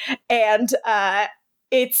calligraphy, and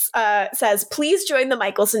it says, please join the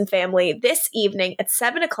Michelson family this evening at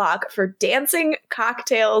 7:00 for dancing,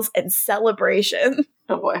 cocktails, and celebration.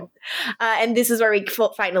 Oh boy. And this is where we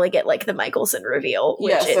finally get like the Michelson reveal,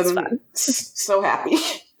 which is fun. So happy.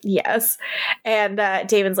 Yes. And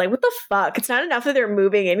Damon's like, what the fuck? It's not enough that they're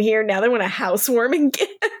moving in here. Now they want a housewarming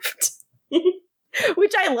gift.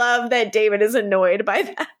 Which I love that Damon is annoyed by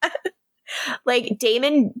that. Like,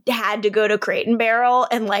 Damon had to go to Crate and Barrel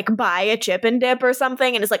and, like, buy a chip and dip or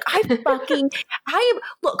something, and it's like,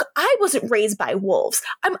 look, I wasn't raised by wolves.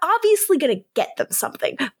 I'm obviously gonna get them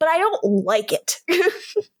something, but I don't like it.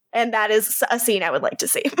 And that is a scene I would like to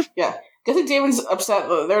see. Yeah. I think Damon's upset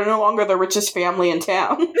that they're no longer the richest family in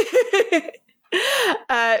town.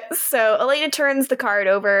 So Elena turns the card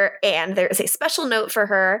over, and there's a special note for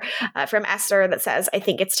her from Esther that says, I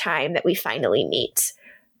think it's time that we finally meet.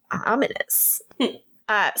 Ominous. So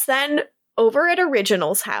then over at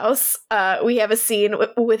Original's house, we have a scene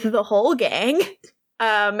with the whole gang.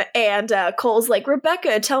 And Cole's like,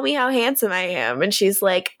 Rebecca, tell me how handsome I am. And she's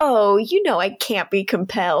like, oh, I can't be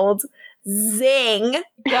compelled. Zing.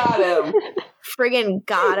 Got him. Friggin'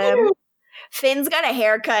 got him. Finn's got a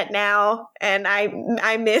haircut now, and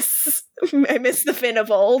I miss the Finn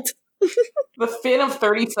of old. The Finn of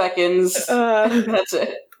 30 seconds. That's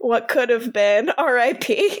it. What could have been.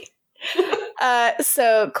 R.I.P.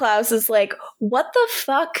 So Klaus is like, what the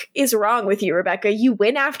fuck is wrong with you, Rebecca? You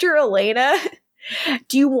went after Elena?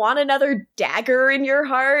 Do you want another dagger in your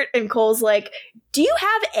heart? And Cole's like, do you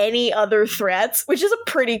have any other threats? Which is a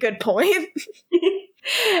pretty good point.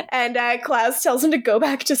 And Klaus tells him to go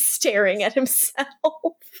back to staring at himself.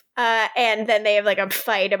 And then they have like a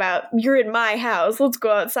fight about, you're in my house, let's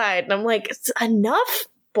go outside. And I'm like, it's enough,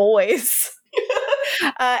 boys.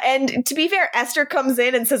 And to be fair, Esther comes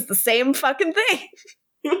in and says the same fucking thing.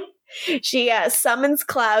 She summons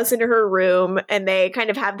Klaus into her room, and they kind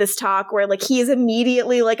of have this talk where like he is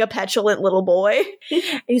immediately like a petulant little boy.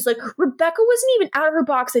 And he's like, Rebecca wasn't even out of her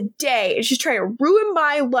box a day, and she's trying to ruin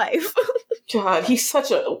my life. God, he's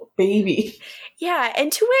such a baby. Yeah,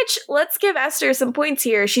 and to which, let's give Esther some points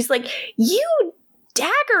here. She's like, you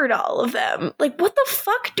daggered all of them. Like, what the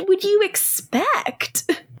fuck would you expect?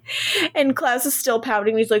 And Klaus is still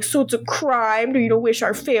pouting. He's like, so it's a crime? Do you wish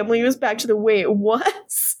our family was back to the way it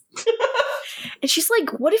was? And she's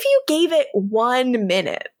like, what if you gave it 1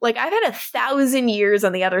 minute? Like, I've had 1,000 years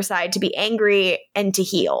on the other side to be angry and to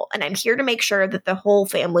heal, and I'm here to make sure that the whole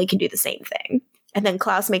family can do the same thing. And then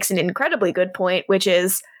Klaus makes an incredibly good point, which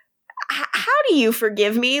is, how do you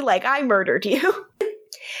forgive me? Like, I murdered you.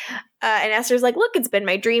 And Esther's like, look, it's been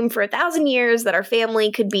my dream for 1,000 years that our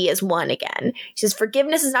family could be as one again. She says,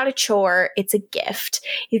 forgiveness is not a chore, it's a gift.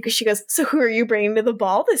 She goes, so who are you bringing to the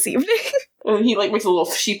ball this evening? And he like makes a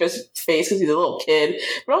little sheepish face because he's a little kid.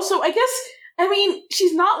 But also, I guess,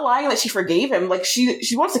 she's not lying that she forgave him. Like, she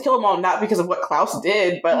wants to kill them all, not because of what Klaus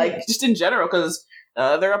did, but like just in general, because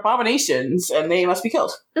they're abominations and they must be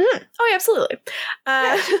killed. Mm-hmm. Oh, yeah, absolutely.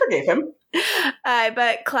 Yeah, she forgave him.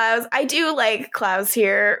 But Klaus, I do like Klaus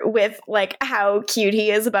here with like how cute he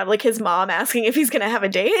is about like his mom asking if he's gonna have a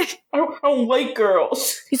date. I don't like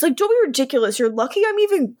girls. He's like, don't be ridiculous. You're lucky I'm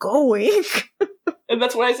even going. And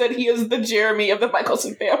that's why I said he is the Jeremy of the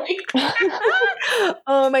Michelson family.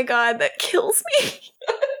 Oh my god, that kills me.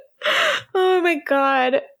 Oh my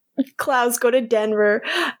god. Klaus, go to Denver.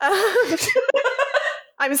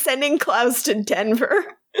 I'm sending Klaus to Denver.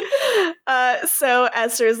 So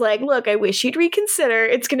Esther's like, look, I wish you'd reconsider.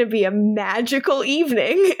 It's going to be a magical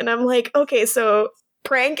evening. And I'm like, okay, so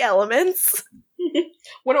prank elements.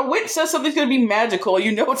 When a witch says something's going to be magical,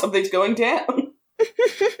 you know something's going down.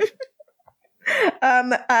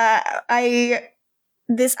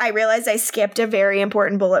 I realized I skipped a very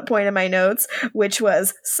important bullet point in my notes, which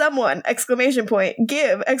was someone, !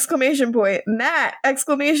 Give, ! Matt, !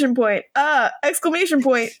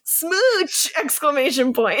 Smooch, !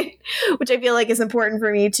 Which I feel like is important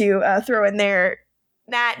for me to throw in there.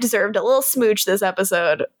 Matt deserved a little smooch this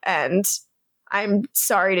episode, and I'm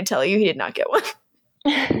sorry to tell you he did not get one.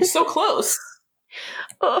 So close.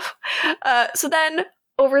 Oh. So then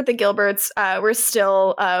over at the Gilberts, we're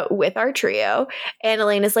still with our trio, and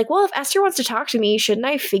Elaine is like, well, if Esther wants to talk to me, shouldn't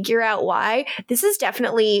I figure out why? This is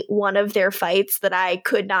definitely one of their fights that I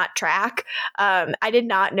could not track. I did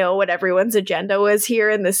not know what everyone's agenda was here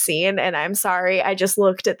in this scene, and I'm sorry, I just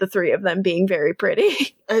looked at the three of them being very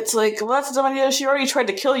pretty. It's like, well, that's a dumb idea. She already tried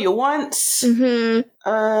to kill you once. Mm-hmm.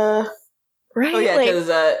 Right? Oh, yeah, because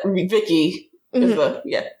Vicky is the,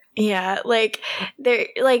 yeah. Yeah, like they're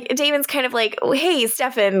like Damon's kind of like, oh, hey,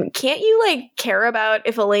 Stefan, can't you like care about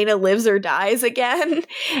if Elena lives or dies again?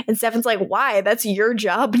 And Stefan's like, why? That's your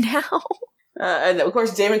job now. And of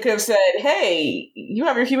course, Damon could have said, hey, you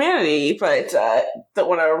have your humanity, but don't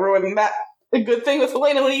want to ruin that good thing with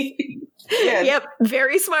Elena Lee. Yeah. Yep,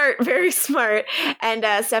 very smart, very smart. And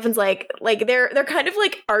Stefan's like they're kind of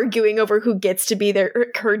like arguing over who gets to be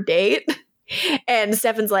her date. And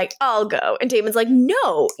Stefan's like, I'll go. And Damon's like,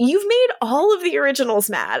 no, you've made all of the originals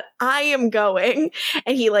mad. I am going.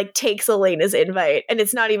 And he like takes Elena's invite. And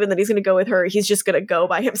it's not even that he's going to go with her. He's just going to go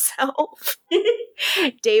by himself.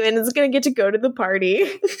 Damon is going to get to go to the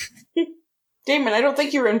party. Damon, I don't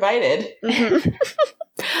think you were invited. Mm-hmm.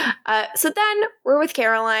 So then we're with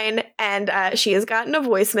Caroline, and she has gotten a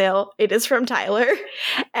voicemail. It is from Tyler.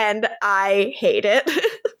 And I hate it.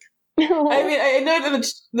 I mean, I know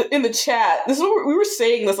in the chat, this is what we were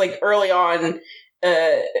saying this like early on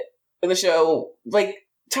in the show. Like,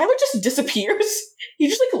 Tyler just disappears. He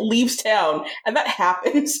just like leaves town, and that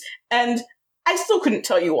happens. And I still couldn't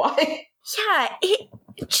tell you why. Yeah, it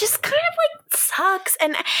just kind of like sucks.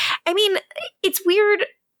 And I mean, it's weird.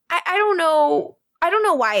 I don't know. I don't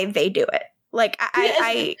know why they do it. Like,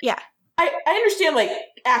 I understand, like,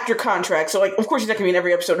 actor contracts, so, like, of course he's not going to be in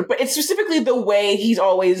every episode, but it's specifically the way he's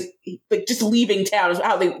always, like, just leaving town is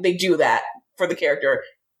how they do that for the character.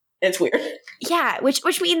 And it's weird. Yeah,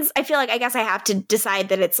 which means I feel like I guess I have to decide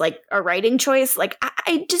that it's, like, a writing choice. Like,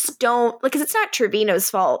 I just don't, like, because it's not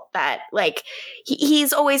Trevino's fault that, like,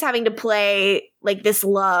 he's always having to play, like, this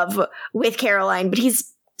love with Caroline, but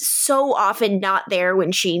he's so often not there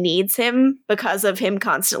when she needs him because of him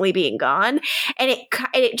constantly being gone, and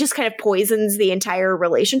it just kind of poisons the entire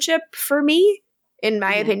relationship for me, in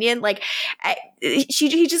my opinion. Like,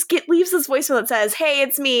 he just leaves this voicemail that says, hey,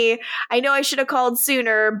 it's me, I know I should have called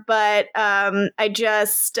sooner, but I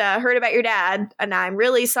just heard about your dad and I'm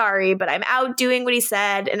really sorry, but I'm out doing what he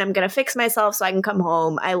said and I'm gonna fix myself so I can come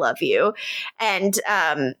home, I love you. And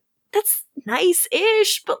that's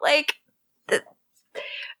nice-ish, but like,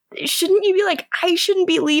 shouldn't you be like, I shouldn't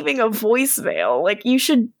be leaving a voicemail? Like, you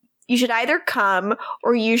should either come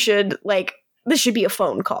or you should, like, this should be a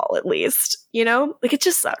phone call at least, you know? Like, it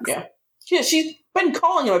just sucks. Yeah, she's been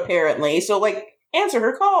calling him apparently, so, like, answer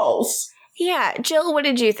her calls. Yeah. Jill, what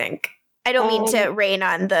did you think? I don't mean to rain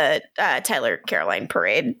on the Tyler Caroline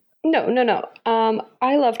parade. No.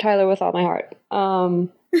 I love Tyler with all my heart.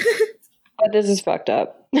 But this is fucked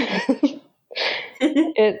up.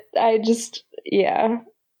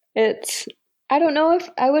 I don't know if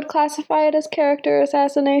I would classify it as character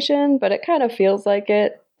assassination, but it kind of feels like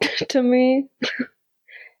it to me.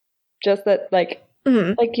 Just that, like,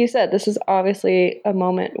 like you said, this is obviously a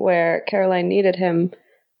moment where Caroline needed him,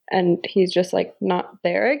 and he's just, like, not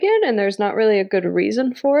there again, and there's not really a good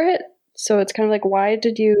reason for it. So it's kind of like, why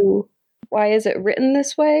is it written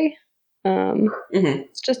this way?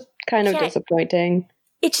 It's just kind of disappointing.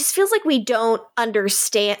 It just feels like we don't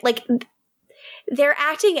understand, like, they're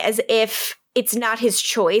acting as if it's not his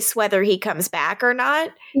choice whether he comes back or not.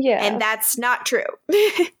 Yeah. And that's not true.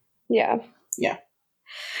 Yeah.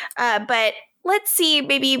 But let's see,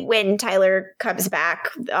 maybe when Tyler comes back,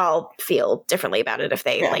 I'll feel differently about it if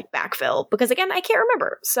they like backfill. Because again, I can't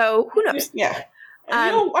remember. So who knows? Yeah.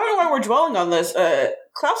 I don't know why we're dwelling on this.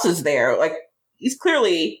 Klaus is there. Like, he's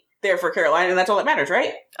clearly there for Caroline, and that's all that matters,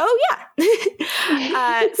 right? Oh,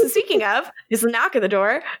 yeah. So speaking of, there's a knock at the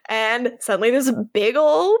door, and suddenly there's a big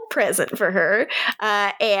old present for her,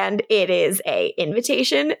 and it is a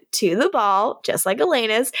invitation to the ball, just like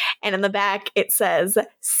Elena's, and in the back it says,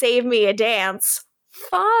 save me a dance,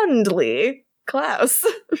 fondly, Klaus.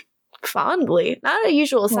 fondly. Not a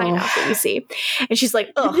usual sign off that you see. And she's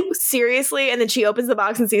like, oh, seriously? And then she opens the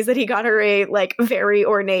box and sees that he got her a like very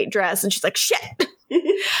ornate dress. And she's like, shit.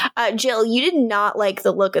 Jill, you did not like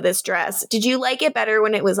the look of this dress. Did you like it better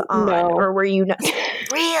when it was on? No. Or were you not?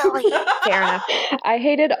 Really? Fair enough. I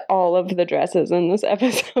hated all of the dresses in this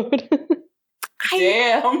episode.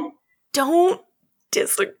 Damn. Don't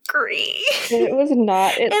disagree. It was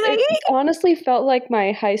not. It honestly felt like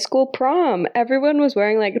my high school prom. Everyone was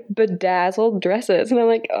wearing like bedazzled dresses, and I'm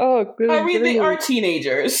like, oh. I mean, they are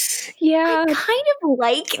teenagers. Yeah, I kind of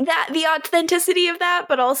like that, the authenticity of that,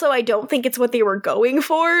 but also I don't think it's what they were going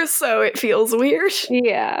for, so it feels weird.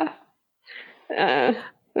 yeah.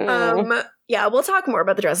 Yeah, we'll talk more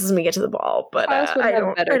about the dresses when we get to the ball, but I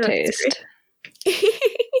don't have better taste.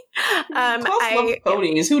 Klaus loves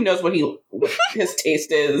ponies. Who knows what his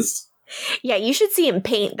taste is? Yeah, you should see him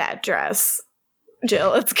paint that dress,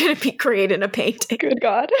 Jill. It's gonna be great in a painting. Good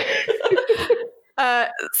God.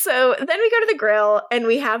 So then we go to the grill and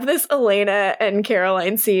we have this Elena and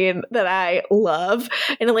Caroline scene that I love.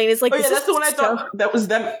 And Elena's like, oh yeah, that's the one I thought that was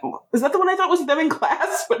them. Is that the one I thought was them in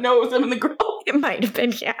class? But no, it was them in the grill. It might have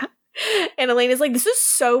been, yeah. And Elena's like, this is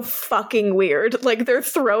so fucking weird. Like, they're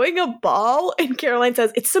throwing a ball, and Caroline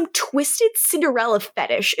says, it's some twisted Cinderella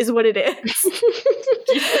fetish, is what it is.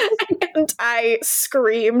 And I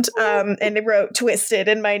screamed and wrote twisted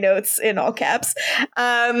in my notes in all caps.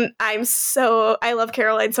 I love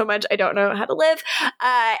Caroline so much, I don't know how to live.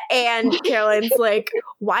 And Caroline's like,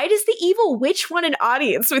 why does the evil witch want an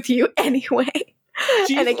audience with you anyway?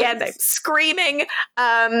 Jesus. And again, I'm screaming.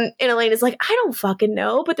 And Elena's like, I don't fucking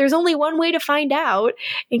know, but there's only one way to find out.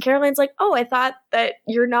 And Caroline's like, oh, I thought that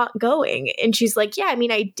you're not going. And she's like, yeah, I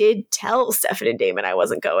mean, I did tell Stefan and Damon I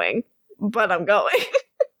wasn't going, but I'm going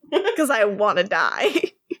because I want to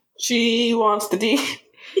die. She wants the D.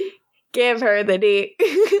 Give her the D.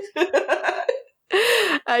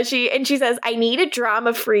 She says, I need a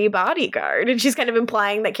drama-free bodyguard. And she's kind of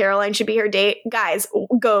implying that Caroline should be her date. Guys,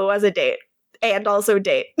 go as a date. And also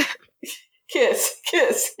date. Kiss.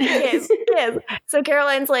 So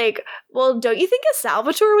Caroline's like, well, don't you think a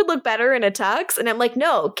Salvatore would look better in a tux? And I'm like,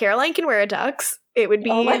 no, Caroline can wear a tux. It would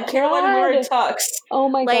be Caroline wear a tux. Oh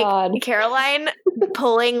my God. Caroline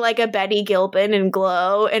pulling like a Betty Gilpin and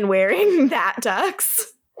glow and wearing that tux.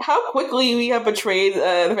 How quickly we have betrayed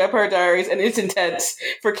the Vampire Diaries, and it's intense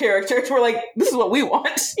for characters. We're like, this is what we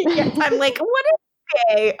want. Yeah, I'm like, what if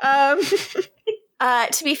gay?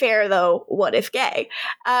 To be fair, though, what if gay?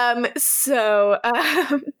 Caroline's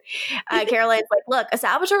like, look, a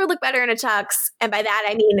Salvatore would look better in a tux, and by that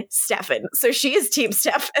I mean Stefan. So she is Team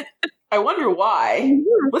Stefan. I wonder why.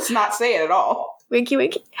 Let's not say it at all. Winky,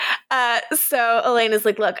 winky. So Elena's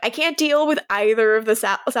like, look, I can't deal with either of the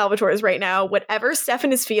Salvatores right now. Whatever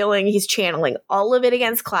Stefan is feeling, he's channeling all of it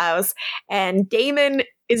against Klaus, and Damon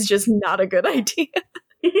is just not a good idea.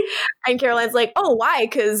 And Caroline's like, oh, why?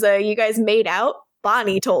 Because you guys made out?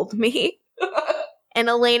 Bonnie told me. And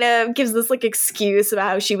Elena gives this like excuse about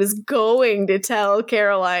how she was going to tell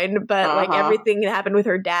Caroline, but like everything that happened with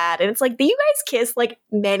her dad. And it's like, you guys kissed like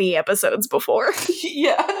many episodes before.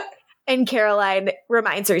 Yeah. And Caroline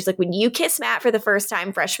reminds her, she's like, when you kissed Matt for the first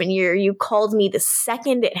time freshman year, you called me the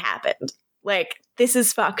second it happened. Like, this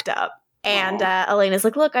is fucked up. And Elena's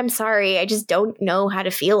like, look, I'm sorry. I just don't know how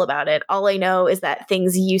to feel about it. All I know is that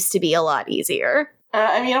things used to be a lot easier.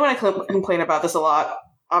 I mean, I'm going to complain about this a lot,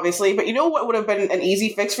 obviously, but you know what would have been an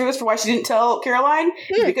easy fix for this, for why she didn't tell Caroline?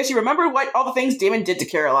 Because she remembered what all the things Damon did to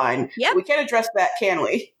Caroline. Yep. We can't address that, can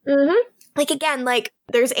we? Mm-hmm. Like, again, like,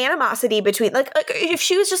 there's animosity between, like, if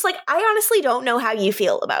she was just like, I honestly don't know how you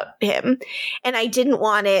feel about him, and I didn't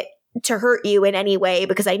want it to hurt you in any way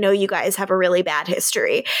because I know you guys have a really bad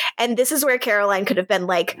history. And this is where Caroline could have been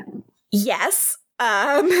like, yes,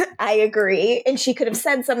 I agree. And she could have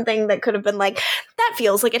said something that could have been like, that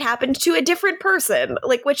feels like it happened to a different person.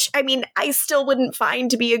 Like, which, I mean, I still wouldn't find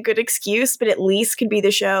to be a good excuse, but at least could be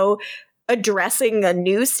the show addressing a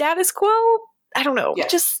new status quo. I don't know. Yeah.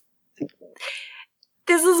 Just,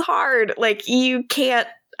 this is hard. Like, you can't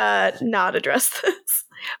not address this.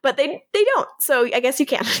 But they don't. So I guess you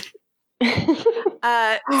can.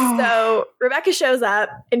 So Rebecca shows up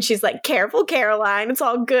and she's like, careful, Caroline, it's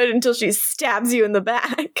all good, until she stabs you in the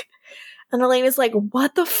back. And Elena's like,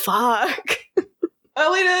 what the fuck?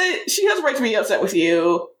 Elena, she has a right to be upset with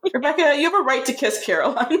you. Rebecca, you have a right to kiss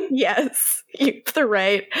Caroline. Yes, you have the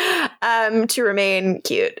right to remain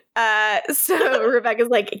cute. So Rebecca's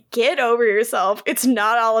like, get over yourself. It's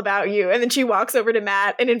not all about you. And then she walks over to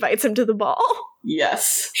Matt and invites him to the ball.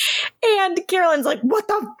 Yes. And Caroline's like, what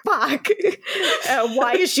the fuck?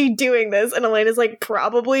 Why is she doing this? And Elena's like,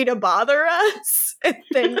 probably to bother us. And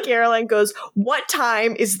then Caroline goes, what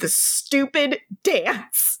time is the stupid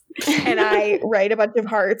dance? And I write a bunch of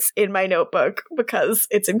hearts in my notebook because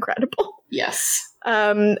it's incredible. Yes. I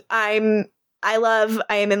am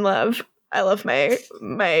in love. I love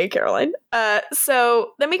my Caroline.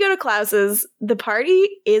 So then we go to Klaus's. The party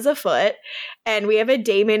is afoot, and we have a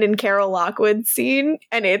Damon and Carol Lockwood scene,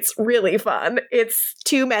 and it's really fun. It's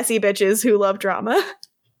two messy bitches who love drama.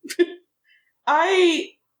 I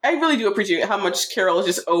really do appreciate how much Carol is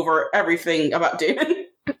just over everything about Damon.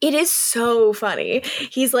 It is so funny.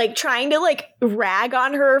 He's like trying to like rag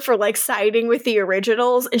on her for like siding with the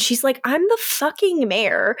originals. And she's like, I'm the fucking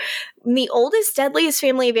mayor. The oldest, deadliest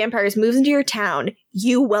family of vampires moves into your town.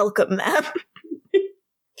 You welcome them.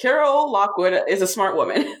 Carol Lockwood is a smart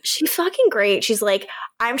woman. She's fucking great. She's like,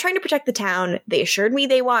 I'm trying to protect the town. They assured me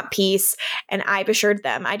they want peace. And I've assured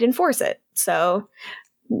them I'd enforce it. So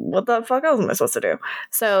what the fuck else am I supposed to do?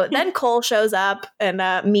 So then Cole shows up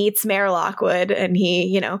and meets Mayor Lockwood, and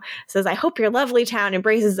he, says, I hope your lovely town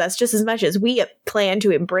embraces us just as much as we plan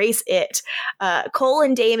to embrace it. Cole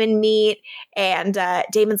and Damon meet, and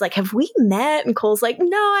Damon's like, have we met? And Cole's like,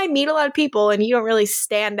 no, I meet a lot of people, and you don't really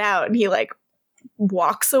stand out. And he like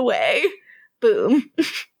walks away. Boom.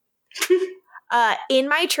 In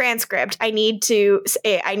my transcript, I need to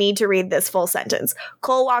read this full sentence.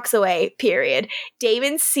 Cole walks away, period.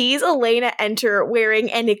 Damon sees Elena enter wearing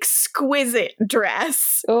an exquisite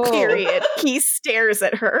dress, period. He stares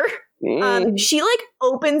at her. She like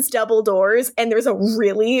opens double doors and there's a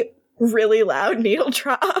really, really loud needle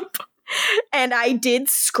drop. And I did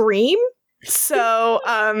scream. So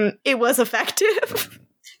it was effective.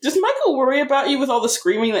 Does Michael worry about you with all the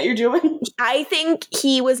screaming that you're doing? I think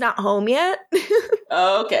he was not home yet.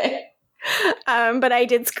 Oh, okay. But I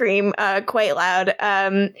did scream quite loud. I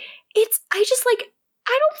don't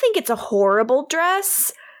think it's a horrible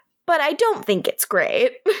dress, but I don't think it's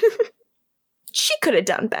great. She could have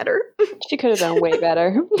done better. She could have done way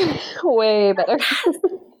better. Way better.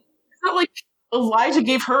 It's not like Elijah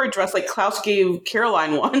gave her a dress like Klaus gave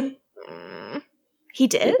Caroline one. He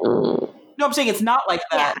did? No, I'm saying it's not like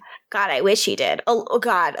that. Yeah. God, I wish he did. Oh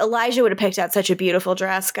God, Elijah would have picked out such a beautiful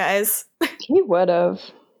dress, guys. He would have.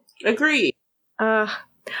 Agree. I'd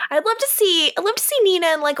love to see Nina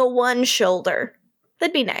in like a one shoulder.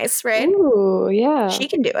 That'd be nice, right? Ooh, yeah. She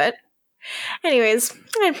can do it. Anyways,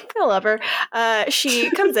 I love her. She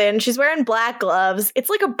comes in. She's wearing black gloves. It's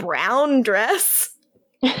like a brown dress.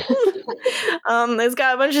 It's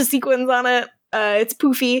got a bunch of sequins on it. It's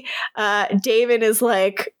poofy. David is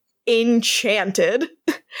like enchanted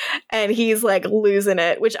and he's like losing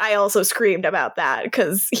it, which I also screamed about that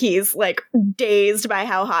because he's like dazed by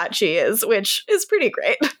how hot she is, which is pretty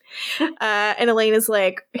great. And Elaine is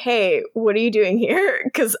like, hey, what are you doing here?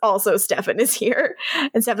 Because also Stefan is here,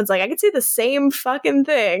 and Stefan's like, I could say the same fucking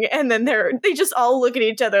thing. And then they just all look at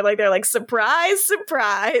each other like they're like, surprise,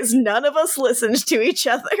 surprise, none of us listened to each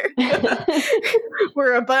other.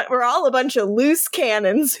 We're all a bunch of loose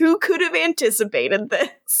cannons. Who could have anticipated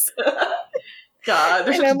this? God,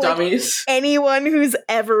 they're such dummies. Like, anyone who's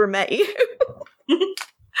ever met you.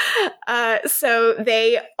 So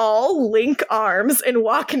they all link arms and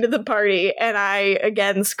walk into the party, and I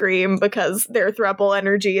again scream because their throuple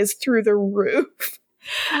energy is through the roof.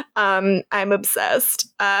 I'm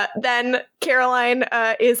obsessed. Then Caroline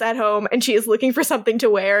is at home and she is looking for something to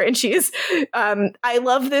wear, and she is I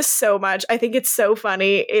love this so much. I think it's so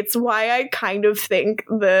funny. It's why I kind of think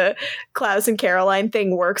the Klaus and Caroline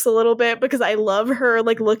thing works a little bit, because I love her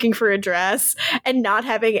like looking for a dress and not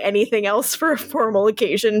having anything else for a formal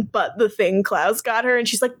occasion but the thing Klaus got her, and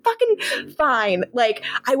she's like, fucking fine, like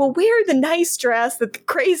I will wear the nice dress that the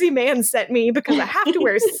crazy man sent me because I have to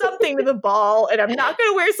wear something to the ball and I'm not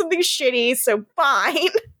gonna wear something shitty, so fine.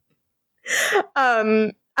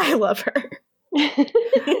 I love her.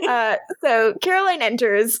 So Caroline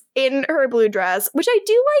enters in her blue dress, which I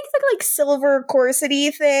do like the like silver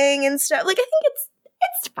corsety thing and stuff. Like I think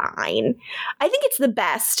it's fine. I think it's the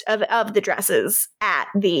best of the dresses at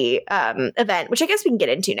the event, which I guess we can get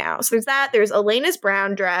into now. So there's that. There's Elena's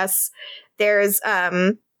brown dress. There's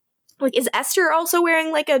like, is Esther also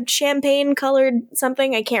wearing like a champagne colored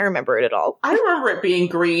something? I can't remember it at all. I remember it being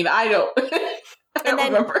green. I don't. I don't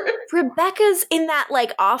remember. Rebecca's in that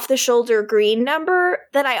like off the shoulder green number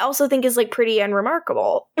that I also think is like pretty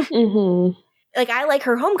unremarkable. Mm-hmm. Like I like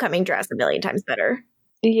her homecoming dress a million times better.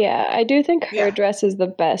 Yeah, I do think her dress is the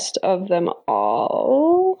best of them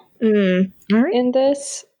all Right. in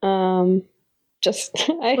this. Just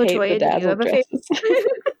I hate the dazzle dresses.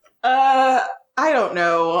 I don't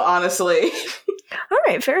know, honestly. All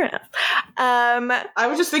right, fair enough. I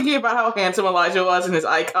was just thinking about how handsome Elijah was in his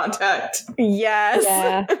eye contact. Yes.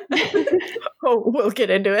 Yeah. Oh, we'll get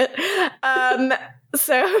into it.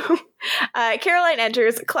 So Caroline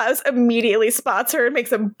enters. Klaus immediately spots her and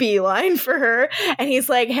makes a beeline for her. And he's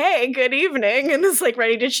like, hey, good evening. And is like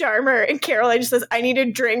ready to charm her. And Caroline just says, I need a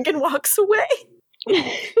drink, and walks away.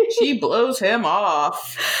 She blows him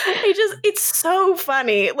off. It's so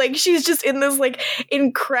funny. Like, she's just in this like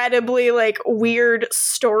incredibly like weird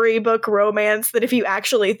storybook romance that if you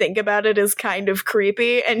actually think about it is kind of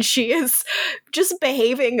creepy, and she is just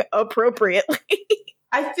behaving appropriately.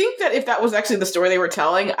 I think that if that was actually the story they were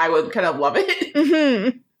telling, I would kind of love it.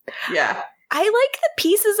 Mm-hmm. Yeah. I like the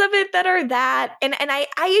pieces of it that are that, and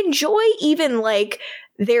I enjoy even like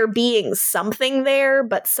there being something there,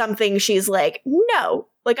 but something she's like, no,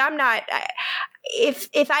 like I'm not.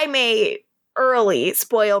 If I may early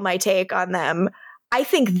spoil my take on them, I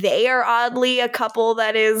think they are oddly a couple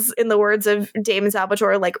that is, in the words of Damon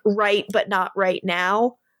Salvatore, like right but not right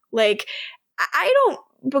now. Like I don't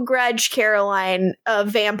begrudge Caroline a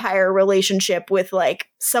vampire relationship with like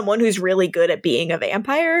someone who's really good at being a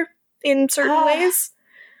vampire in certain ways.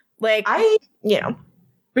 Like I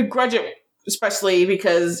begrudge it, especially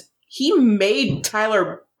because he made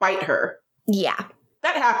Tyler bite her. Yeah,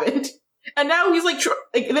 that happened, and now he's like,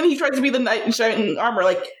 and then he tries to be the knight in shining armor.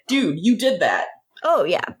 Like, dude, you did that. Oh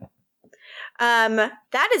yeah.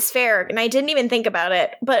 That is fair, and I didn't even think about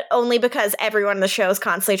it, but only because everyone in the show is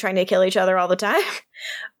constantly trying to kill each other all the time.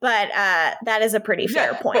 But that is a pretty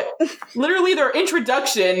fair point. Literally, their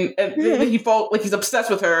introduction, and he felt like he's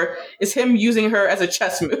obsessed with her, is him using her as a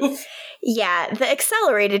chess move. Yeah, the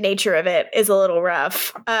accelerated nature of it is a little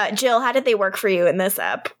rough. Jill, how did they work for you in this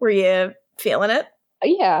ep? Were you feeling it?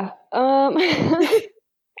 Yeah.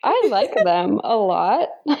 I like them a lot.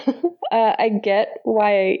 I get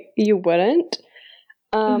why you wouldn't.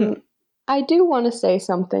 I do want to say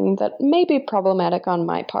something that may be problematic on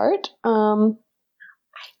my part. I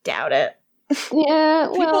doubt it. Yeah,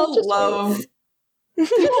 well,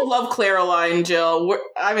 people love Caroline, Jill.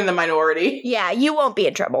 I'm in the minority. Yeah, you won't be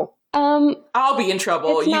in trouble. I'll be in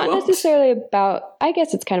trouble. It's not necessarily about. I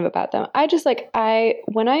guess it's kind of about them. I just like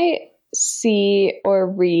when I see or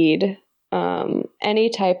read any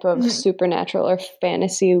type of supernatural or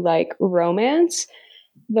fantasy like romance,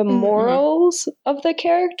 the morals of the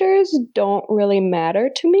characters don't really matter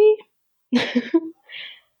to me.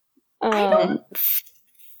 I don't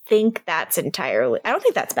think that's entirely. I don't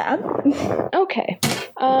think that's bad. Okay.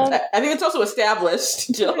 I think it's also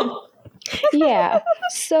established, Jill. Yeah.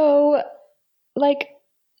 So, like,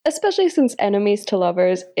 especially since enemies to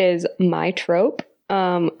lovers is my trope,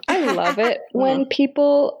 I love it when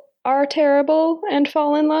people are terrible and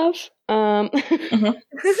fall in love.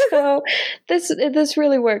 So this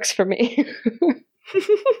really works for me,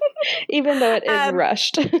 even though it is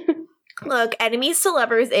rushed. Look, enemies to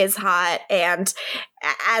lovers is hot, and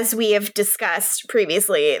as we have discussed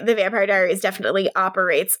previously, the Vampire Diaries definitely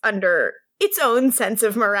operates under its own sense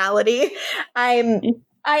of morality. I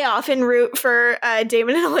often root for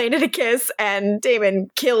Damon and Elena to kiss, and Damon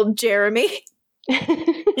killed Jeremy.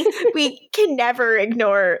 We can never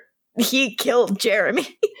ignore he killed Jeremy.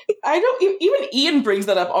 I don't even Ian brings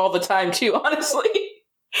that up all the time too, honestly.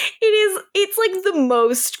 It's like the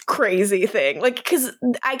most crazy thing. Like, because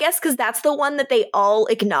that's the one that they all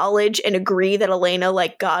acknowledge and agree that Elena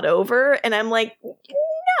like got over, and I'm like,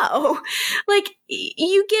 no. Like,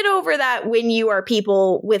 you get over that when you are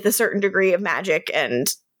people with a certain degree of magic and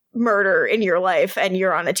murder in your life and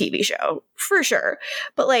you're on a TV show, for sure.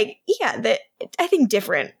 But like, yeah, I think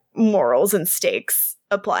different morals and stakes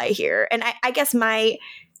apply here. And I guess my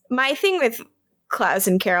thing with Klaus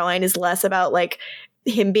and Caroline is less about like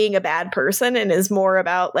him being a bad person and is more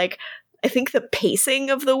about like, I think the pacing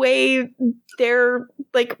of the way their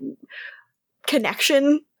like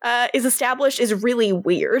connection is established is really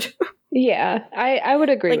weird. Yeah, I would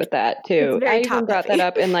agree with that too. I even brought that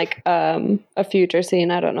up in like a future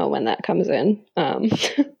scene. I don't know when that comes in. Oh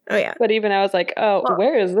yeah. But even I was like,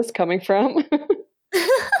 where is this coming from?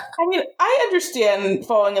 I mean, I understand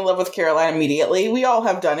falling in love with Caroline immediately. We all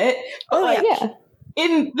have done it. But yeah.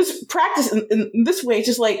 In this practice, in this way, it's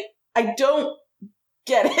just like, I don't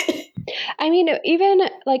get it. I mean, even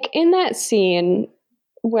like in that scene,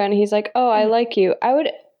 when he's like, oh, I like you, I would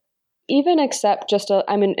even accept just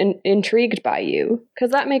I'm intrigued by you,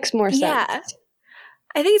 because that makes more sense. Yeah.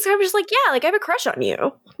 I think it's kind of just like, yeah, like I have a crush on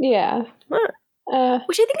you. Yeah.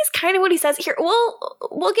 Which I think is kind of what he says here.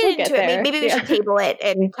 We'll get into it. Maybe we should table it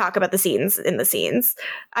and talk about the scenes in the scenes.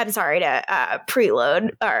 I'm sorry to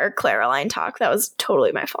preload our Caroline talk. That was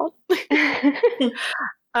totally my fault.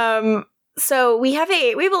 So we have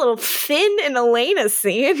a little Finn and Elena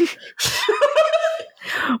scene.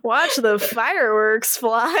 Watch the fireworks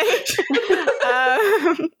fly.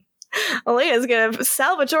 Elena's gonna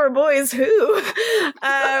Salvatore Boys who?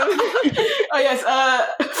 Oh yes,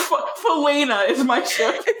 Felena is my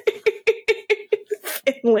ship.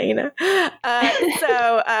 Elena.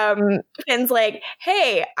 So Finn's like,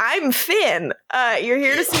 hey, I'm Finn. You're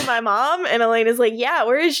here to see my mom? And Elena's like, yeah,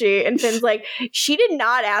 where is she? And Finn's like, she did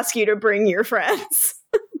not ask you to bring your friends.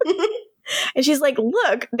 And she's like,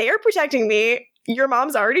 look, they are protecting me. Your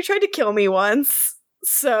mom's already tried to kill me once.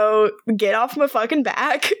 So get off my fucking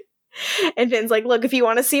back. And Finn's like, look, if you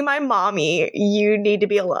want to see my mommy, you need to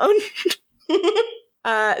be alone.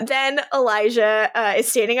 Then Elijah is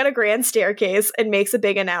standing on a grand staircase and makes a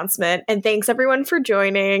big announcement and thanks everyone for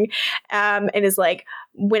joining, and is like,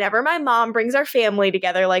 whenever my mom brings our family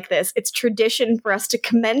together like this, it's tradition for us to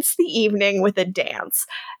commence the evening with a dance.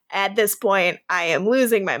 At this point, I am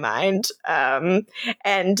losing my mind.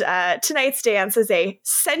 And tonight's dance is a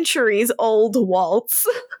centuries-old waltz.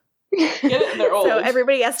 They're old. So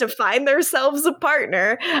everybody has to find themselves a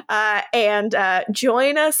partner and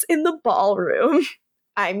join us in the ballroom.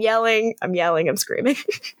 I'm yelling, I'm screaming.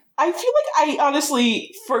 I feel like I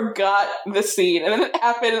honestly forgot the scene, and then it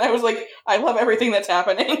happened, and I was like, I love everything that's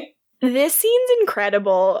happening. This scene's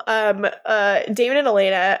incredible. Damon and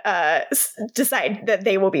Elena decide that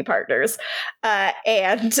they will be partners.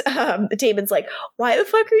 And Damon's like, why the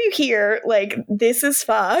fuck are you here? Like, this is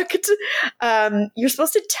fucked. You're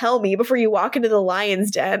supposed to tell me before you walk into the lion's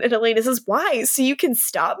den. And Elena says, why? So you can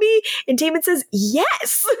stop me? And Damon says,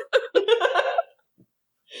 yes!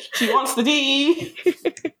 She wants the D.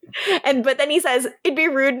 But then he says, it'd be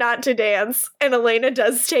rude not to dance. And Elena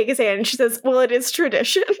does take his hand and she says, well, it is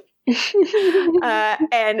tradition.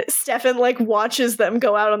 And Stefan like watches them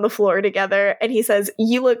go out on the floor together, and he says,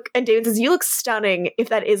 and David says, you look stunning if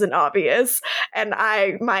that isn't obvious. And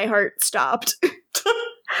my heart stopped.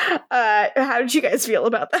 How did you guys feel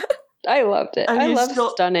about that? I loved it. I love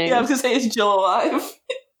stunning. Yeah, I was gonna say, is Jill alive?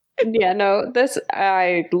 Yeah, no,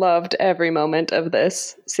 I loved every moment of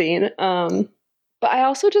this scene. But I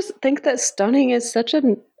also just think that stunning is such a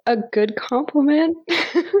good compliment.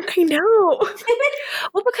 I know.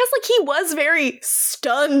 Well, because like he was very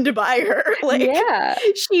stunned by her. Like, yeah,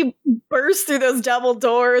 she burst through those double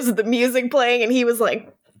doors with the music playing, and he was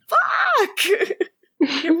like, "Fuck!"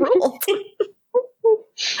 It ruled.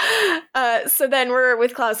 So then we're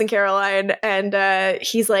with Klaus and Caroline, and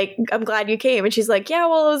he's like, I'm glad you came. And she's like, yeah,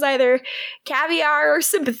 well, it was either caviar or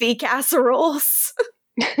sympathy casseroles.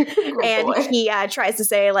 And he tries to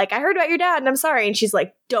say, like, I heard about your dad and I'm sorry. And she's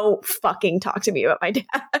like, don't fucking talk to me about my dad.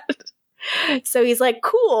 So he's like,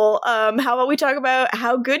 cool. How about we talk about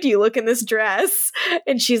how good you look in this dress?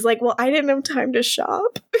 And she's like, well, I didn't have time to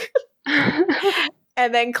shop.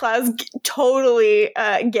 And then Klaus totally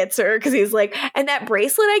gets her because he's like, and that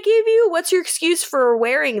bracelet I gave you, what's your excuse for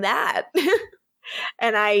wearing that?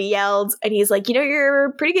 And I yelled, and he's like, you're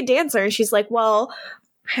a pretty good dancer. And she's like, well,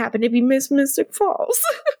 happen to be Miss Mystic Falls.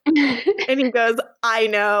 And he goes, I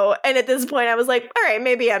know. And at this point I was like, all right,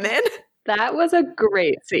 maybe I'm in. That was a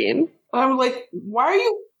great scene. I'm like, why are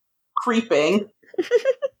you creeping?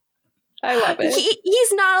 I love it.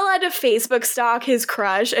 He's not allowed to Facebook stalk his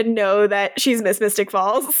crush and know that she's Miss Mystic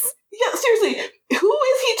Falls. Yeah, seriously, who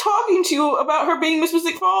is he talking to about her being Miss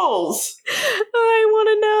Mystic Falls? I want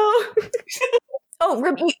to know. Oh,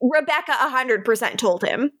 Rebecca 100% told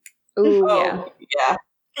him. Ooh, yeah. Yeah.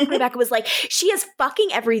 Rebecca was like, she has fucking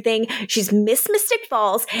everything. She's Miss Mystic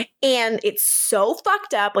Falls, and it's so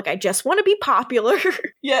fucked up. Like, I just want to be popular.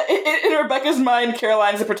 Yeah, in Rebecca's mind,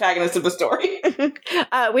 Caroline's the protagonist of the story.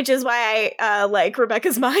 Which is why I like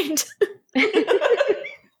Rebecca's mind.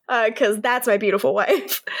 Because that's my beautiful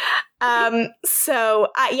wife. So,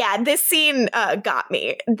 this scene got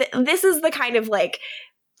me. This is the kind of, like,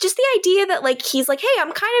 just the idea that, like, he's like, hey,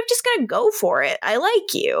 I'm kind of just gonna go for it. I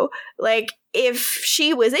like you. Like, if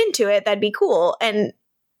she was into it, that'd be cool. And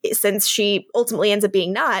since she ultimately ends up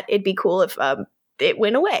being not, it'd be cool if it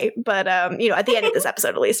went away. But, at the end of this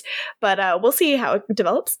episode, at least. But we'll see how it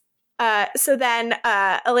develops. So then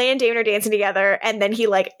Elaine and Damon are dancing together, and then he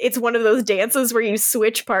it's one of those dances where you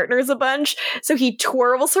switch partners a bunch. So he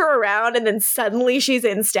twirls her around, and then suddenly she's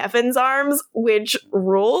in Stefan's arms, which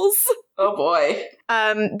rules. Oh boy.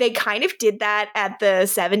 They kind of did that at the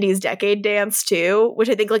 70s decade dance too, which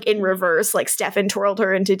I think in reverse, Stefan twirled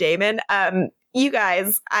her into Damon. You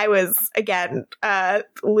guys, I was again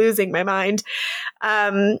losing my mind.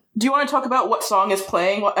 Do you want to talk about what song is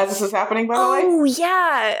playing as this is happening, by the way? Oh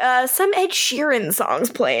yeah, some Ed Sheeran songs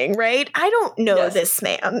playing, right? I don't know this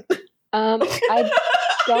man. I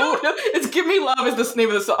don't. It's "Give Me Love" is the name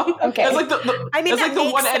of the song. Okay, that's that's the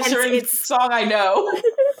one Ed Sheeran song I know.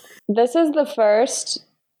 This is the first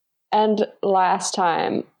and last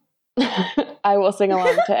time I will sing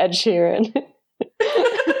along to Ed Sheeran.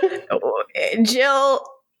 Jill,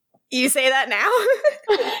 you say that now?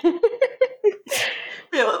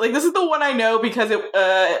 Yeah, this is the one I know because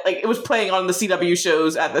it was playing on the CW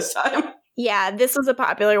shows at this time. Yeah, this was a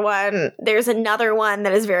popular one. There's another one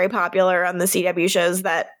that is very popular on the CW shows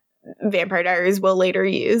that Vampire Diaries will later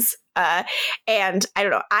use. And I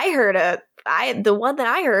don't know. The one that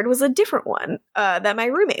I heard was a different one that my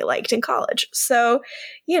roommate liked in college. So,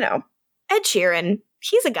 Ed Sheeran,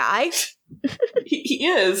 he's a guy. He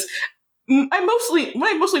is. What I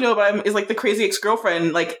mostly know about him is the Crazy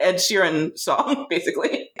Ex-Girlfriend, Ed Sheeran song,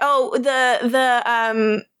 basically. Oh, the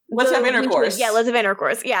Let's Have Intercourse. Yeah, Let's Have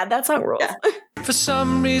Intercourse. Yeah, that song rules. Yeah. For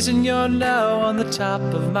some reason you're now on the top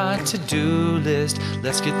of my to-do list.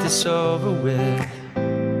 Let's get this over with,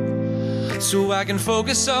 so I can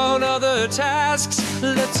focus on other tasks.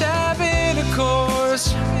 Let's have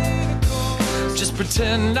intercourse. Just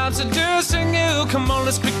pretend I'm seducing you. Come on,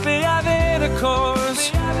 let's quickly have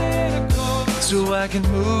intercourse, so I can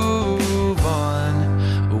move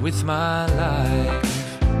on with my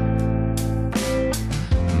life,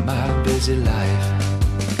 my busy life.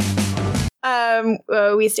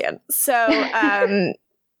 We stand. So,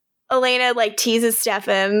 Elena teases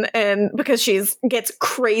Stefan, and because gets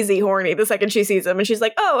crazy horny the second she sees him, and she's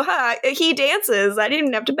like, "Oh, hi, he dances. I didn't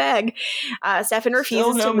even have to beg." Stefan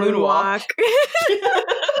refuses to moonwalk.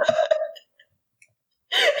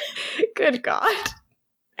 Good God,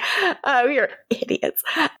 we are idiots.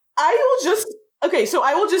 I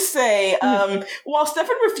will just say, while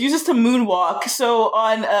Stefan refuses to moonwalk, so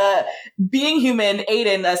on Being Human,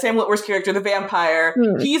 Aiden, Sam Witwer's character, the vampire,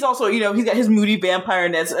 he's also, he's got his moody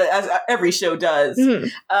vampireness, as every show does.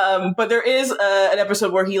 But there is an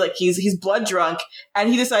episode where he's blood drunk, and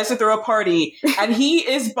he decides to throw a party, and he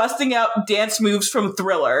is busting out dance moves from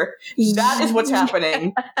Thriller. That is what's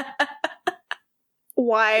happening.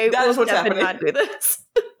 Why will Stefan not do this?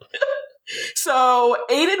 So,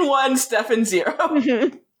 Aiden 1, Stefan 0.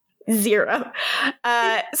 0.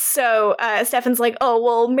 So Stefan's like, "Oh,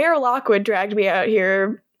 well, Mayor Lockwood dragged me out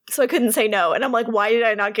here, so I couldn't say no." And I'm like, why did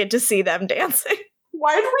I not get to see them dancing?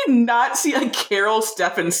 Why did we not see a Carol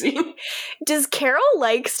Stefan scene? Does Carol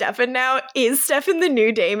like Stefan now? Is Stefan the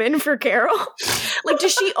new Damon for Carol?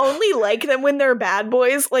 Does she only like them when they're bad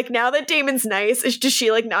boys? Now that Damon's nice, does she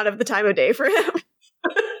not have the time of day for him?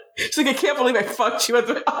 She's like, "I can't believe I fucked you at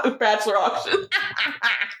the Bachelor auction."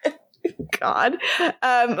 God.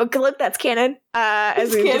 Look, that's canon. As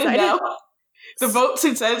it's we canon decided. now. The vote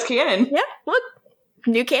says it's canon. Yeah, look.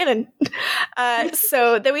 New canon.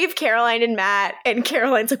 So then we have Caroline and Matt, and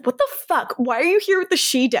Caroline's like, "What the fuck? Why are you here with the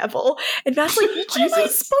she-devil?" And Matt's like, "What am I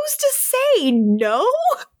supposed to say? No?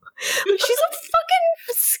 She's a fucking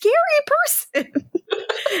scary person."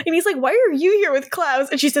 And he's like, "Why are you here with Klaus?"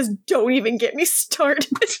 And she says, "Don't even get me started."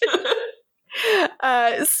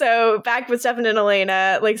 So back with Stefan and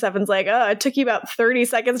Elena, Stefan's like, "Oh, it took you about 30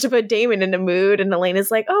 seconds to put Damon in a mood." And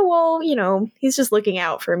Elena's like, "Oh, well, he's just looking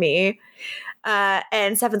out for me."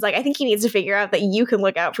 And Stefan's like, "I think he needs to figure out that you can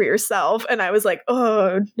look out for yourself." And I was like,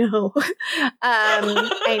 "Oh no."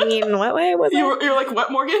 I mean, what way was You're like,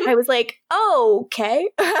 "What, Morgan?" I was like, "Oh, okay."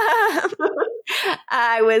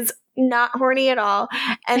 I was not horny at all.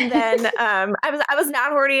 And then I was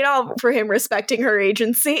not horny at all for him respecting her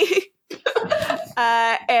agency.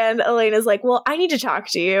 And Elena's like, "Well, I need to talk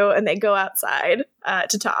to you." And they go outside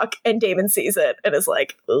to talk, and Damon sees it and is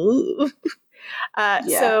like, "Ooh."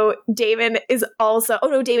 So Damon is also,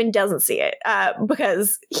 Damon doesn't see it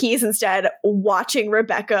because he's instead watching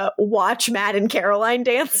Rebecca watch Matt and Caroline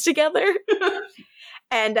dance together.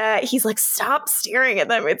 And he's like, "Stop staring at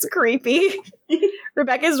them. It's creepy."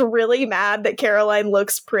 Rebecca's really mad that Caroline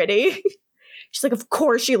looks pretty. She's like, "Of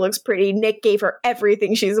course she looks pretty. Nick gave her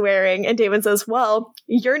everything she's wearing." And Damon says, "Well,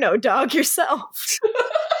 you're no dog yourself."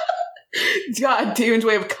 God, Damon's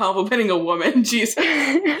way of complimenting a woman. Jesus.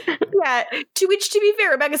 Yeah, to which, to be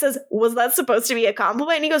fair, Rebecca says, was that supposed to be a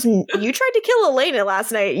compliment? And he goes, you tried to kill Elena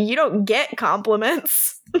last night. You don't get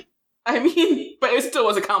compliments. I mean, but it still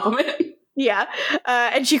was a compliment. Yeah,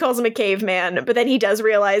 and she calls him a caveman, but then he does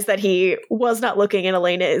realize that he was not looking and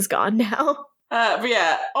Elena is gone now. But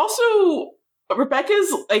yeah, also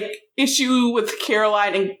Rebecca's like issue with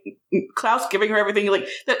Caroline and Klaus giving her everything, like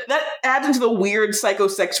that adds into the weird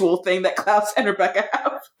psychosexual thing that Klaus and Rebecca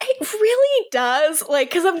have. It really does, like,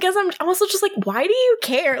 because I'm also just like, why do you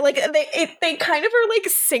care? Like, they kind of are like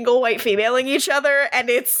single white femaling each other, and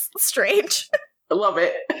it's strange. I love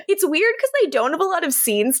it. It's weird because they don't have a lot of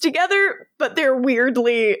scenes together, but they're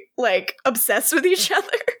weirdly like obsessed with each other.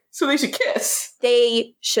 So they should kiss.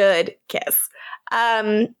 They should kiss.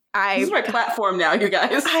 This is my platform now, you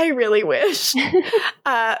guys. I really wish.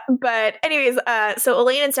 But anyways, so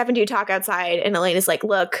Elaine and Stefan do talk outside, and Elaine is like,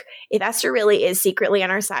 look, if Esther really is secretly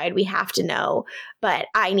on our side, we have to know, but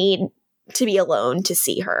I need to be alone to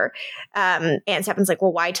see her. And Stefan's like,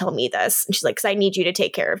 well, why tell me this? And she's like, because I need you to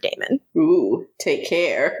take care of Damon. Ooh, take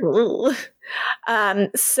care. Ooh.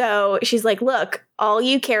 So she's like, look, all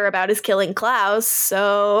you care about is killing Klaus,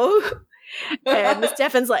 so... And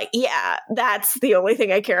Stefan's like, yeah, that's the only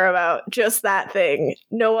thing I care about. Just that thing.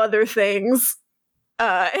 No other things.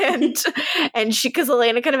 And she, because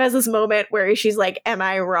Elena kind of has this moment where she's like, am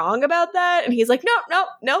I wrong about that? And he's like,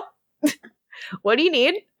 nope. What do you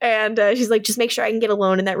need? And she's like, just make sure I can get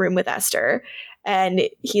alone in that room with Esther. And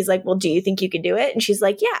he's like, well, do you think you can do it? And she's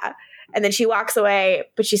like, yeah. And then she walks away,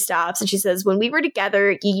 but she stops and she says, when we were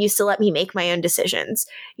together, you used to let me make my own decisions.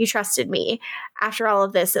 You trusted me. After all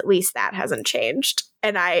of this, at least that hasn't changed.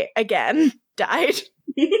 And I, again, died.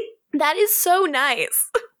 That is so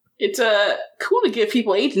nice. It's cool to give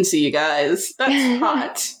people agency, you guys. That's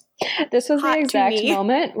hot. This was Hot the to exact me.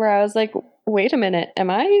 moment where I was like, wait a minute, am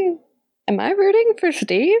I rooting for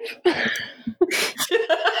Steve?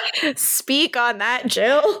 Speak on that,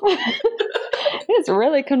 Jill. It's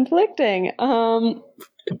really conflicting.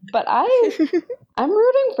 But I'm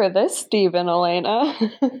rooting for this Steve and Elena.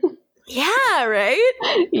 Yeah,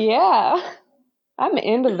 right? Yeah. I'm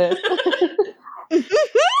into this.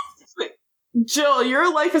 Jill,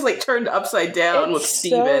 your life is like turned upside down with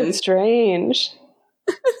Steven. So strange.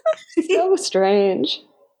 So strange.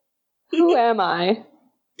 Who am I?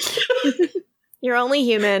 You're only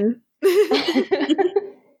human.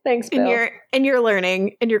 Thanks, Bill. And you're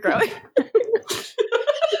learning and you're growing.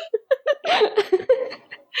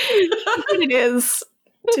 It is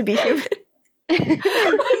to be human.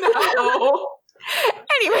 No.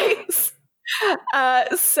 Anyways,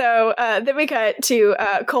 so then we cut to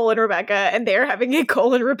Cole and Rebecca, and they're having a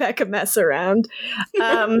Cole and Rebecca mess around.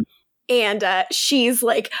 And she's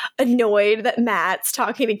like annoyed that Matt's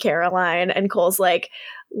talking to Caroline, and Cole's like,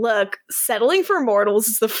 look, settling for mortals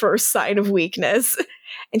is the first sign of weakness.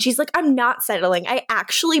 And she's like, I'm not settling. I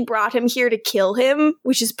actually brought him here to kill him,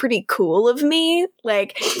 which is pretty cool of me.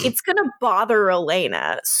 Like, it's gonna bother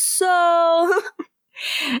Elena. So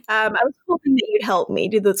I was hoping that you'd help me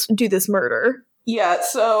do this murder. Yeah,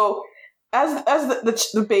 so as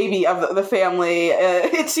the baby of the family,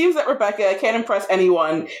 it seems that Rebecca can't impress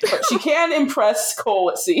anyone, but she can impress Cole,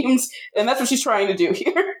 it seems, and that's what she's trying to do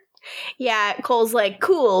here. Yeah, Cole's like,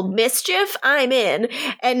 cool, mischief, I'm in.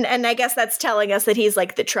 And I guess that's telling us that he's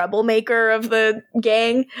like the troublemaker of the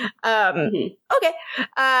gang. Okay.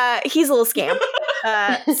 He's a little scamp.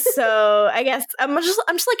 So I guess I'm just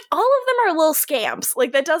like, all of them are little scamps.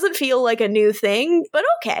 Like, that doesn't feel like a new thing, but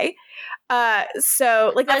okay.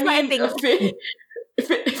 So like, that's why I think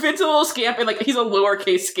if it's a little scamp and like he's a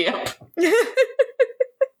lowercase scamp.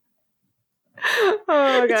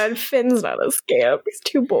 Oh my god, Finn's not a scamp. He's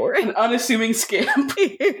too boring. An unassuming scamp.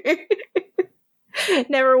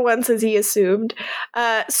 Never once has he assumed.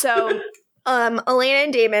 So Elena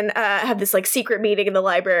and Damon have this like secret meeting in the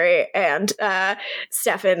library, and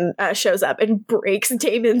Stefan shows up and breaks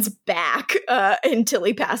Damon's back until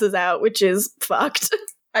he passes out, which is fucked.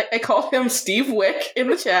 I call him Steve Wick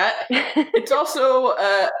in the chat. It's also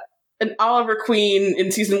an Oliver Queen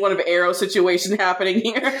in season 1 of Arrow situation happening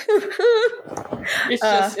here. It's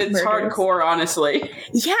just, it's murders. hardcore, honestly.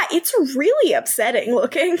 Yeah, it's really upsetting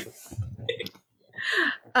looking.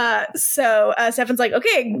 So Stefan's like,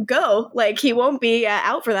 okay, go. Like, he won't be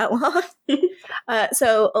out for that long.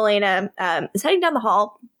 So Elena is heading down the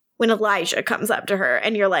hall when Elijah comes up to her,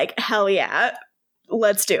 and you're like, hell yeah,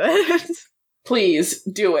 let's do it. Please,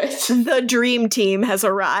 do it. The dream team has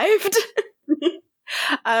arrived.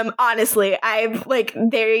 Honestly,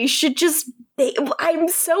 they I'm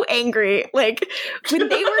so angry. Like, when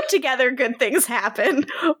they work together, good things happen.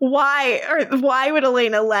 Why would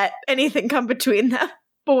Elena let anything come between them?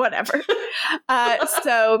 But whatever.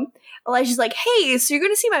 So Elijah's like, hey, so you're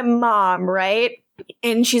going to see my mom, right?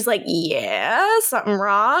 And she's like, yeah, something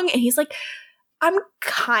wrong? And he's like, I'm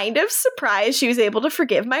kind of surprised she was able to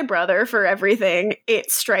forgive my brother for everything.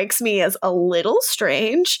 It strikes me as a little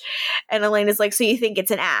strange. And Elena's like, so you think it's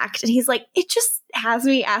an act? And he's like, it just has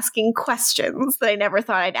me asking questions that I never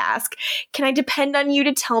thought I'd ask. Can I depend on you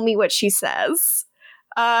to tell me what she says?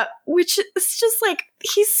 Which is just like,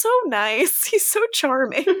 he's so nice. He's so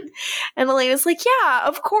charming. And Elena's like, yeah,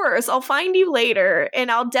 of course. I'll find you later.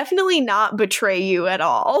 And I'll definitely not betray you at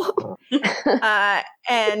all. Yeah.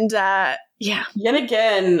 Yet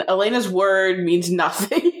again, Elena's word means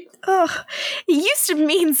nothing. Ugh, it used to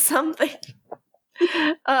mean something.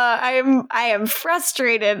 I am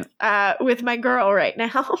frustrated with my girl right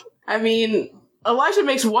now. I mean, Elijah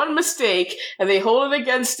makes one mistake and they hold it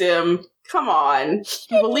against him. Come on.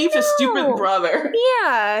 He believed his stupid brother.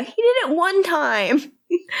 Yeah, he did it one time.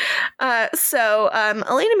 So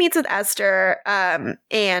Elena meets with Esther,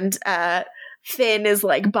 and Finn is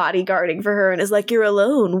like bodyguarding for her and is like, you're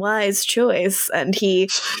alone, wise choice. And he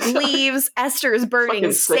leaves. Esther is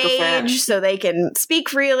burning sage so they can speak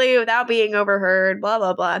freely without being overheard, blah,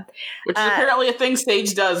 blah, blah. Which is apparently a thing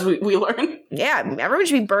Sage does, we learn. Yeah, everyone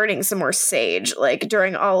should be burning some more sage, like,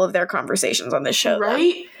 during all of their conversations on this show.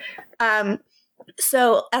 Right?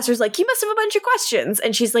 So Esther's like, you must have a bunch of questions.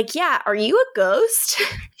 And she's like, yeah, are you a ghost?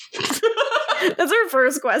 That's her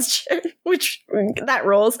first question, which that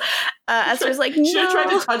rolls. Esther's like, no. Should have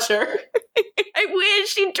tried to touch her. I wish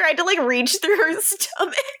she tried to like reach through her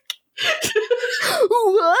stomach.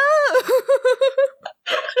 Whoa!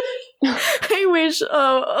 I wish,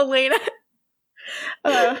 Elena.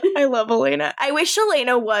 I love Elena. I wish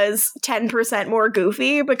Elena was 10% more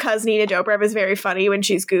goofy because Nina Dobrev is very funny when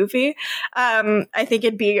she's goofy. I think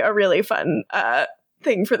it'd be a really fun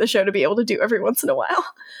thing for the show to be able to do every once in a while.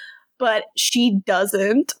 But she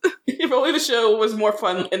doesn't. If only the show was more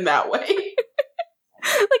fun in that way.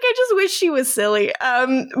 Like, I just wish she was silly.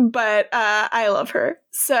 But I love her.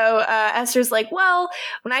 So Esther's like, well,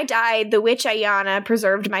 when I died, the witch Ayana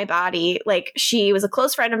preserved my body. Like, she was a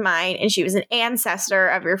close friend of mine, and she was an ancestor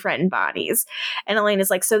of your friend Bonnie's. And Elena's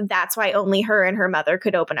like, so that's why only her and her mother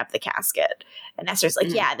could open up the casket. And Esther's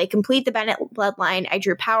like, yeah, they complete the Bennett bloodline. I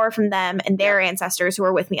drew power from them and their ancestors who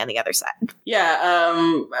are with me on the other side. Yeah,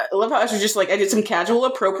 I love how Esther's just like, I did some casual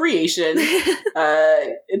appropriation.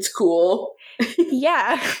 It's cool.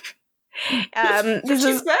 Yeah. This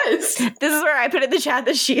is where I put in the chat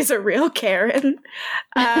that she's a real Karen.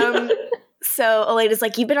 So Elena's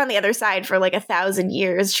like, you've been on the other side for like 1,000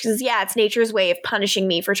 years. She says, yeah, it's nature's way of punishing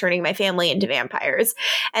me for turning my family into vampires.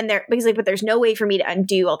 And but there's no way for me to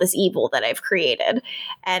undo all this evil that I've created.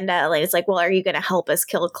 And Elena's like, well, are you going to help us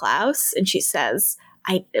kill Klaus? And she says,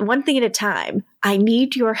 one thing at a time. I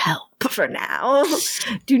need your help for now.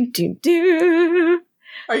 Do, do, do.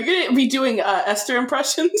 Are you going to be doing Esther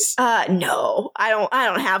impressions? No, I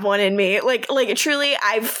don't have one in me. Like truly,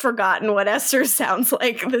 I've forgotten what Esther sounds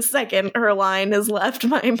like the second her line has left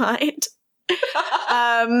my mind.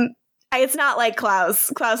 It's not like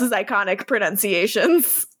Klaus's iconic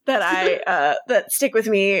pronunciations that that stick with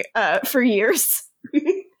me for years.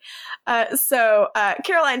 So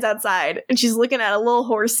Caroline's outside and she's looking at a little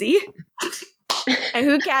horsey. And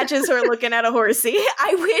who catches her looking at a horsey?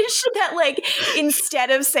 I wish that, like, instead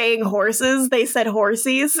of saying horses, they said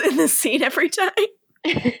horsies in the scene every time.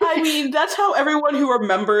 I mean, that's how everyone who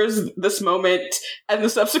remembers this moment and the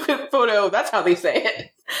subsequent photo, that's how they say it.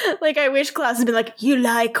 Like, I wish Klaus had been like, you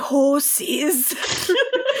like horses?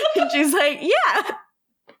 And she's like, yeah.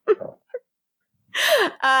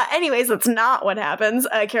 Anyways, that's not what happens.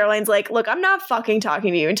 Caroline's like, look, I'm not fucking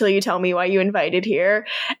talking to you until you tell me why you invited here.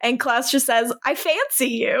 And Klaus just says, I fancy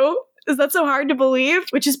you. Is that so hard to believe?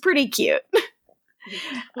 Which is pretty cute.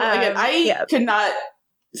 Well, again, I could not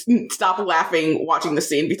stop laughing watching the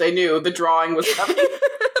scene because I knew the drawing was coming.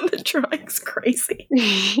 The drawing's crazy.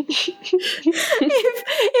 if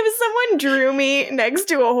someone drew me next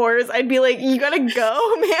to a horse, I'd be like, you gotta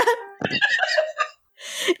go, man.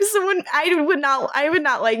 I would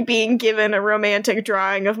not like being given a romantic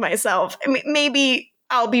drawing of myself. I mean, maybe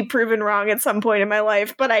I'll be proven wrong at some point in my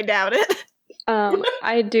life, but I doubt it.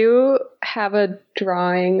 I do have a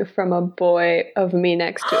drawing from a boy of me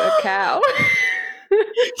next to a cow.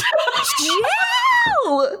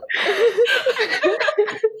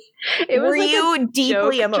 Were you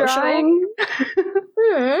deeply emotional?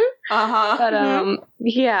 But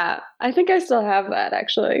yeah, I think I still have that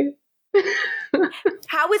actually.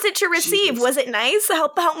 How was it to receive? Jesus. Was it nice?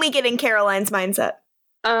 Help me get in Caroline's mindset.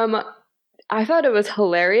 I thought it was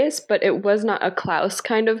hilarious, but it was not a Klaus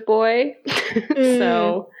kind of boy.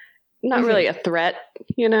 So not really a threat,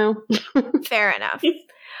 you know? Fair enough.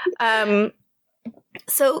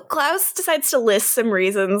 So Klaus decides to list some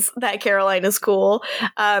reasons that Caroline is cool.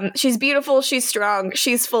 She's beautiful, she's strong,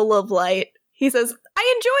 she's full of light. He says,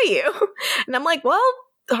 I enjoy you. And I'm like, well,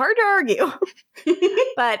 hard to argue.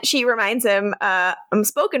 But she reminds him, I'm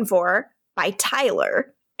spoken for by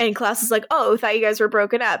Tyler. And Klaus is like, oh, I thought you guys were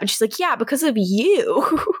broken up. And she's like, yeah, because of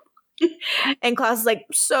you. And Klaus is like,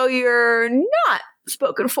 so you're not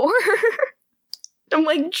spoken for? I'm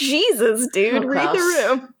like, Jesus, dude, read the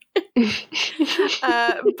room.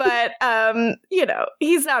 But you know,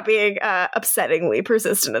 he's not being upsettingly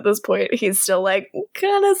persistent at this point. He's still like,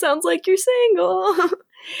 kind of sounds like you're single.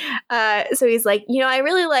 So he's like, you know, I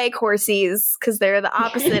really like horsies because they're the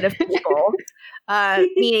opposite of people,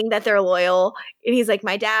 meaning that they're loyal. And he's like,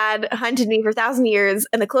 my dad hunted me for 1,000 years,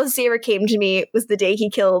 and the closest he ever came to me was the day he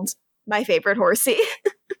killed my favorite horsey.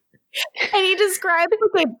 And he describes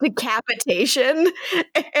it like decapitation.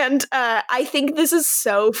 And I think this is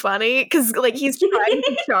so funny because like he's trying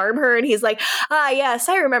to charm her, and he's like, yes,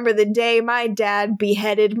 I remember the day my dad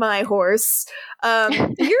beheaded my horse. You're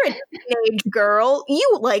a teenage girl.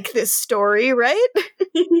 You like this story, right?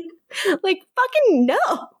 Like, fucking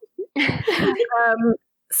no.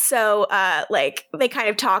 So, like, they kind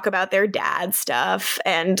of talk about their dad stuff,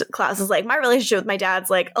 and Klaus is like, my relationship with my dad's,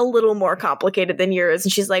 like, a little more complicated than yours,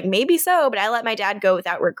 and she's like, maybe so, but I let my dad go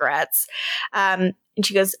without regrets. And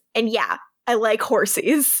she goes, and yeah, I like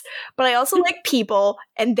horsies, but I also like people,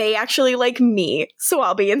 and they actually like me, so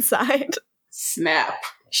I'll be inside. Snap.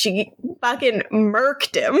 She fucking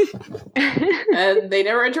murked him. And they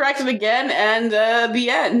never interacted again, and the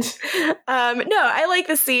end. No, I like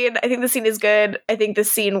the scene. I think the scene is good. I think the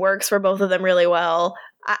scene works for both of them really well.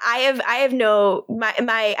 I have no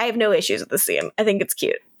issues with the scene. I think it's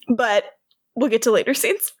cute, but we'll get to later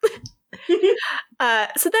scenes.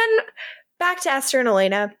 So then back to Esther and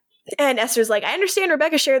Elena. And Esther's like, I understand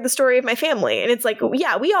Rebecca shared the story of my family. And it's like,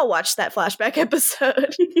 yeah, we all watched that flashback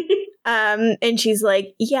episode. And she's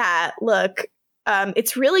like, yeah, look,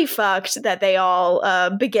 it's really fucked that they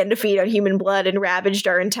all began to feed on human blood and ravaged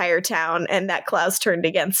our entire town, and that Klaus turned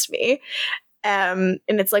against me. And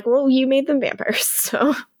it's like, well, you made them vampires,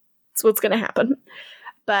 so that's what's going to happen.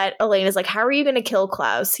 But Elena's like, how are you going to kill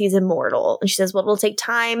Klaus? He's immortal. And she says, well, it'll take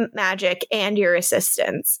time, magic, and your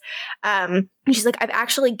assistance. And she's like, I've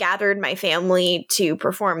actually gathered my family to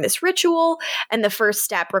perform this ritual, and the first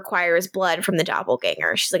step requires blood from the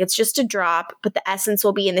doppelganger. She's like, it's just a drop, but the essence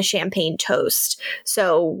will be in the champagne toast.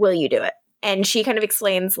 So will you do it? And she kind of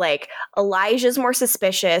explains, like, Elijah's more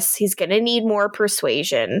suspicious. He's going to need more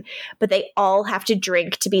persuasion, but they all have to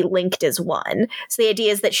drink to be linked as one. So the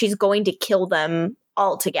idea is that she's going to kill them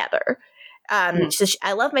all together. She says,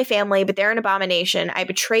 I love my family, but they're an abomination. I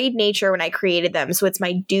betrayed nature when I created them, so it's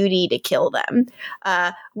my duty to kill them.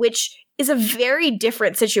 Which is a very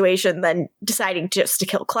different situation than deciding just to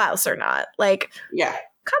kill Klaus or not. Like, Yeah.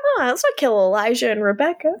 come on, let's not kill Elijah and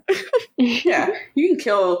Rebecca. Yeah. You can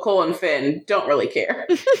kill Cole and Finn. Don't really care.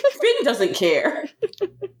 Finn doesn't care.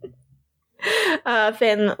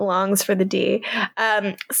 Finn longs for the D.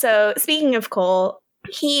 So speaking of Cole,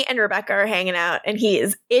 he and Rebecca are hanging out, and he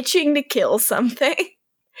is itching to kill something.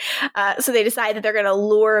 So they decide that they're going to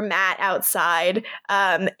lure Matt outside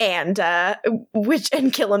and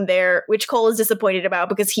kill him there, which Cole is disappointed about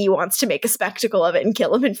because he wants to make a spectacle of it and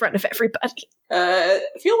kill him in front of everybody. I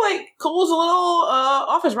feel like Cole's a little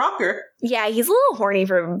off his rocker. Yeah, he's a little horny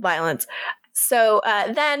for violence. So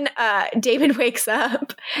then Damon wakes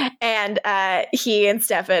up, and he and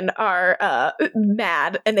Stefan are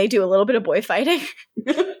mad, and they do a little bit of boy fighting.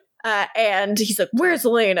 And he's like, where's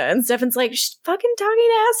Elena? And Stefan's like, she's fucking talking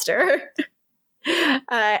to Esther.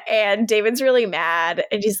 And Damon's really mad,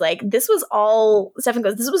 and he's like, Stefan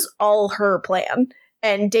goes, this was all her plan.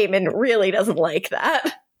 And Damon really doesn't like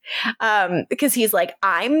that. Because he's like,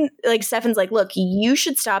 Stefan's like, look, you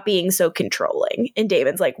should stop being so controlling. And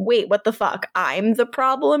Damon's like, wait, what the fuck? I'm the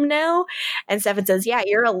problem now? And Stefan says, yeah,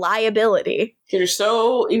 you're a liability. You're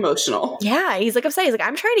so emotional. Yeah, he's like upset. He's like,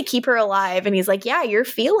 I'm trying to keep her alive. And he's like, yeah, your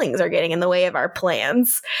feelings are getting in the way of our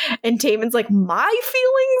plans. And Damon's like, my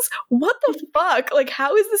feelings? What the fuck? Like,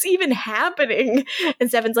 how is this even happening? And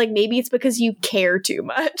Stefan's like, maybe it's because you care too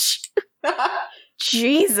much.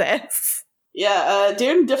 Jesus. Yeah,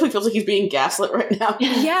 Darren definitely feels like he's being gaslit right now.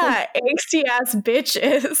 Yeah, angsty ass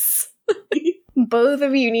bitches. Both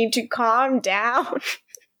of you need to calm down.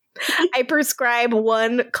 I prescribe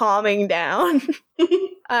one calming down.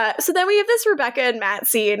 So then we have this Rebecca and Matt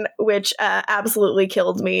scene, which absolutely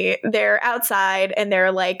killed me. They're outside and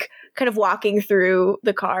they're like kind of walking through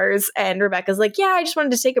the cars, and Rebecca's like, yeah, I just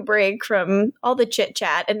wanted to take a break from all the chit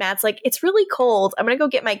chat. And Matt's like, it's really cold. I'm going to go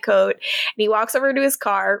get my coat. And he walks over to his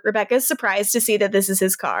car. Rebecca's surprised to see that this is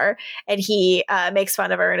his car. And he makes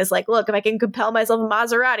fun of her and is like, look, if I can compel myself a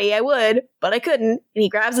Maserati, I would, but I couldn't. And he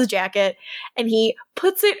grabs his jacket and he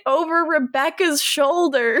puts it over Rebecca's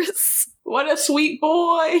shoulders. What a sweet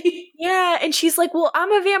boy. Yeah, and she's like, well,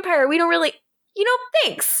 I'm a vampire. We don't really,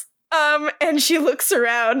 thanks. And she looks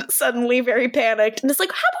around, suddenly very panicked, and is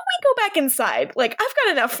like, how about we go back inside? Like, I've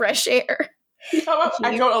got enough fresh air. How about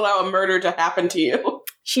I don't allow a murder to happen to you?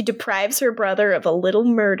 She deprives her brother of a little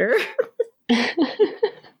murder.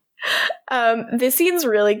 This scene's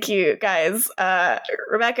really cute, guys.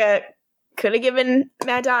 Rebecca could have given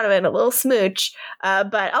Matt Donovan a little smooch,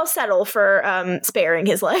 but I'll settle for sparing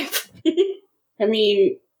his life. I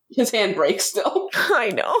mean, his hand breaks still. I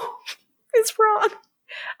know. It's wrong.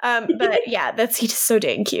 But yeah, he's just so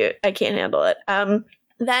dang cute. I can't handle it.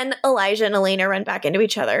 Then Elijah and Elena run back into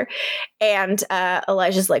each other, and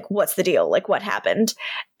Elijah's like, what's the deal? Like, what happened?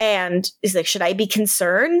 And he's like, should I be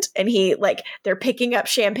concerned? And they're picking up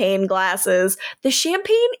champagne glasses. The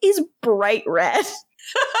champagne is bright red.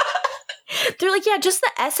 They're like, yeah, just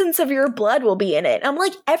the essence of your blood will be in it. I'm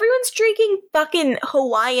like, everyone's drinking fucking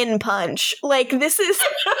Hawaiian punch. Like, this is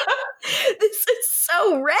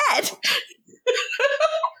so red.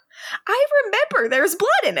 I remember there's blood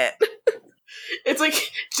in it. It's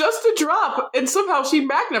like just a drop, and somehow she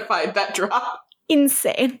magnified that drop.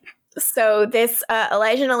 Insane. So this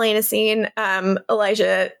Elijah and Elena scene,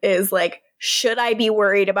 Elijah is like, should I be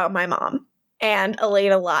worried about my mom? And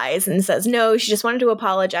Elena lies and says, no, she just wanted to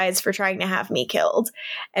apologize for trying to have me killed.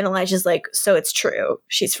 And Elijah's like, so it's true.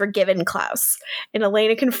 She's forgiven Klaus. And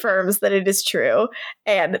Elena confirms that it is true.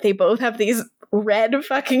 And they both have these red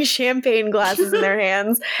fucking champagne glasses in their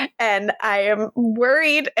hands. And I am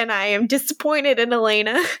worried and I am disappointed in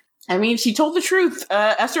Elena. I mean, she told the truth.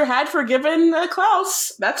 Esther had forgiven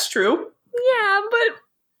Klaus. That's true. Yeah, but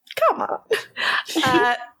come on.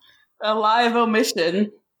 A live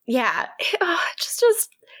omission. Yeah, just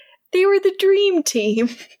they were the dream team.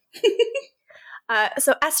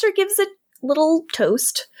 So Esther gives a little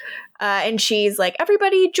toast, and she's like,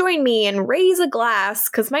 everybody join me and raise a glass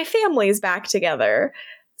because my family's back together.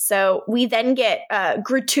 So we then get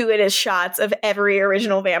gratuitous shots of every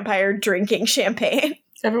original vampire drinking champagne.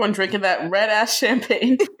 Everyone drinking that red-ass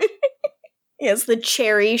champagne. Yes, the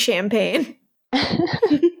cherry champagne.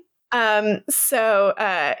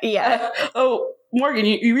 Yeah. Morgan,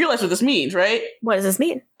 you realize what this means, right? What does this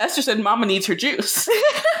mean? Esther said Mama needs her juice.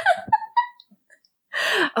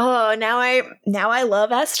 Oh, now I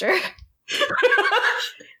love Esther.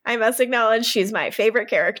 I must acknowledge she's my favorite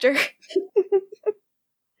character.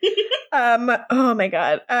 Oh my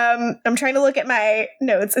god. I'm trying to look at my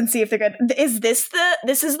notes and see if they're good.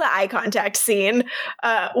 This is the eye contact scene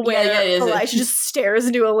where Elijah just stares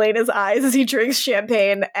into Elena's eyes as he drinks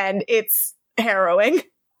champagne, and it's harrowing.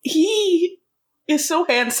 He is so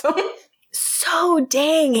handsome. So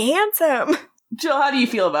dang handsome. Jill, how do you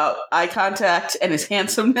feel about eye contact and his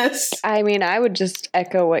handsomeness? I mean, I would just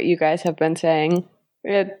echo what you guys have been saying.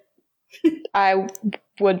 I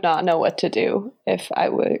would not know what to do if I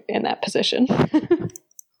were in that position.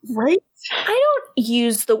 Right? I don't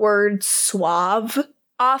use the word suave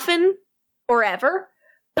often or ever,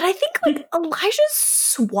 but I think like Elijah's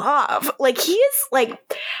suave. Like he is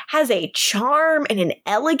like has a charm and an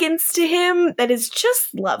elegance to him that is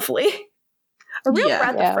just lovely. A real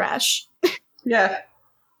breath of fresh. Yeah.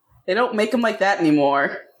 They don't make him like that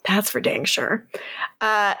anymore. That's for dang sure.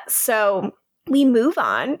 So we move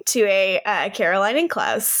on to a Caroline and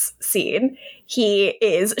Klaus scene. He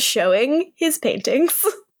is showing his paintings.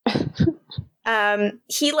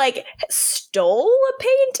 He like stole a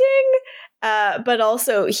painting, but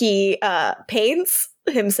also he paints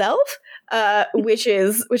himself, which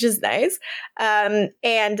is nice.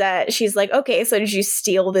 And she's like, okay, so did you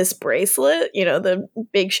steal this bracelet? You know, the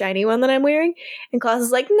big shiny one that I'm wearing? And Klaus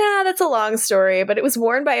is like, nah, that's a long story, but it was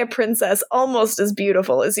worn by a princess almost as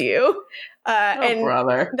beautiful as you. And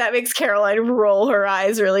brother. That makes Caroline roll her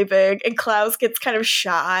eyes really big, and Klaus gets kind of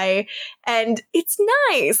shy, and it's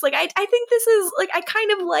nice. Like, I think this is, like, I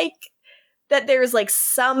kind of like that there's, like,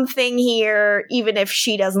 something here, even if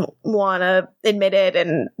she doesn't want to admit it,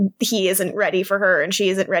 and he isn't ready for her, and she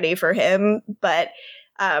isn't ready for him, but,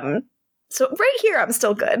 so right here, I'm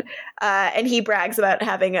still good. And he brags about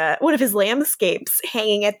having one of his landscapes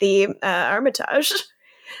hanging at the Hermitage.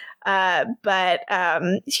 But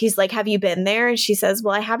she's like, have you been there? And she says,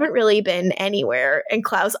 well, I haven't really been anywhere. And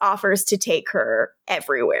Klaus offers to take her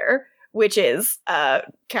everywhere, which is kind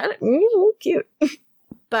of cute.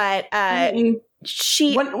 But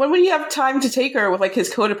she... When would he have time to take her with like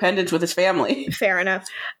his codependence with his family? Fair enough.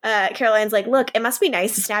 Caroline's like, look, it must be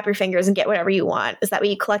nice to snap your fingers and get whatever you want. Is that way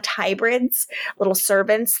you collect hybrids, little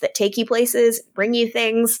servants that take you places, bring you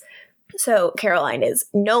things? So Caroline is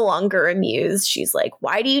no longer amused. She's like,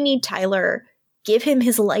 why do you need Tyler? Give him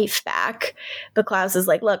his life back. But Klaus is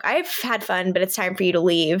like, look, I've had fun, but it's time for you to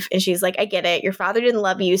leave. And she's like, I get it. Your father didn't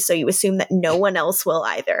love you, so you assume that no one else will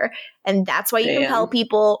either. And that's why you compel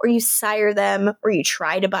people, or you sire them, or you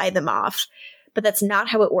try to buy them off. But that's not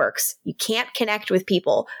how it works. You can't connect with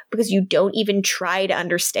people because you don't even try to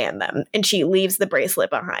understand them. And she leaves the bracelet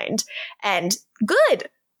behind. And good.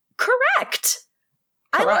 Correct.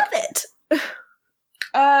 I love it.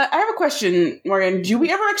 I have a question, Morgan. Do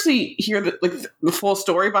we ever actually hear the full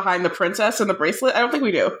story behind the princess and the bracelet? I don't think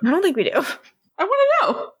we do. I don't think we do. I want to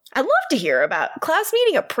know. I'd love to hear about Klaus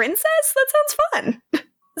meeting a princess. That sounds fun.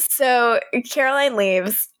 So Caroline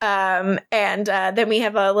leaves, and then we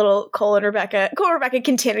have a little Cole and Rebecca. Cole and Rebecca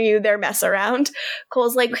continue their mess around.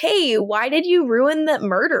 Cole's like, hey, why did you ruin that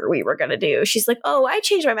murder we were going to do? She's like, oh, I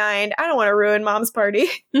changed my mind. I don't want to ruin Mom's party.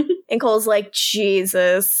 And Cole's like,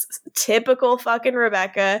 Jesus, typical fucking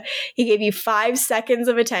Rebecca. He gave you 5 seconds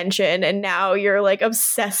of attention, and now you're like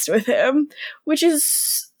obsessed with him, which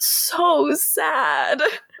is so sad.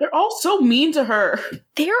 They're all so mean to her.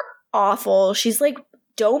 They're awful. She's like,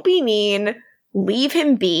 don't be mean, leave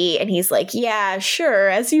him be. And he's like, yeah, sure,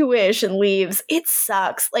 as you wish, and leaves. It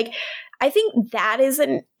sucks. Like, I think that is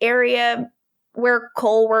an area where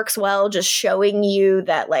Cole works well, just showing you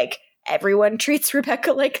that, like, everyone treats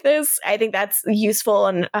Rebecca like this. I think that's useful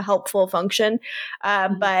and a helpful function.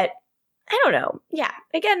 But I don't know. Yeah,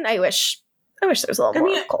 again, I wish there was a little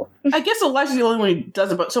more of Cole. I guess Elijah's the only one who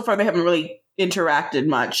does it, but so far they haven't really interacted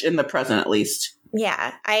much in the present, at least.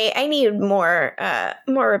 Yeah, I need more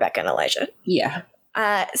Rebecca and Elijah. Yeah.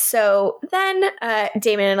 So then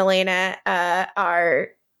Damon and Elena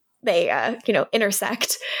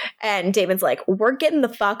intersect, and Damon's like, we're getting the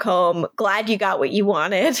fuck home. Glad you got what you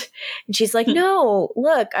wanted. And she's like, no,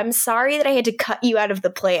 look, I'm sorry that I had to cut you out of the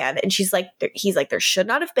plan. And he's like, there should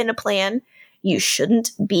not have been a plan. You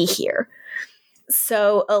shouldn't be here.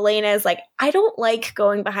 So Elena is like, I don't like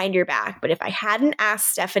going behind your back, but if I hadn't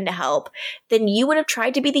asked Stefan to help, then you would have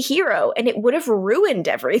tried to be the hero, and it would have ruined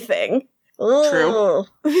everything. True.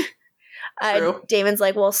 True. Damon's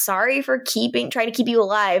like, well, sorry for trying to keep you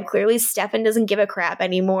alive. Clearly Stefan doesn't give a crap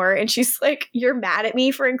anymore. And she's like, you're mad at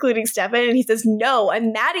me for including Stefan? And he says, no,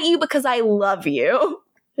 I'm mad at you because I love you.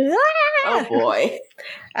 Oh boy.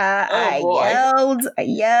 I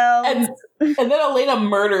yelled. And then Elena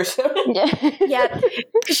murders him. Yeah.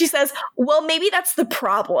 She says, well, maybe that's the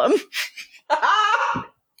problem.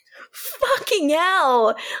 Fucking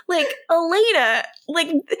hell. Like, Elena,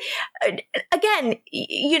 like, again,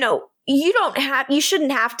 you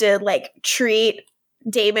shouldn't have to, like, treat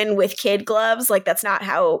Damon with kid gloves. Like, that's not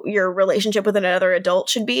how your relationship with another adult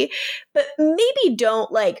should be. But maybe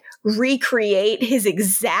don't, like, recreate his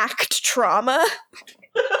exact trauma.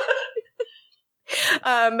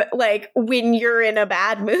 Like, when you're in a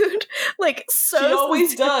bad mood. Like, so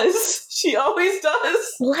She always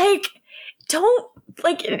does. Like, don't,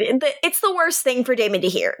 like, it's the worst thing for Damon to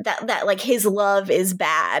hear, that like, his love is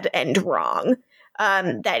bad and wrong.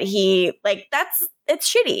 That he, like,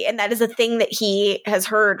 it's shitty. And that is a thing that he has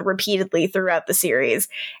heard repeatedly throughout the series.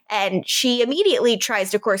 And she immediately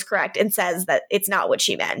tries to course correct and says that it's not what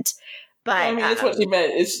she meant. But I mean, it's what she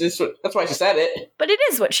meant. That's why she said it. But it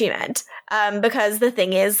is what she meant. Because the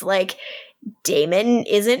thing is, like, Damon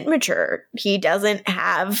isn't mature. He doesn't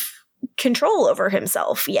have control over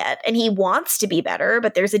himself yet. And he wants to be better,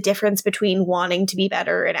 but there's a difference between wanting to be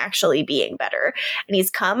better and actually being better. And he's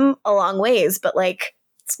come a long ways, but, like,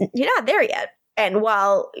 you're not there yet. And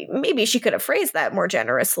while maybe she could have phrased that more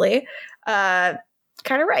generously, kind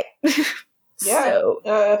of right. Yeah.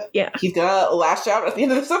 So, yeah. He's gonna lash out at the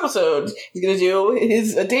end of this episode. He's gonna do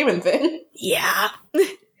his Damon thing. Yeah.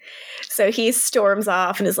 So he storms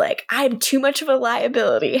off and is like, I'm too much of a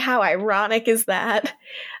liability. How ironic is that?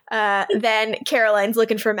 Then Caroline's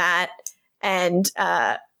looking for Matt. And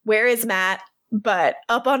where is Matt? But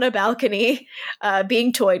up on a balcony,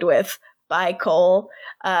 being toyed with by Cole.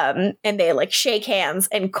 And they, like, shake hands,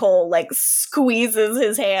 and Cole, like, squeezes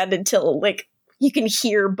his hand until, like, you can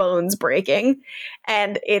hear bones breaking,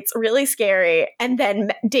 and it's really scary. And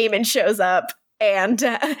then Damon shows up and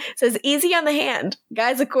says, easy on the hand,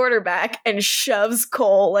 guy's a quarterback, and shoves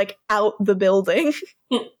Cole, like, out the building.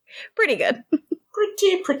 Pretty good.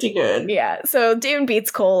 Pretty good. Yeah, so Damon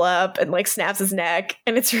beats Cole up and like snaps his neck,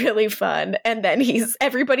 and it's really fun. And then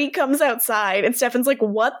everybody comes outside, and Stefan's like,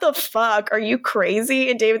 "What the fuck? Are you crazy?"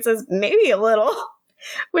 And David says, "Maybe a little,"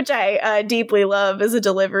 which I deeply love as a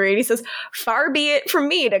delivery. And he says, "Far be it from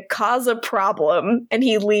me to cause a problem." And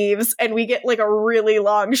he leaves, and we get like a really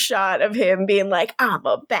long shot of him being like, "I'm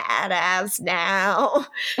a badass now,"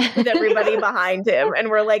 with everybody behind him, and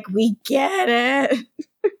we're like, "We get it."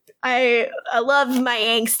 I love my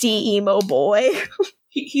angsty emo boy.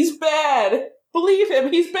 He's bad. Believe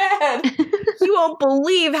him, he's bad. You won't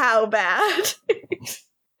believe how bad.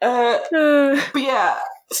 But yeah,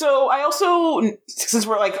 so I also, since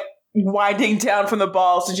we're like winding down from the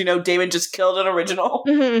ball, since Damon just killed an original.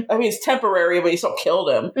 Mm-hmm. I mean, it's temporary, but he still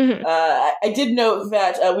killed him. Mm-hmm. I did note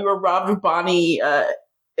that we were robbed of Bonnie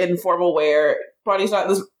in formal wear. Bonnie's not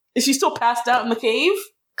this. Is she still passed out in the cave?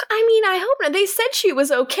 I mean, I hope not. They said she was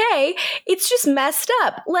okay. It's just messed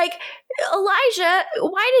up. Like, Elijah,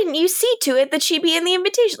 why didn't you see to it that she'd be in the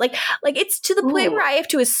invitation? Like it's to the point where I have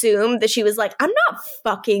to assume that she was like, I'm not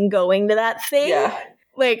fucking going to that thing. Yeah.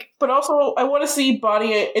 Like, but also, I want to see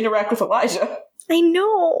Bonnie interact with Elijah. I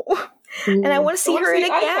know. And I want to see her in a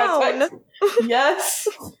gown. Yes.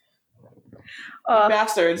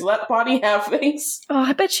 Bastards, let Bonnie have things. Oh,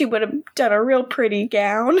 I bet she would have done a real pretty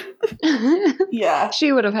gown. Yeah.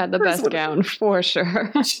 She would have had the best gown, for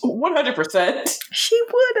sure. 100%. She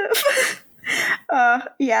would have.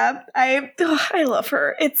 Yeah, I love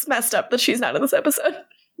her. It's messed up that she's not in this episode.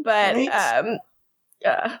 But, right?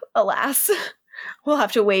 Alas, we'll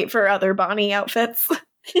have to wait for other Bonnie outfits.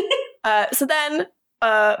 So then,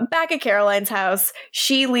 back at Caroline's house,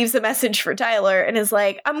 she leaves a message for Tyler and is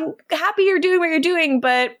like, "I'm happy you're doing what you're doing,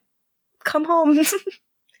 but come home."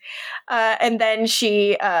 And then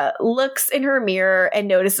she looks in her mirror and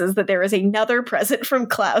notices that there is another present from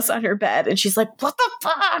Klaus on her bed. And she's like, "What the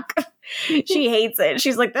fuck?" She hates it.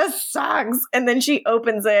 She's like, "This sucks." And then she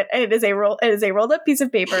opens it, and it is a rolled up piece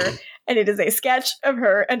of paper, and it is a sketch of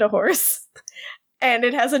her and a horse. And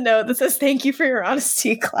it has a note that says, "Thank you for your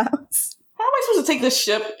honesty, Klaus." How am I supposed to take this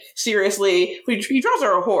ship seriously? He draws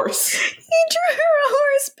her a horse. He drew her a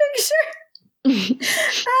horse picture.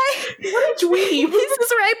 What a dweeb. This is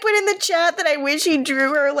where I put in the chat that I wish he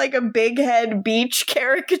drew her like a big head beach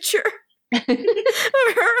caricature of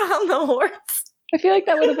her on the horse. I feel like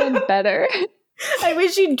that would have been better. I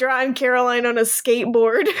wish he'd drawn Caroline on a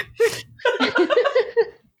skateboard.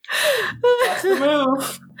 That's the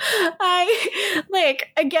move.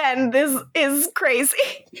 Again, this is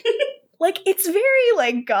crazy. Like, it's very,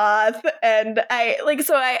 like, goth, and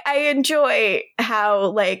I enjoy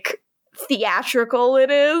how, like, theatrical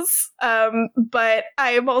it is, but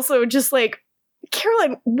I am also just like,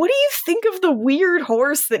 Caroline, what do you think of the weird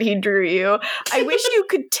horse that he drew you? I wish you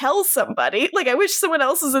could tell somebody. Like, I wish someone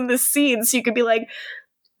else was in this scene so you could be like,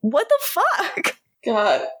 what the fuck?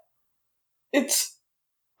 God. It's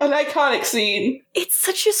an iconic scene. It's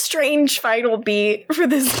such a strange final beat for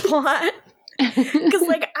this plot. Because,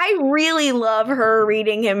 like, I really love her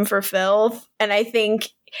reading him for filth, and I think,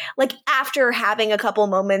 like, after having a couple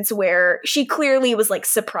moments where she clearly was, like,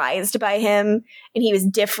 surprised by him, and he was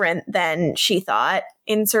different than she thought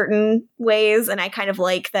in certain ways, and I kind of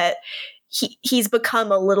like that he's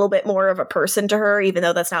become a little bit more of a person to her, even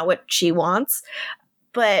though that's not what she wants.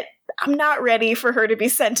 But I'm not ready for her to be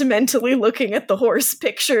sentimentally looking at the horse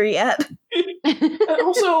picture yet. And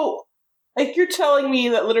also, like, you're telling me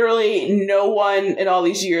that literally no one in all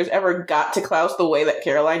these years ever got to Klaus the way that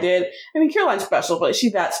Caroline did? I mean, Caroline's special, but is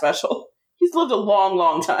she that special? He's lived a long,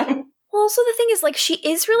 long time. Well, so the thing is, like, she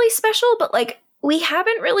is really special, but, like, we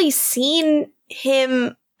haven't really seen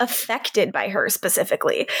him affected by her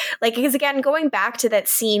specifically. Like, because, again, going back to that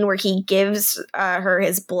scene where he gives her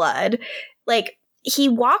his blood, like, he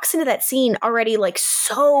walks into that scene already, like,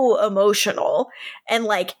 so emotional and,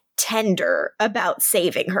 like, tender about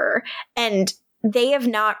saving her, and they have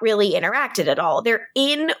not really interacted at all. They're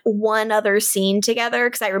in one other scene together,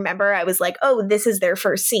 because I remember I was like, oh, this is their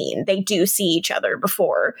first scene. They do see each other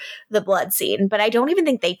before the blood scene, but I don't even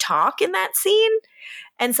think they talk in that scene.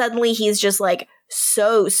 And suddenly he's just like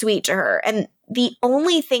so sweet to her, and the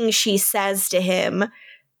only thing she says to him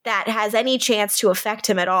that has any chance to affect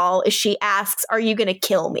him at all is she asks, "Are you gonna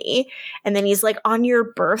kill me?" And then he's like, "On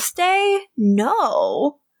your birthday?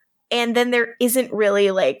 No." And then there isn't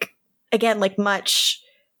really, like, again, like, much,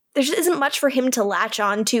 there just isn't much for him to latch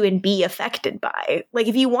on to and be affected by. Like,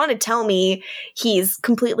 if you want to tell me he's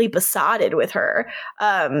completely besotted with her,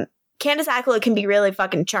 Candace Accolade can be really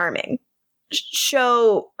fucking charming.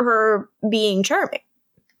 Show her being charming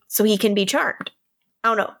so he can be charmed. I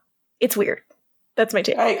don't know. It's weird. That's my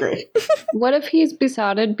take. I agree. What if he's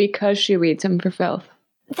besotted because she reads him for filth?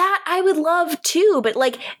 That I would love too, but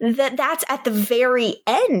like that's at the very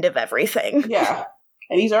end of everything. Yeah.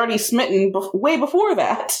 And he's already smitten way before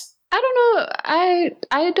that. I don't know.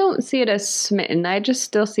 I don't see it as smitten. I just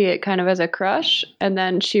still see it kind of as a crush. And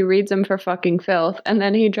then she reads him for fucking filth. And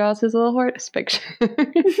then he draws his little horse picture. I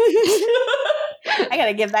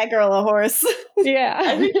gotta give that girl a horse. Yeah.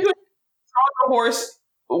 I think you would draw the horse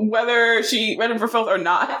whether she read him for filth or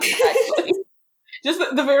not, actually. Just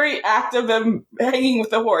the very act of them hanging with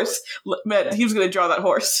the horse meant he was going to draw that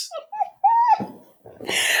horse.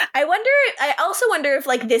 I also wonder if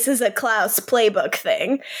like this is a Klaus playbook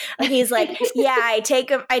thing. Like he's like, yeah, I take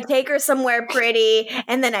her somewhere pretty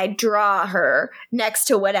and then I draw her next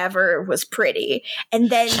to whatever was pretty. And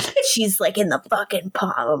then she's like in the fucking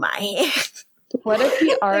palm of my hand. What if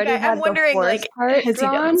he already had the horse part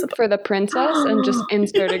drawn for the princess and just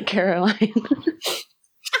inserted Caroline?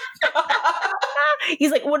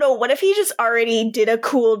 He's like, well, no, what if he just already did a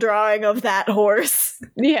cool drawing of that horse?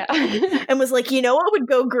 Yeah. And was like, you know what would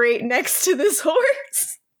go great next to this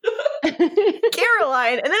horse?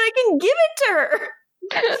 Caroline, and then I can give it to her.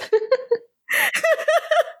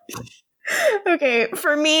 Okay,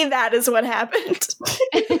 for me, that is what happened.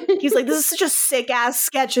 He's like, this is such a sick-ass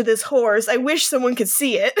sketch of this horse. I wish someone could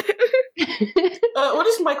see it. What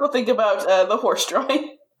does Michael think about the horse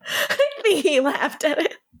drawing? I think he laughed at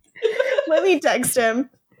it. Let me text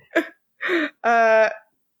him.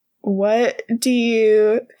 What do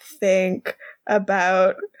you think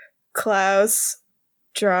about Klaus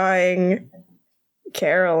drawing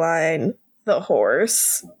Caroline the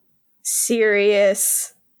horse?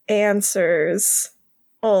 Serious answers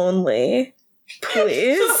only,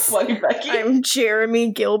 please. Funny, Becky. I'm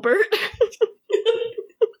Jeremy Gilbert.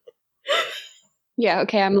 Yeah,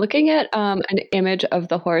 okay, I'm looking at an image of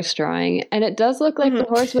the horse drawing, and it does look like the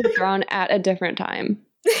horse was drawn at a different time.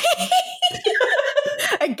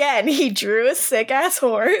 Again, he drew a sick-ass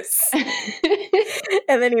horse.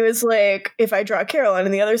 And then he was like, if I draw Caroline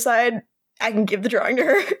on the other side, I can give the drawing to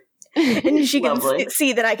her. And she can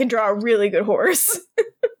see that I can draw a really good horse.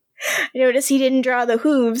 Notice he didn't draw the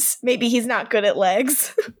hooves. Maybe he's not good at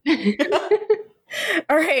legs.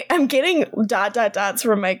 All right, I'm getting ...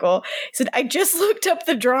 from Michael. He said, I just looked up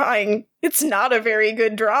the drawing. It's not a very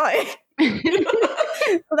good drawing.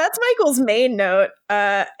 Well, that's Michael's main note.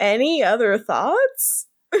 Any other thoughts?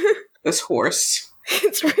 This horse.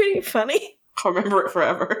 It's pretty funny. I'll remember it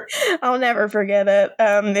forever. I'll never forget it.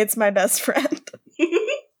 It's my best friend.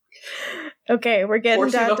 Okay, we're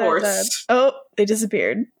getting ... horse. Oh, they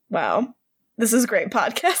disappeared. Wow. This is great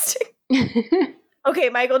podcasting. Okay,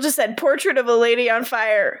 Michael just said, portrait of a lady on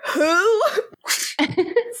fire. Who?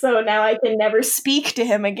 So now I can never speak to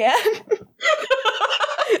him again.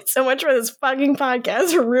 So much for this fucking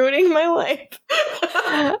podcast ruining my life.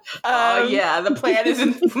 Yeah, the plan is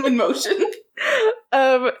in motion.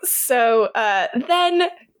 So then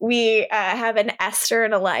we have an Esther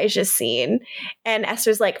and Elijah scene. And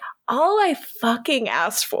Esther's like, all I fucking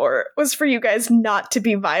asked for was for you guys not to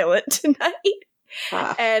be violent tonight.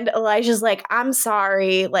 And Elijah's like, I'm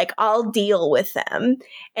sorry, like, I'll deal with them.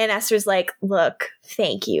 And Esther's like, look,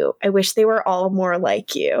 thank you. I wish they were all more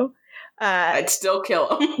like you. I'd still kill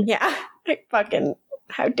them. Yeah, like, fucking,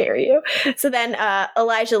 how dare you? So then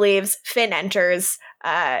Elijah leaves, Finn enters.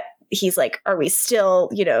 He's like, are we still,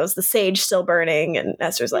 is the sage still burning? And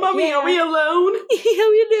Esther's like, Mommy, are we alone? Are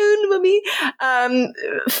we alone, Mommy?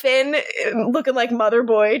 Finn, looking like Mother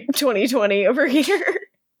Boy 2020 over here.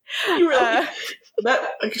 You really?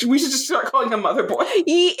 We should just start calling him Mother Boy.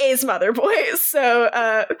 He is Mother Boy.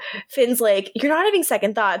 So Finn's like, you're not having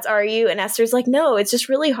second thoughts, are you? And Esther's like, no, it's just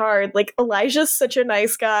really hard. Like, Elijah's such a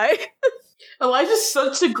nice guy. Elijah's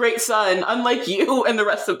such a great son, unlike you and the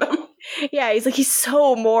rest of them. Yeah, he's like, he's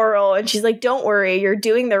so moral. And she's like, don't worry, you're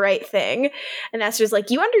doing the right thing. And Esther's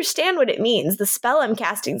like, you understand what it means. The spell I'm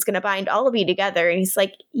casting is going to bind all of you together. And he's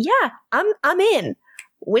like, yeah, I'm in.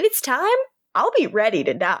 When it's time, I'll be ready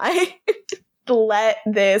to die. Let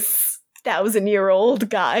this 1,000-year-old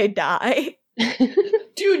guy die.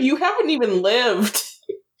 Dude, you haven't even lived.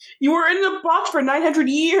 You were in the box for 900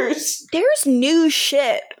 years. There's new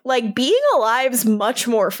shit. Like, being alive's much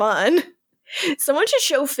more fun. Someone should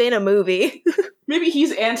show Finn a movie. Maybe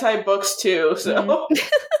he's anti-books too, so...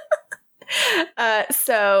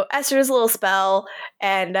 So Esther's a little spell,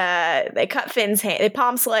 and they cut Finn's hand. They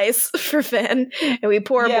palm slice for Finn, and we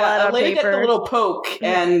pour blood on paper. Yeah, Elena gets the little poke,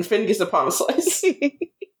 and Finn gets a palm slice.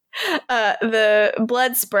 The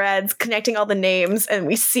blood spreads, connecting all the names, and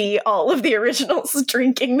we see all of the originals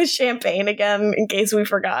drinking the champagne again, in case we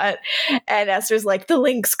forgot. And Esther's like, the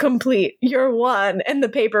link's complete. You're one. And the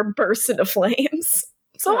paper bursts into flames.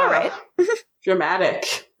 So, all right.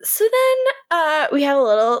 Dramatic. So then we have a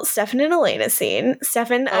little Stefan and Elena scene.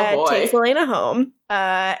 Stefan takes Elena home,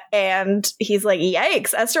 and he's like,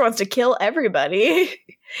 yikes, Esther wants to kill everybody.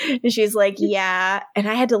 And she's like, yeah. And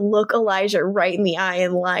I had to look Elijah right in the eye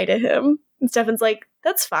and lie to him. And Stefan's like,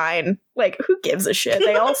 that's fine. Like, who gives a shit?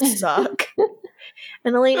 They all suck.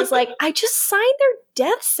 And Elena's like, I just signed their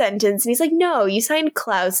death sentence. And he's like, no, you signed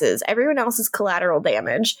Klaus's. Everyone else is collateral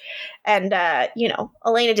damage. And,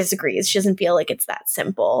 Elena disagrees. She doesn't feel like it's that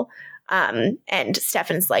simple. And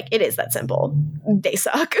Stefan's like, it is that simple. They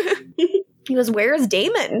suck. He goes, where's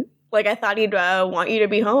Damon? Like, I thought he'd want you to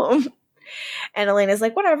be home. And Elena's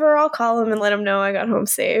like, whatever, I'll call him and let him know I got home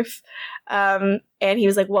safe. And he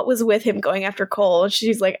was like, what was with him going after Cole? And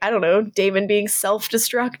she's like, I don't know, Damon being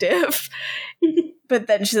self-destructive. But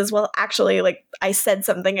then she says, well, actually, like, I said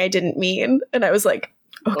something I didn't mean. And I was like,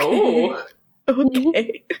 okay. Oh.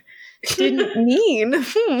 Okay. Didn't mean.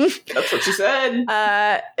 That's what she said.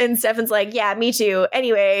 And Stefan's like, yeah, me too.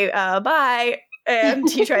 Anyway, bye. And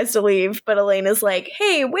he tries to leave. But Elena's like,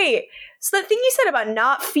 hey, wait. So that thing you said about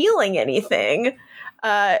not feeling anything,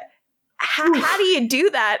 how do you do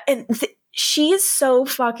that? And she is so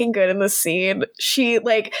fucking good in the scene. She,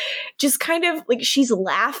 like, just kind of, like, she's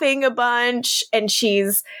laughing a bunch, and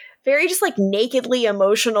she's very just, like, nakedly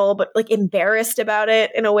emotional, but, like, embarrassed about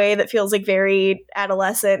it in a way that feels, like, very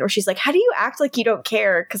adolescent, where she's like, how do you act like you don't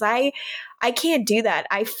care? Because I can't do that.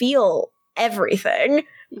 I feel everything.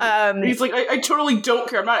 He's like, I totally don't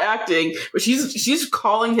care. I'm not acting. But she's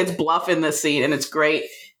calling his bluff in this scene, and it's great.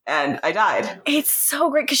 And I died. It's so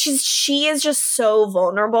great because she is just so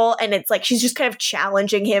vulnerable, and it's like she's just kind of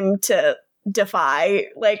challenging him to defy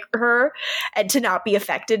like her and to not be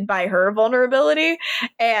affected by her vulnerability.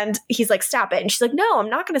 And he's like, stop it. And she's like, no, I'm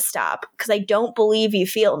not going to stop because I don't believe you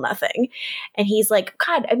feel nothing. And he's like,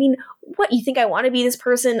 God, I mean, what, you think I want to be this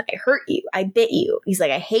person? I hurt you. I bit you. He's like,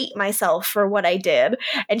 I hate myself for what I did.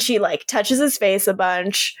 And she like touches his face a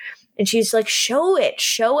bunch. And she's like, show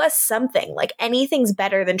us something. Like, anything's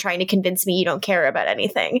better than trying to convince me you don't care about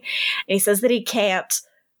anything. And he says that he can't,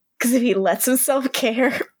 because if he lets himself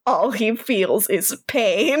care, all he feels is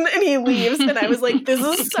pain. And he leaves. And I was like, this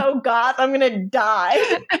is so goth. I'm going to die.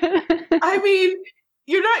 I mean,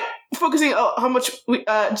 you're not focusing on how much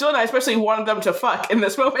Jill and I especially wanted them to fuck in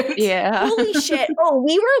this moment. Yeah. Holy shit. Oh,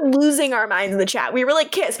 we were losing our minds in the chat. We were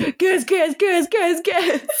like, kiss. They're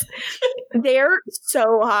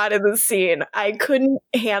so hot in this scene. I couldn't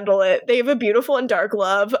handle it. They have a beautiful and dark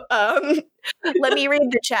love. Let me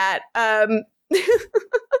read the chat.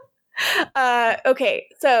 Okay,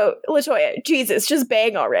 so LaToya, Jesus, just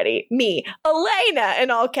bang already. Me, Elena,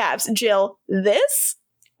 in all caps. Jill, this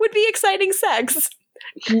would be exciting sex.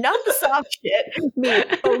 Not the soft shit. Me,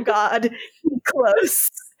 oh God, close.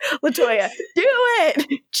 LaToya, do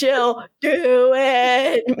it. Jill, do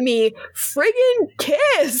it. Me, friggin'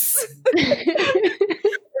 kiss.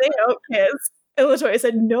 They don't kiss. And LaToya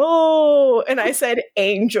said, no. And I said,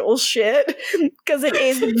 angel shit. Because it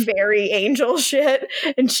is very angel shit.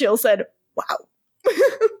 And Jill said, wow.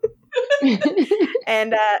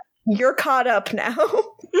 And you're caught up now.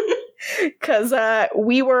 Because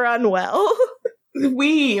we were unwell.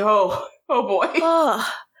 Oh boy.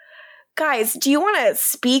 Oh. Guys, do you want to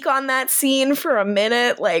speak on that scene for a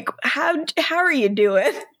minute? Like, how are you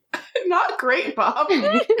doing? Not great, Bob.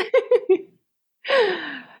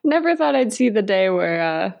 Never thought I'd see the day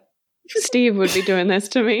where Steve would be doing this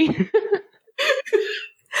to me.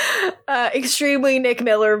 Extremely Nick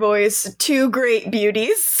Miller voice. Two great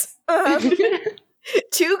beauties.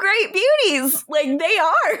 Two great beauties. Like, they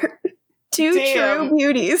are. Two true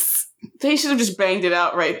beauties. They should have just banged it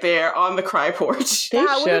out right there on the cry porch.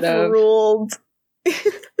 That would have ruled.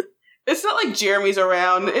 It's not like Jeremy's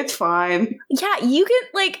around. It's fine. Yeah, you can,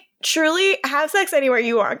 like, truly have sex anywhere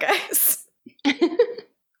you want, guys.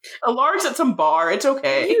 A large at some bar. It's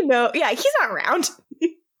okay. You know, yeah, he's not around.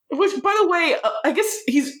 Which, by the way, I guess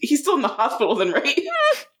he's still in the hospital then, right?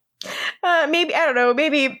 Maybe, I don't know,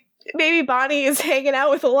 maybe Bonnie is hanging out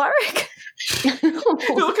with Alaric. They're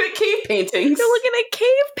looking at cave paintings. They're looking at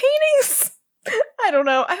cave paintings? I don't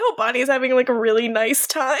know. I hope Bonnie's having, like, a really nice